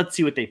let's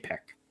see what they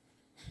pick.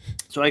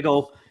 So I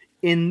go,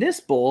 in this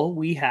bowl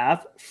we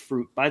have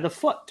fruit by the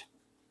foot,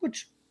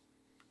 which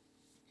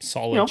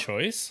solid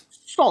choice.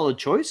 Solid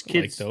choice.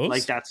 Kids like those?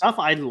 Like that stuff.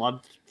 I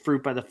loved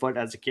fruit by the foot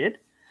as a kid.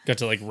 Got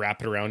to like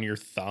wrap it around your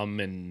thumb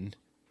and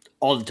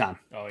all the time.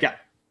 Oh yeah.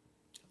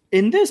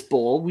 In this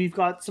bowl we've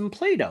got some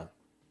Play-Doh.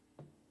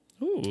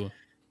 Ooh.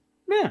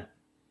 Yeah.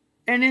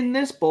 And in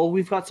this bowl,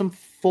 we've got some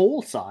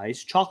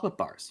full-size chocolate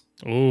bars.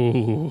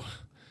 Ooh.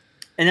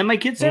 And then my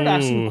kids started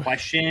asking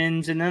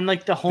questions, and then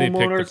like the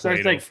homeowner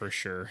starts like for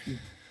sure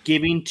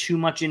giving too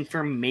much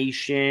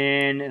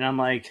information, and I'm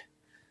like,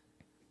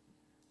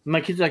 my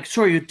kids are like,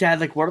 sorry, Dad,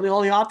 like, what are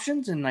all the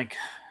options? And like,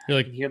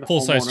 you're like,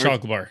 full-size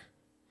chocolate bar.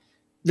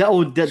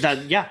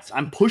 Yes,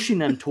 I'm pushing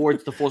them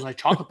towards the full-size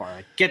chocolate bar.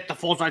 Like, get the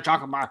full-size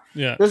chocolate bar.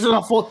 Yeah. This is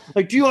a full,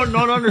 like, do you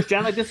not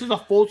understand? Like, this is a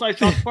full-size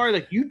chocolate bar.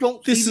 Like, you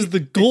don't. This is the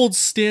gold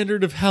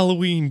standard of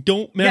Halloween.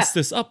 Don't mess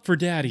this up for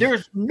Daddy.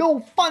 There's no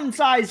fun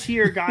size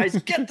here, guys.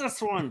 Get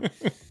this one.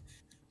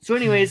 So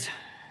anyways,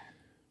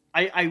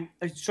 I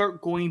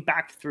start going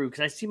back through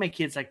because I see my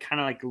kids like kind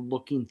of like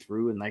looking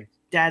through and like,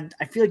 Dad,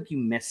 I feel like you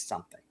missed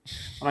something.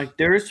 I'm like,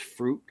 there's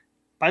fruit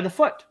by the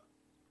foot.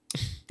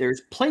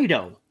 There's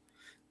Play-Doh.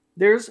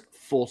 There's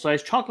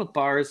full-size chocolate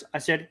bars. I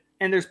said,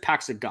 and there's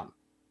packs of gum.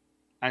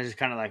 I just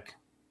kind of like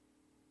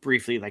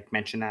briefly like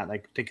mentioned that,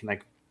 like thinking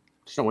like,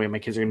 there's no way my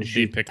kids are going to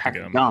choose pack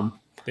of gum.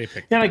 They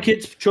picked. Yeah, my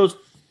kids chose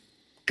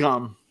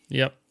gum.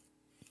 Yep.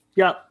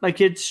 Yeah, my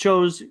kids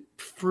chose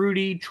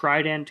fruity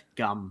Trident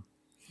gum.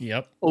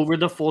 Yep. Over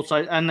the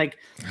full-size. And like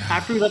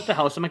after we left the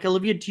house, I'm like,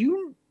 Olivia, do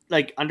you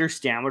like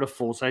understand what a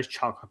full-size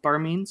chocolate bar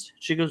means?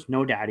 She goes,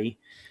 no, Daddy.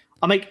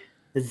 I'm like,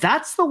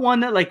 that's the one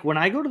that like when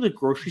I go to the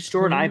grocery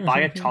store and I buy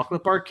a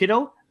chocolate bar,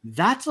 kiddo,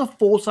 that's a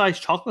full-size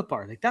chocolate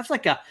bar. Like that's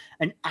like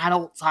an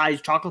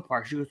adult-sized chocolate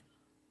bar. She goes,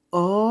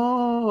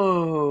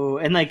 oh.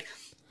 And like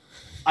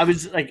I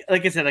was like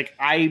I said, like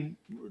I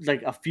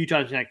like a few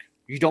times like,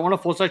 you don't want a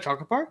full-size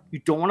chocolate bar? You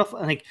don't want to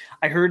like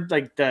I heard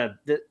like the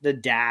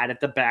dad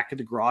at the back of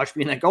the garage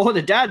being like, oh,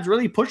 the dad's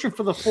really pushing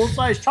for the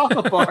full-size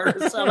chocolate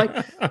bars. I'm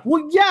like,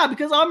 well, yeah,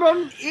 because I'm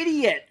an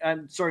idiot.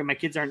 I'm sorry, my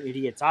kids aren't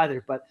idiots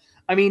either, but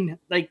I mean,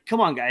 like, come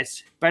on,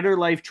 guys. Better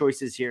life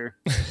choices here.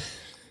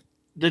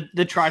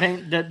 The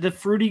Trident, the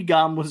fruity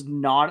gum was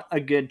not a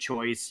good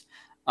choice.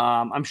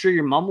 I'm sure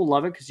your mom will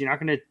love it because you're not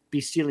going to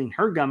be stealing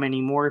her gum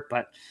anymore,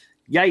 but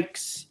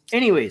yikes.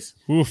 Anyways,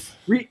 oof.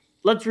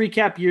 Let's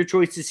recap your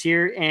choices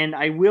here. And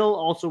I will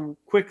also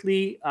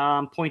quickly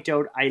point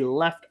out I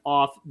left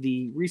off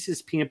the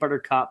Reese's Peanut Butter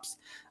Cups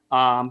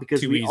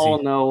because we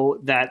all know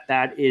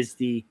that is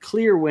the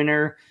clear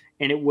winner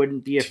and it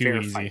wouldn't be a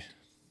fair fight.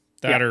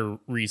 That or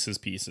Reese's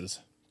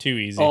Pieces. Too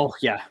easy. Oh,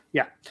 yeah.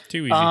 Yeah.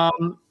 Too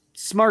easy.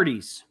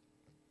 Smarties,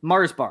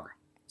 Mars Bar,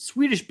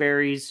 Swedish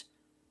Berries,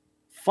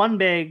 Fun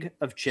Bag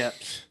of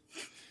Chips.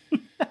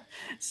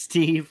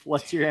 Steve,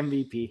 what's your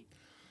MVP?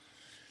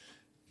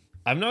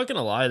 I'm not going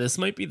to lie. This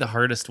might be the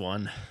hardest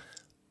one.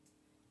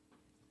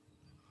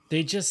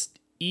 They just,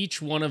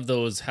 each one of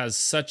those has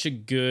such a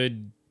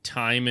good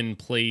time and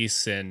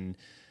place and,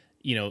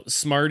 you know,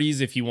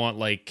 Smarties, if you want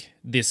like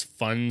this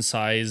fun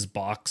size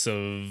box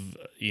of,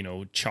 you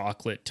know,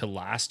 chocolate to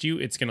last you,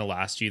 it's going to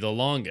last you the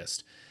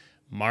longest.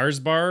 Mars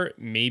Bar,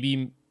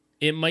 maybe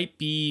it might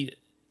be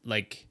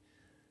like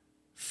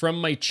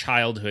from my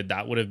childhood,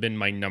 that would have been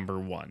my number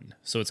one.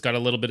 So it's got a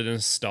little bit of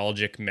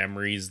nostalgic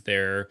memories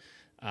there.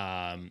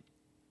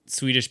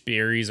 Swedish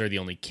Berries are the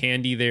only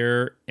candy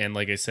there. And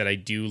like I said, I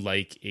do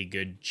like a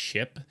good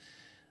chip.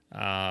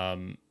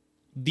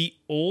 The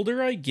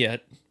older I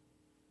get,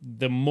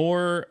 the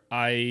more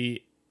I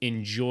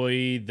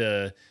enjoy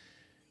the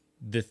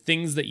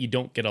things that you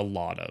don't get a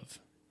lot of.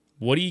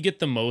 What do you get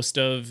the most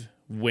of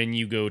when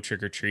you go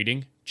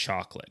trick-or-treating?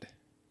 Chocolate.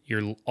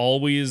 You're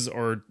always,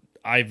 or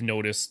I've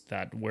noticed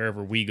that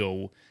wherever we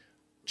go,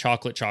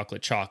 chocolate,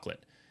 chocolate,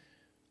 chocolate.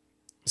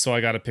 So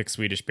I got to pick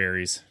Swedish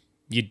Berries.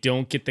 You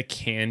don't get the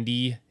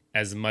candy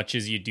as much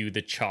as you do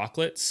the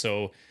chocolate,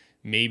 so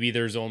maybe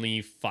there's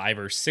only 5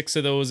 or 6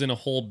 of those in a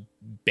whole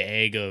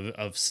bag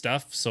of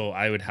stuff. So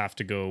I would have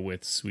to go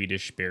with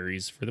Swedish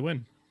Berries for the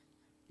win.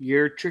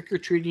 You're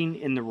trick-or-treating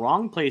in the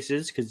wrong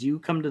places because you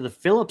come to the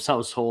Phillips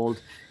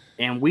household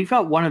And we've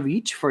got one of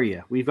each for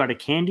you. We've got a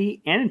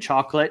candy and a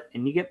chocolate,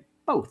 and you get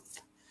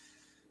both.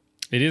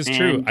 It is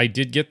true. I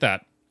did get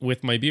that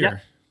with my beer. Yeah.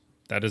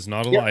 That is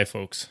not a lie,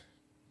 folks.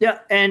 Yeah,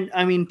 and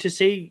I mean, to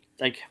say,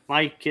 like,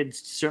 my kids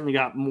certainly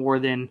got more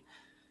than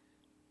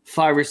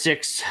 5 or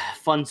 6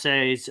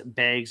 fun-size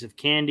bags of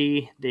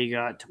candy. They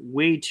got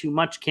way too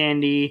much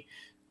candy.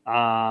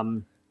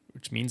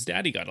 Which means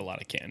Daddy got a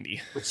lot of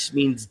candy. Which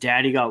means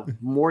Daddy got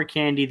more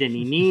candy than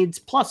he needs,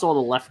 plus all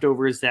the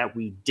leftovers that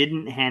we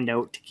didn't hand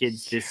out to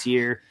kids this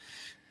year.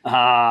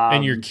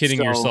 And you're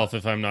kidding yourself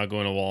if I'm not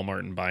going to Walmart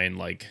and buying,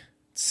 like,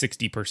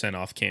 60%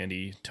 off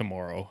candy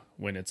tomorrow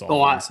when it's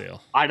all on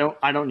sale. I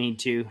don't need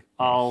to.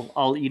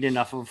 I'll eat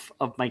enough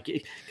of my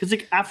kids, because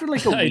like after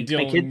like a week,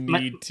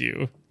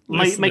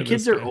 my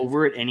kids are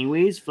over it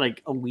anyways. For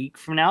like a week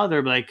from now,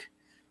 they're like,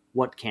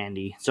 "What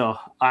candy?" So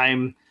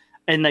I've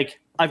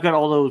got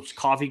all those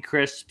coffee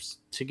crisps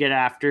to get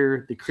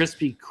after, the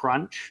crispy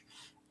crunch,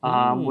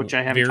 which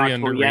I haven't talked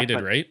about yet,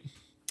 but right?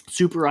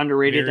 Super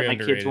underrated. Very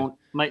underrated.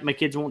 My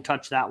kids won't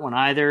touch that one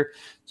either.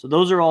 So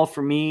those are all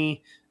for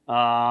me.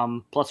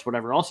 Plus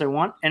whatever else I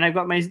want, and I've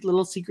got my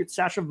little secret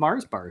stash of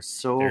Mars bars.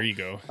 So there you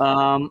go.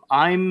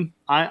 I'm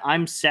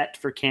set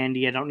for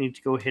candy. I don't need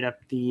to go hit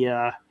up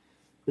the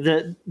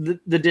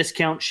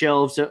discount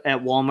shelves at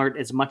Walmart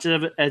as much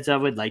as I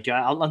would like to.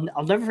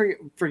 I'll never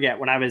forget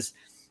when I was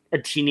a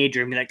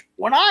teenager and be like,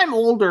 when I'm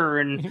older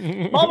and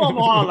blah blah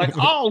blah, like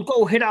I'll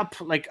go hit up,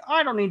 like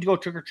I don't need to go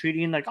trick or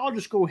treating, like I'll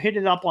just go hit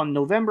it up on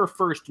November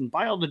 1st and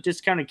buy all the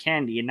discounted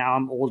candy. And now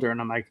I'm older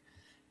and I'm like,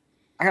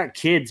 I got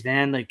kids,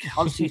 man. Like,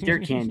 I'll just eat their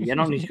candy. I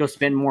don't need to go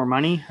spend more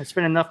money. I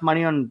spent enough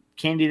money on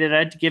candy that I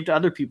had to give to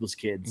other people's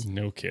kids.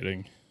 No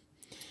kidding.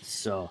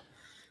 So,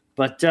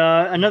 but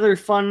another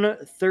fun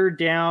third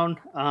down.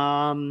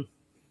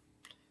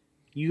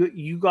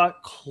 You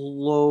got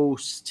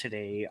close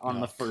today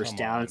on the first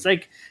down. It's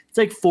like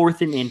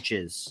 4th and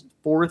inches.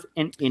 4th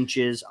and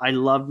inches. I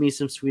love me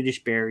some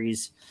Swedish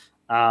berries,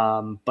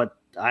 but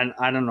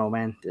I don't know,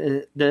 man.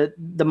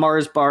 The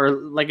Mars bar,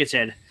 like I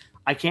said,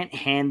 I can't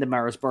hand the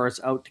Mars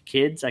bars out to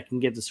kids. I can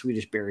give the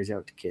Swedish berries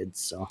out to kids.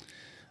 So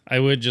I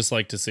would just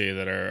like to say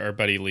that our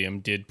buddy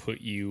Liam did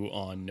put you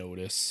on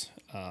notice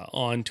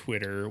on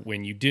Twitter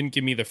when you didn't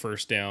give me the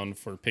first down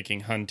for picking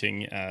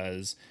Hunting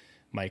as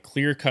my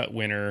clear-cut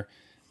winner.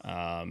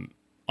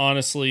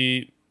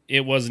 Honestly,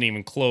 it wasn't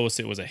even close.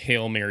 It was a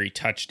Hail Mary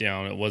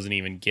touchdown. It wasn't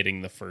even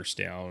getting the first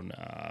down.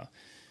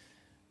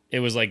 It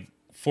was like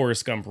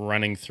Forrest Gump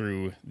running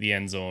through the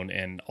end zone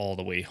and all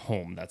the way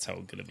home. That's how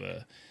good of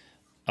a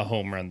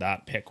home run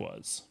that pick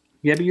was.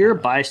 Yeah, but you're a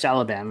biased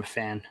Alabama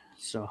fan,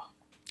 so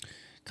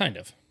kind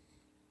of.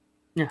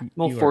 Yeah,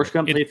 well, Forrest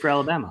Gump played for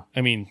Alabama.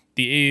 I mean,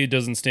 the A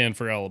doesn't stand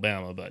for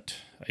Alabama, but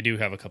I do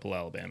have a couple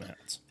Alabama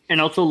hats.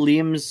 And also,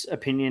 Liam's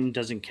opinion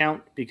doesn't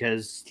count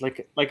because,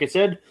 like I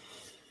said,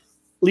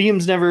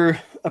 Liam's never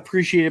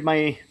appreciated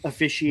my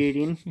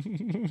officiating,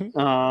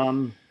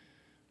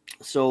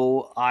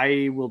 so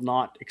I will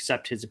not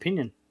accept his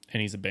opinion. And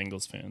he's a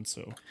Bengals fan,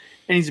 so.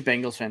 And he's a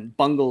Bengals fan.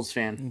 Bungles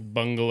fan.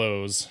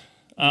 Bungalows.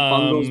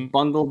 Bungles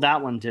bungled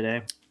that one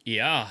today.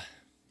 Yeah.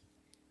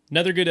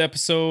 Another good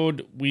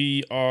episode.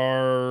 We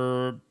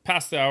are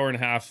past the hour and a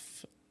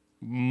half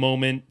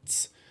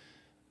moments.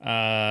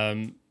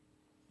 Thanks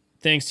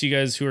to you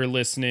guys who are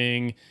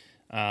listening.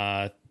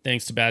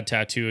 Thanks to Bad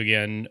Tattoo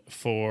again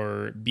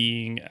for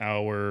being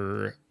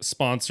our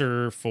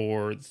sponsor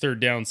for the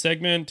Third Down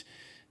segment.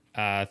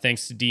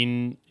 Thanks to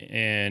Dean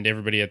and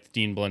everybody at the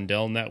Dean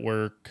Blundell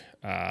Network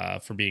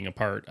for being a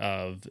part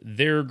of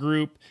their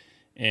group.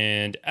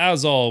 And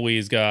as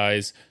always,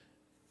 guys,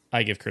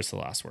 I give Chris the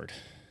last word.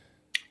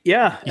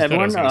 Yeah,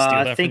 everyone,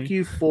 thank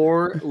you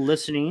for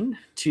listening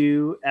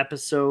to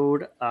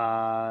episode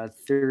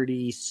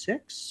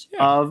 36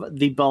 of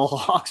the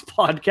Ballhawks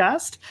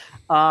podcast.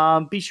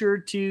 Be sure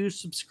to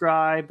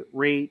subscribe,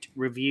 rate,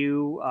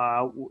 review.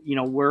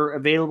 We're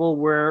available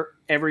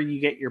wherever you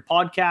get your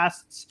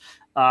podcasts.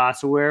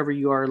 So wherever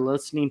you are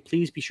listening,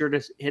 please be sure to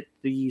hit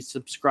the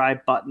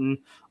subscribe button.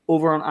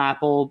 Over on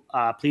Apple,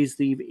 please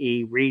leave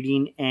a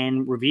rating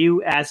and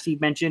review. As Steve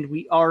mentioned,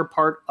 we are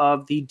part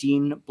of the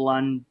Dean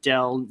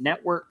Blundell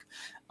Network.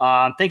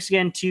 Thanks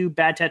again to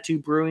Bad Tattoo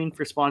Brewing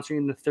for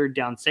sponsoring the Third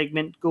Down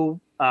segment. Go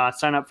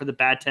sign up for the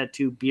Bad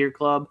Tattoo Beer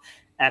Club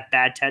at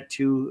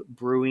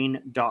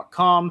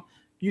badtattoobrewing.com.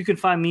 You can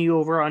find me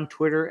over on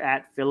Twitter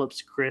at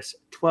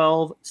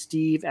PhillipsChris12,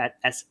 Steve at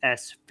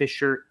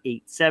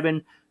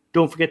SSFisher87.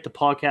 Don't forget the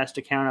podcast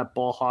account at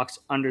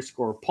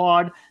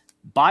ballhawks_pod.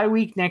 Bye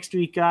week next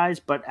week,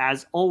 guys. But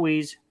as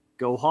always,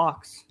 go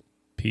Hawks.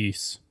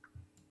 Peace.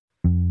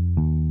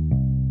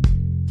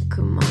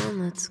 Come on,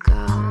 let's go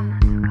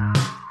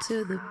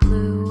to the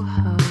Blue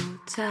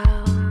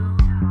Hotel.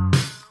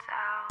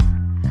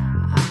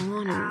 I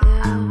wanna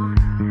live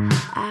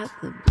at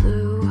the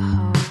Blue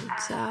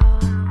Hotel.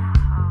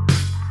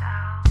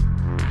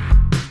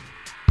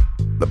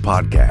 The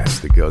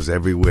podcast that goes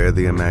everywhere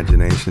the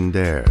imagination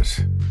dares.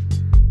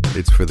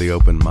 It's for the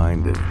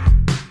open-minded.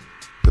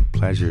 The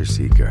pleasure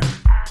seeker.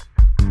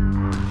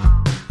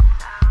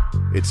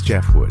 It's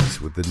Jeff Woods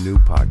with the new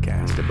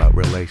podcast about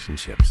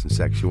relationships and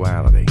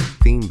sexuality,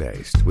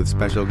 theme-based with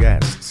special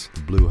guests,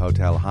 the Blue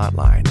Hotel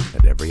Hotline,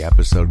 and every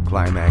episode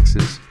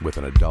climaxes with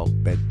an adult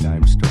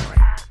bedtime story.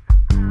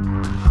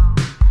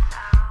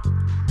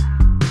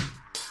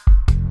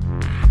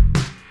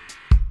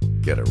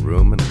 Get a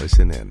room and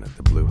listen in at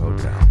the Blue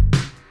Hotel.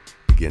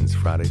 Begins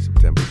Friday,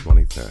 September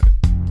 23rd.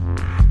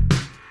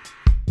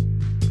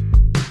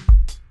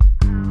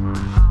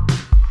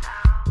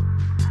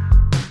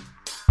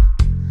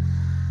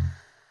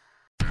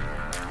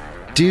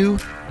 Do,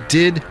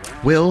 Did,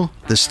 Will,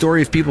 the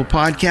Story of People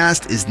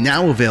podcast is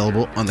now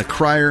available on the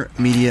Crier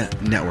Media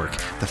Network.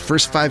 The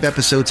first 5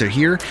 episodes are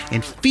here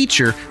and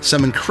feature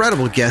some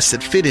incredible guests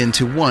that fit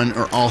into one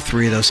or all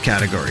 3 of those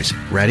categories.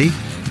 Ready?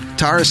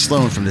 Tara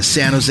Sloan from the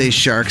San Jose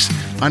Sharks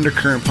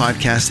Undercurrent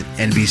podcast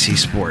at NBC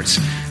Sports.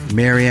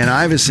 Marianne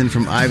Iveson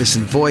from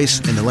Iveson Voice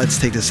and the Let's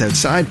Take This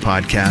Outside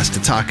podcast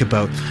to talk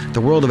about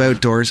the world of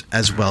outdoors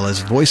as well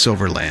as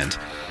voiceover land.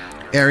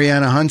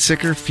 Ariana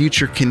Hunsicker,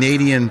 future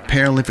Canadian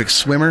Paralympic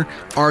swimmer,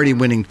 already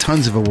winning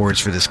tons of awards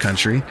for this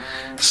country.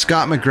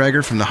 Scott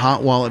McGregor from the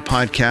Hot Wallet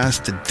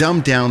podcast to dumb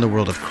down the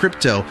world of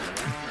crypto,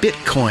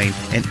 Bitcoin,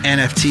 and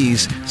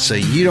NFTs so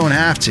you don't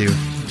have to.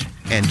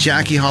 And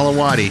Jackie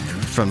Holowati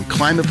from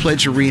Climate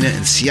Pledge Arena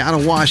in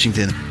Seattle,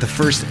 Washington, the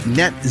first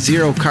net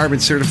zero carbon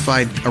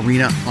certified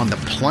arena on the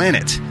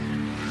planet.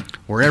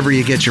 Wherever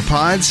you get your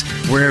pods,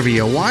 wherever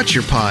you watch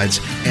your pods,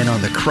 and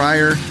on the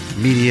Crier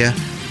Media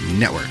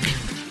Network.